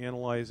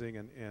analyzing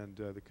and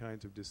the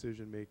kinds of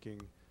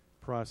decision-making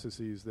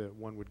processes that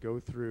one would go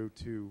through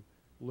to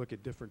look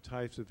at different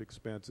types of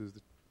expenses,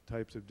 the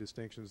types of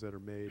distinctions that are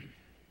made.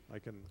 I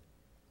can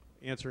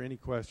answer any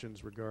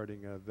questions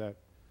regarding that.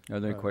 Are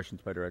there any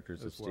questions by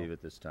directors of Steve well.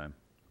 at this time?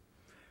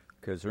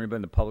 Okay, is there anybody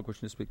in the public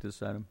wishing to speak to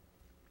this item?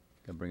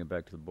 Can I bring it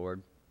back to the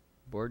board?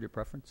 Board, your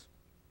preference?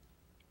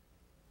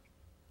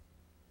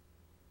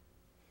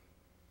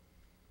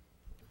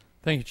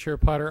 Thank you, Chair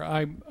Potter.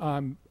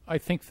 I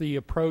think the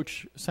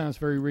approach sounds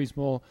very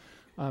reasonable.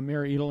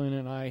 Mayor Edelin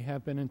and I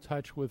have been in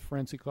touch with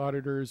forensic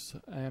auditors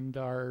and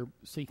are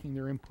seeking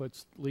their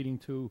inputs, leading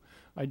to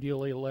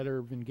ideally a letter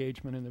of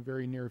engagement in the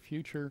very near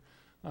future.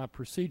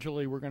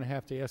 Procedurally, we're going to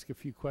have to ask a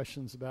few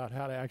questions about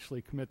how to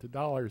actually commit the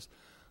dollars.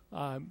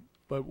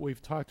 But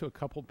we've talked to a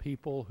couple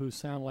people who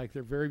sound like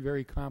they're very,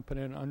 very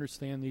competent,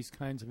 understand these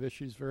kinds of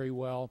issues very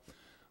well,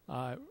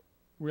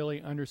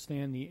 really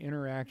understand the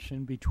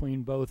interaction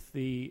between both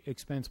the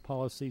expense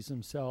policies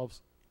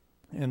themselves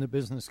and the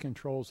business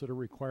controls that are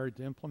required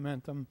to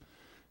implement them,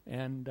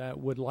 and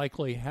would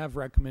likely have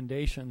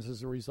recommendations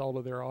as a result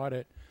of their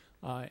audit.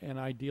 And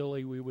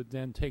ideally, we would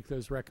then take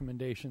those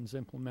recommendations,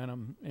 implement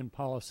them in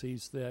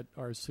policies that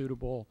are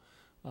suitable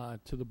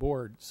to the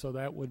board. So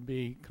that would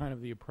be kind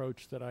of the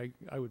approach that I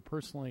would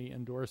personally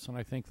endorse, and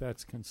I think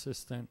that's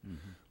consistent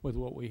with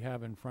what we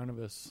have in front of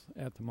us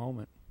at the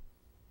moment.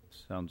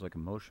 Sounds like a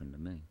motion to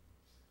me.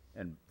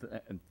 And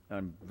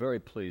I'm very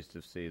pleased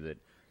to see that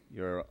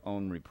your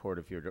own report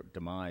of your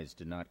demise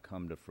did not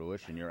come to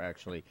fruition. You're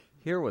actually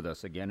here with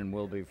us again and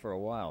will be for a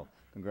while.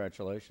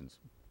 Congratulations.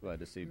 Glad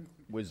to see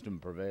wisdom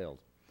prevailed.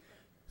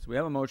 So we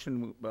have a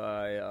motion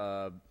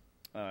by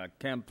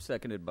Kemp,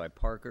 seconded by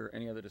Parker.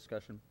 Any other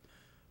discussion?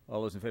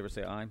 All those in favor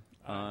say aye.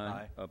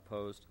 Aye.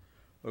 Opposed?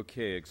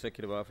 Okay,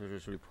 Executive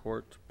Officer's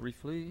report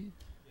briefly.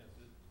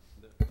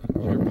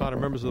 Chair Potter,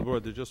 members of the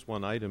board, there's just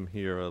one item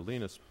here.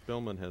 Lena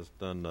Spillman has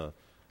done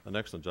an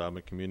excellent job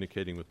in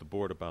communicating with the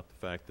board about the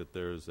fact that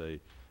there's a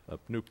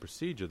new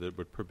procedure that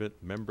would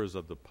permit members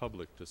of the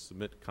public to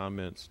submit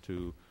comments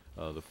to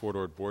the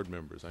FORA board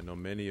members. I know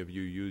many of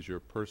you use your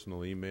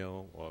personal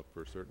email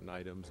for certain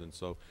items, and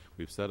so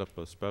we've set up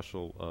a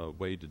special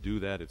way to do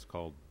that. It's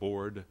called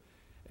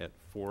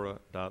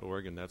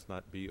board@fora.org, and that's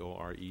not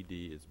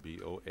B-O-R-E-D, it's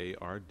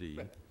B-O-A-R-D.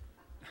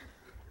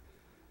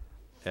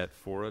 At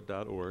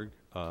FORA.org.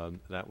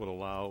 That would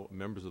allow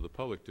members of the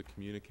public to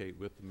communicate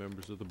with the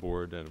members of the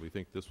board, and we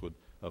think this would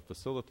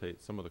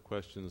facilitate some of the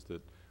questions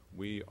that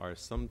we are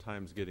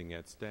sometimes getting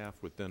at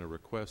staff with then a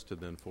request to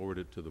then forward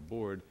it to the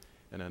board,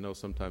 and I know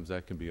sometimes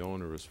that can be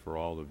onerous for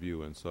all of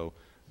you, and so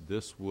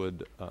this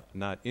would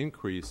not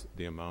increase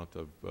the amount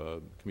of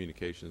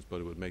communications,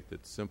 but it would make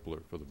it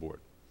simpler for the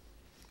board.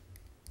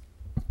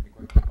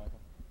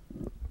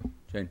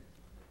 Jane?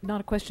 Not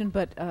a question,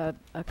 but a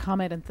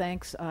comment and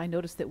thanks. I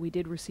noticed that we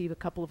did receive a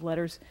couple of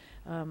letters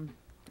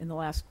in the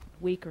last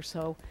week or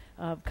so,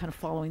 kind of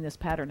following this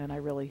pattern, and I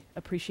really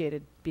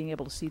appreciated being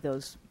able to see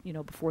those,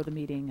 before the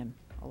meeting and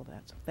all of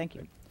that. So thank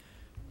you.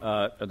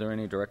 Are there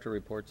any director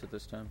reports at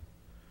this time?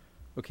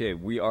 Okay,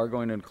 we are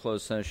going into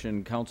closed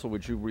session. Council,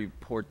 would you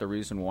report the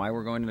reason why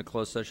we're going into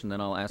closed session? Then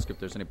I'll ask if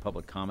there's any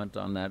public comment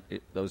on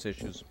those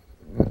issues.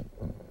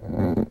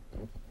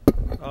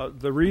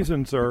 The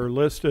reasons are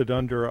listed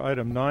under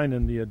item 9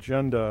 in the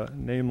agenda,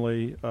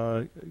 namely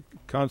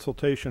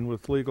consultation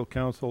with legal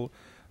counsel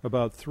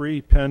about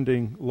 3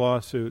 pending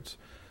lawsuits,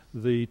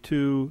 the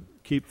 2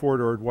 Keep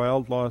Fort Ord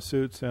Wild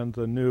lawsuits and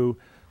the new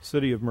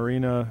City of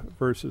Marina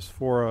versus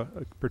FORA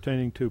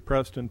pertaining to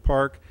Preston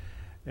Park,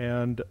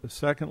 and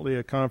secondly,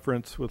 a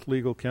conference with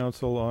legal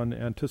counsel on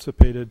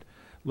anticipated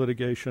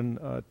litigation,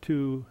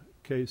 2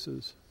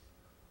 cases.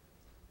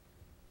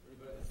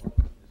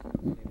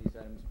 Any of these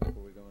items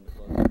before we go into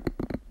closed?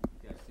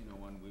 Yes, see no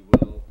one. We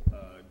will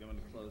go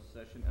into closed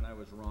session, and I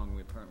was wrong.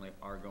 We apparently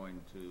are going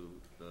to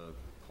the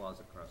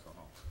closet across the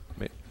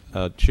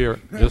hall. Chair,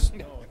 just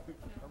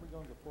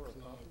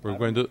we're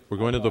going to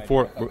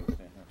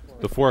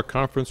the FORA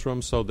conference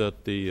room so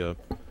that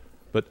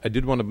but I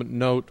did want to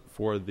note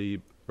for the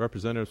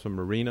representatives from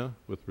Marina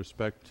with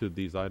respect to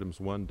these items,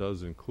 1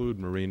 does include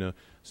Marina,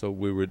 so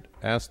we would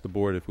ask the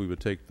board if we would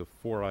take the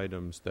 4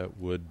 items that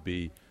would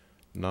be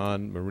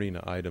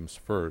non-Marina items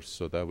first,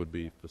 so that would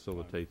be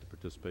facilitate the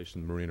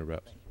participation of Marina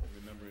reps.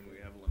 Remembering we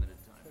have limited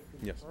time.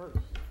 Yes.